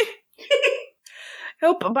time. I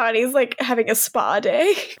hope Bonnie's, like, having a spa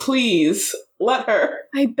day. Please, let her.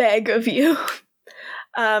 I beg of you.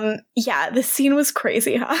 Yeah, the scene was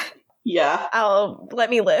crazy hot. Yeah. Let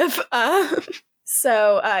me live.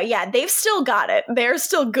 So, yeah, they've still got it. They're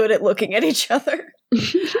still good at looking at each other.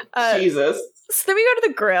 Jesus. So then we go to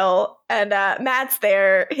the grill, and Matt's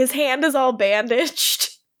there. His hand is all bandaged.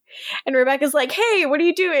 And Rebecca's like, hey, what are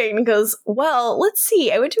you doing? And he goes, well, let's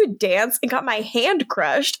see. I went to a dance and got my hand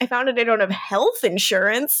crushed. I found out I don't have health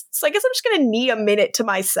insurance. So I guess I'm just going to need a minute to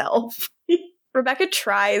myself. Rebecca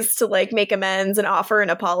tries to like make amends and offer an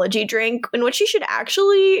apology drink. And what she should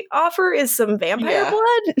actually offer is some vampire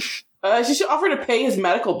blood. She should offer to pay his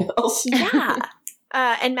medical bills. Yeah.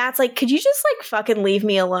 And Matt's like, could you just like fucking leave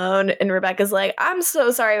me alone? And Rebecca's like, I'm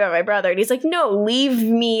so sorry about my brother. And he's like, no, leave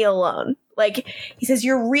me alone. Like, he says,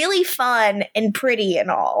 you're really fun and pretty and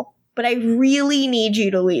all, but I really need you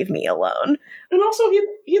to leave me alone. And also,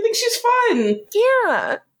 he thinks she's fun.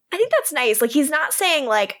 Yeah. I think that's nice. Like, he's not saying,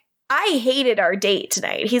 like, I hated our date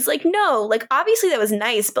tonight. He's like, no, like, obviously that was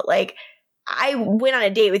nice, but, like, I went on a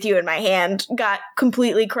date with you and my hand got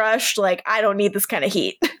completely crushed. Like, I don't need this kind of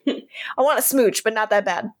heat. I want a smooch, but not that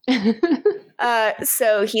bad.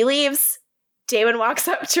 So he leaves. Damon walks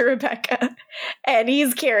up to Rebecca, and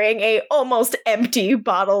he's carrying a almost empty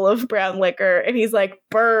bottle of brown liquor, and he's like,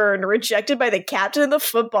 burn, rejected by the captain of the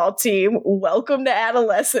football team, welcome to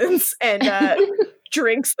adolescence, and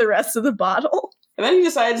drinks the rest of the bottle. And then he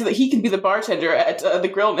decides that he can be the bartender at the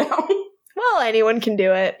grill now. Well, anyone can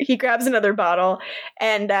do it. He grabs another bottle,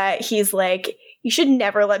 and he's like, you should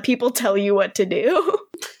never let people tell you what to do.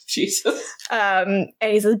 Jesus. And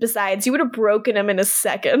he says, besides, you would have broken him in a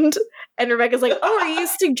second. And Rebecca's like, oh, are you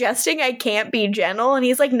suggesting I can't be gentle? And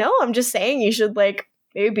he's like, no, I'm just saying you should, like,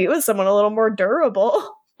 maybe be with someone a little more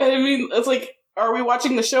durable. I mean, it's like, are we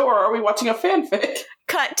watching the show or are we watching a fanfic?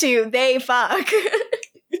 Cut to, they fuck.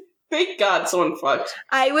 Thank God someone fucked.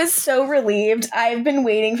 I was so relieved. I've been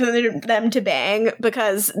waiting for them to bang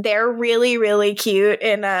because they're really, really cute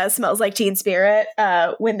in Smells Like Teen Spirit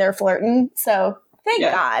when they're flirting. So thank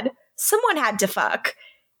God. Someone had to fuck.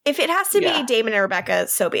 If it has to be Damon and Rebecca,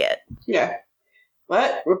 so be it. Yeah.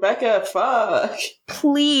 Let Rebecca fuck.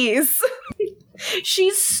 Please.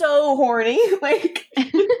 She's so horny. Like,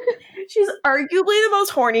 she's arguably the most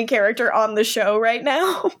horny character on the show right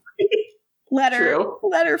now. Let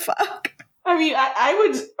her fuck. I mean, I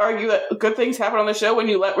would argue that good things happen on the show when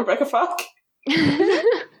you let Rebecca fuck. I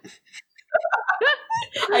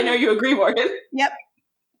know you agree, Morgan. Yep.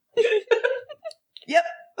 Yep.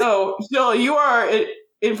 Oh, Jill, you are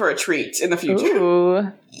in for a treat in the future.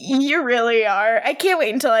 Ooh. You really are. I can't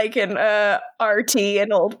wait until I can RT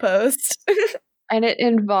an old post. And it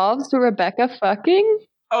involves Rebecca fucking?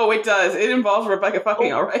 Oh, it does. It involves Rebecca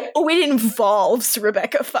fucking, all right. Oh, it involves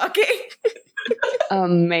Rebecca fucking.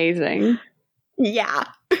 Amazing. Yeah.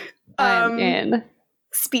 I'm in.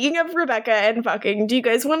 Speaking of Rebecca and fucking, do you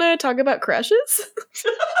guys want to talk about crushes?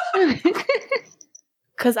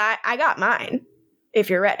 Because I got mine, if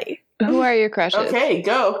you're ready. Who are your crushes? Okay,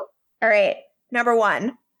 go. All right. Number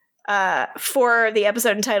one, for the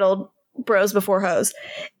episode entitled Bros Before Hoes,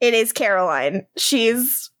 it is Caroline.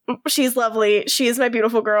 She's lovely. She is my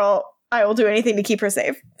beautiful girl. I will do anything to keep her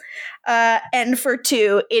safe. And for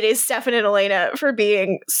two, it is Stefan and Elena for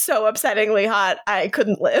being so upsettingly hot, I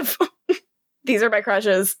couldn't live. These are my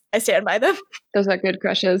crushes. I stand by them. Those are good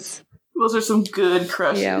crushes. Those are some good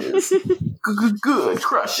crushes. Yeah. Good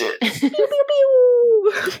crushes. Pew, pew,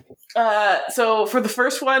 pew. So for the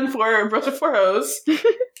first one, for Bros Before Hoes,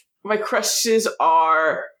 my crushes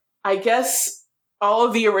are, I guess, all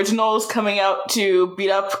of the originals coming out to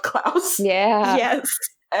beat up Klaus. Yeah. Yes.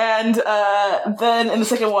 And then in the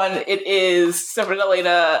second one, it is Stefan and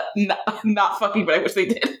Elena not fucking, but I wish they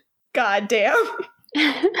did. God damn.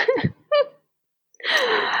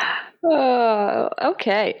 Oh,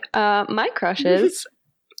 okay. My crushes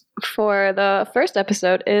for the first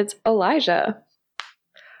episode is Elijah.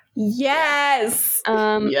 Yes.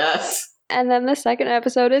 Yes. And then the second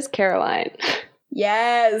episode is Caroline.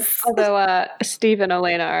 Yes. Although Steve and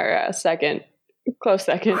Elena are close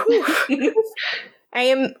second. I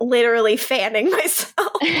am literally fanning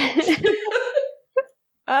myself.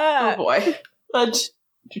 Oh boy.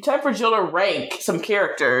 Time for Jill to rank some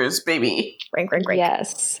characters, baby. Rank.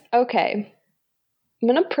 Yes. Okay. I'm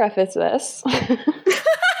going to preface this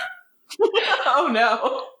Oh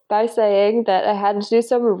no. by saying that I had to do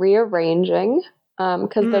some rearranging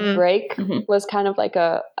because the break was kind of like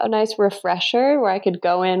a nice refresher where I could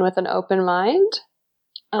go in with an open mind.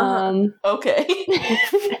 Okay.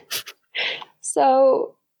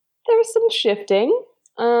 So there's some shifting.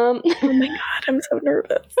 Oh my god, I'm so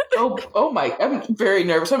nervous. Oh my, I'm very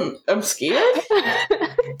nervous. I'm scared.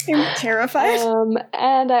 I'm terrified.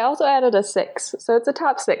 And I also added a 6, so it's a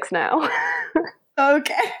top 6 now.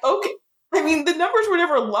 Okay. Okay. I mean, the numbers were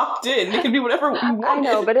never locked in. They can be whatever we wanted. I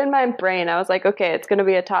know, but in my brain, I was like, okay, it's going to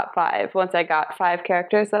be a top 5 once I got 5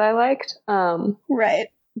 characters that I liked. Right.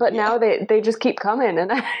 But now they just keep coming,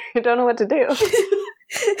 and I don't know what to do.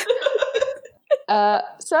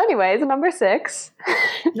 So anyways, number 6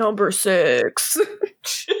 Number 6.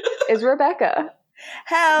 is Rebecca.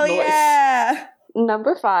 Hell Nice. yeah.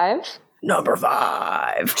 Number 5 Number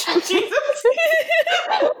 5. Jesus.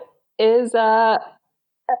 is the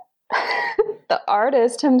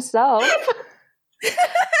artist himself,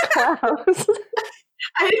 Klaus.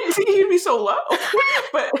 I didn't think he'd be so low.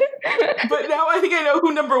 But now I think I know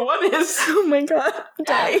who number 1 is. Oh my god. I'm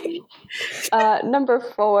dying. Number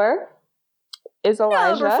 4 is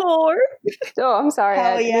Elijah. Number 4. Oh, I'm sorry.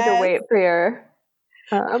 Hell I need yes. to wait for your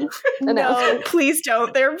No, announcement. please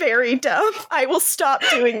don't. They're very dumb. I will stop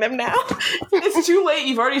doing them now. It's too late.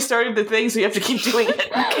 You've already started the thing, so you have to keep doing it.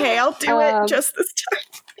 Okay, I'll do it just this time.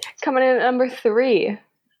 Coming in at number 3,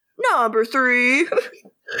 Number 3.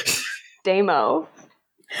 Damo.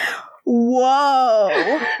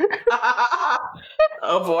 Whoa.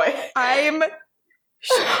 Oh boy. I'm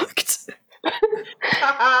shocked.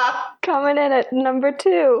 Coming in at number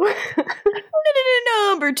 2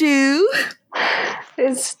 Number 2.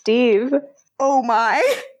 is Steve. Oh my.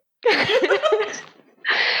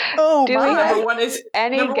 Oh Do we my. have Number 1 is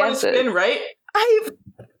any number 1 is guesses? Finn, right?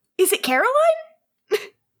 Is it Caroline?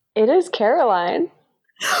 It is Caroline.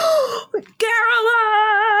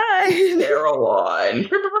 Caroline. Caroline.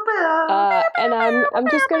 And I'm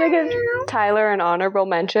just gonna give Tyler an honorable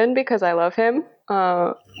mention because I love him.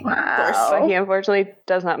 But he unfortunately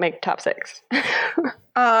does not make top 6.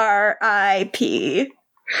 R.I.P.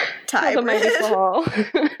 Tybrid. Steve is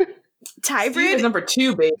Tybrid? number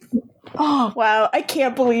 2, babe. Oh, wow. I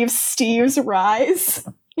can't believe Steve's rise.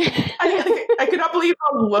 I could not believe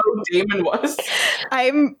how low Damon was.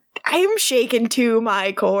 I'm shaken to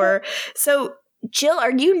my core. So, Jill,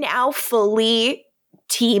 are you now fully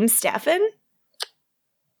Team Stefan?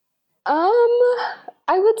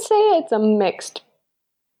 I would say it's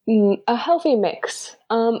a healthy mix.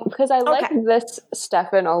 Because I like this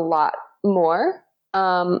Stefan a lot more.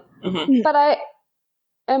 But I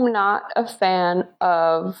am not a fan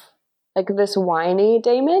of like this whiny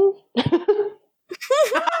Damon.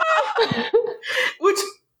 Which,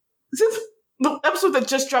 since the episode that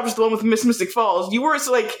just dropped is the one with Miss Mystic Falls, you were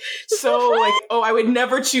so oh, I would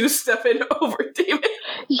never choose Stefan over Damon.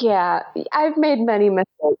 Yeah, I've made many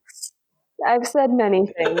mistakes. I've said many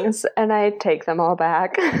things, and I take them all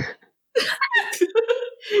back.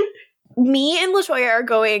 Me and LaToya are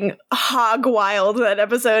going hog wild that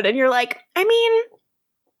episode, and you're like, I mean,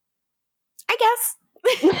 I guess.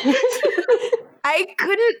 I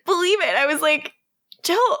couldn't believe it. I was like,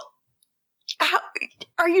 Jill, how,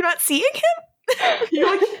 are you not seeing him? You're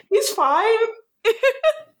like, he's fine.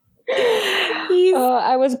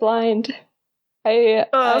 I was blind. I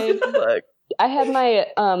had my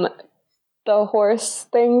the horse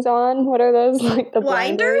things on. What are those? Like the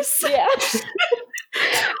blinders? Yeah.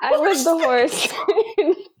 I was the horse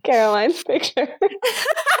in Caroline's picture.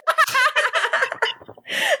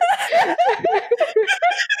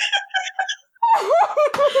 Oh my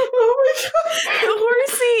god. The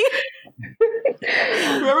horsey.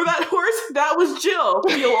 Remember that horse? That was Jill.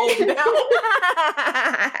 Feel old now.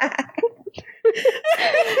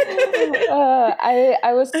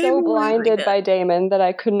 I was so I'm blinded losing by Damon that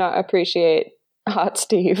I could not appreciate Hot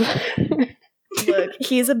Steve. Look,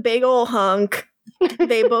 he's a big ol' hunk.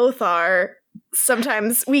 They both are.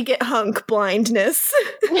 Sometimes we get hunk blindness.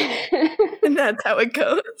 And that's how it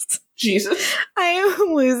goes. Jesus. I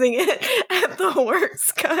am losing it at the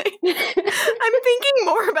horse, guy. I'm thinking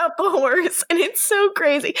more about the horse, and it's so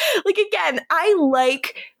crazy. Like, again, I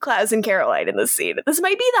like Klaus and Caroline in this scene. This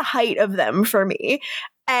might be the height of them for me.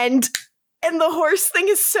 And the horse thing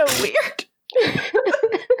is so weird.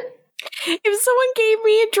 If someone gave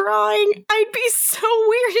me a drawing, I'd be so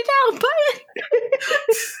weirded out by it.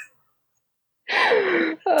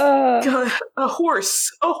 God, a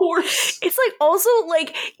horse. It's like also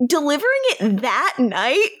like delivering it that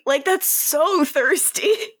night. Like that's so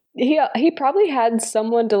thirsty. He probably had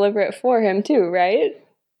someone deliver it for him too, right?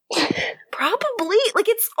 Probably. Like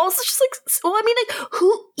it's also just like, well, I mean, like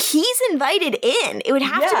who he's invited in. It would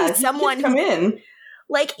have to be someone come in.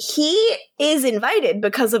 Like he is invited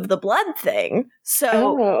because of the blood thing.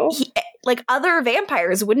 So like other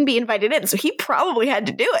vampires wouldn't be invited in. So he probably had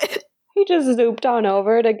to do it. He just zooped on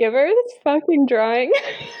over to give her this fucking drawing.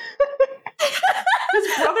 His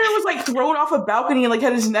brother was like thrown off a balcony and like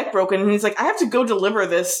had his neck broken, and he's like, I have to go deliver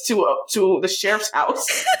this to the sheriff's house.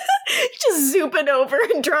 Just zooping over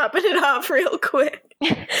and dropping it off real quick.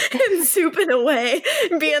 and zooping away,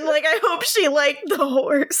 being like, I hope she liked the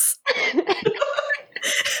horse.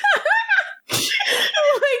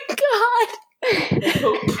 Oh my god. I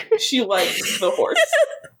hope she likes the horse.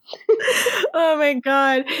 Oh my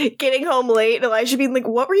god. Getting home late and Elijah being like,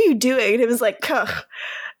 what were you doing? And it was like,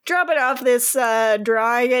 dropping off this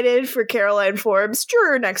drawing I did for Caroline Forbes. Drew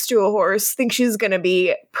her next to a horse. Think she's gonna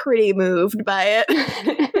be pretty moved by it.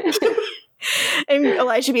 And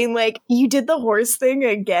Elijah being like, you did the horse thing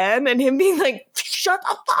again? And him being like, shut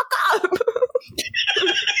the fuck up.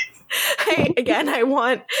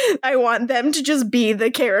 I want them to just be the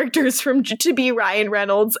characters to be Ryan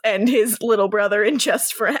Reynolds and his little brother in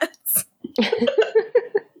Just Friends.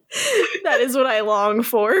 That is what I long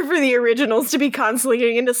for the originals to be constantly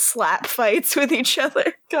getting into slap fights with each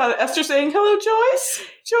other. God, Esther saying, hello, Joyce?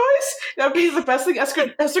 Joyce? That would be the best thing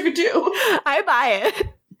Esther could do. I buy it.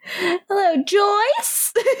 Hello,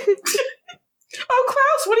 Joyce? Oh,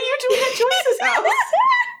 Klaus, what are you doing at Joyce's house?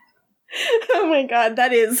 Oh my god,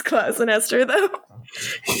 that is Klaus and Esther, though.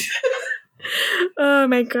 Oh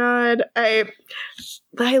my god, I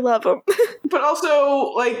love them. But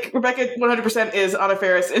also, like, Rebecca 100% is Anna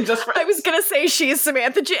Faris in Just Friends. I was gonna say she's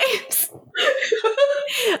Samantha James.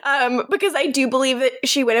 Because I do believe that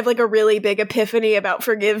she would have, like, a really big epiphany about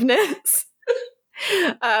forgiveness.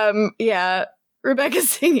 Yeah, Rebecca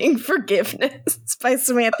singing Forgiveness by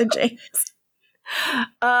Samantha James.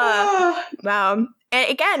 Wow. And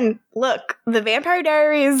again, look, the Vampire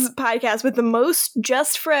Diaries podcast with the most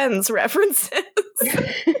Just Friends references.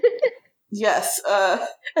 Yes.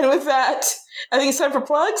 And with that, I think it's time for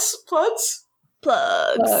plugs.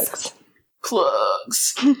 Plugs.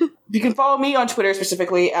 You can follow me on Twitter,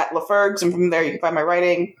 specifically at LaFergs, and from there you can find my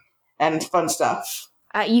writing and fun stuff.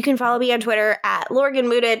 You can follow me on Twitter at Lorgan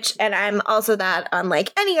Mudich, and I'm also that on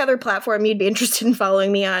like any other platform you'd be interested in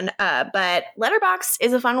following me on. But Letterboxd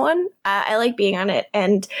is a fun one. I like being on it,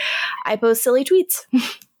 and I post silly tweets.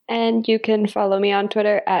 And you can follow me on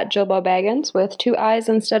Twitter at Jilbo Baggins with 2 I's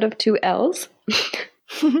instead of 2 L's.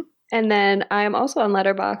 And then I am also on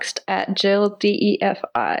Letterboxd at Jill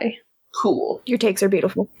DEFI. Cool. Your takes are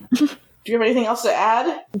beautiful. Do you have anything else to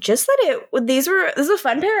add? Just that this is a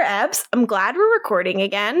fun pair of abs. I'm glad we're recording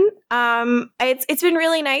again. It's been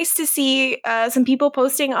really nice to see some people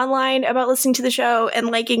posting online about listening to the show and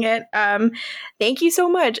liking it. Thank you so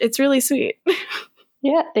much. It's really sweet.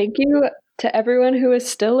 Yeah, thank you to everyone who is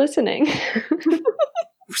still listening.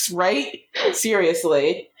 Right?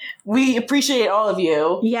 Seriously. We appreciate all of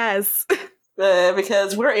you. Yes.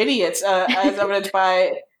 Because we're idiots, as evidenced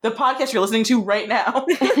by the podcast you're listening to right now.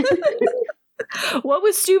 What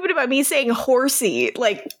was stupid about me saying horsey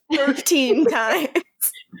like 13 times?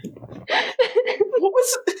 What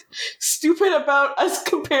was stupid about us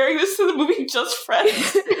comparing this to the movie Just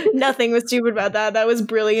Friends? Nothing was stupid about that. That was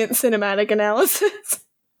brilliant cinematic analysis.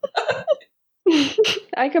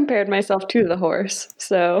 I compared myself to the horse,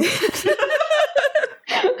 so...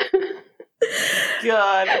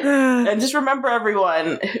 God. And just remember,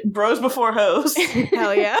 everyone, bros before hoes.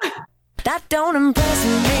 Hell yeah. That don't impress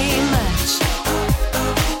me much.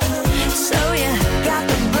 So you got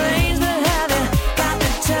the brains, but have you got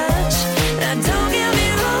the touch? Now don't get me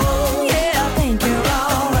wrong, yeah, I think you're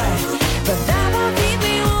alright, but that won't keep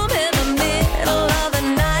me warm in the middle of the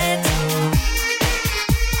night.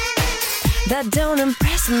 That don't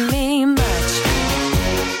impress me much.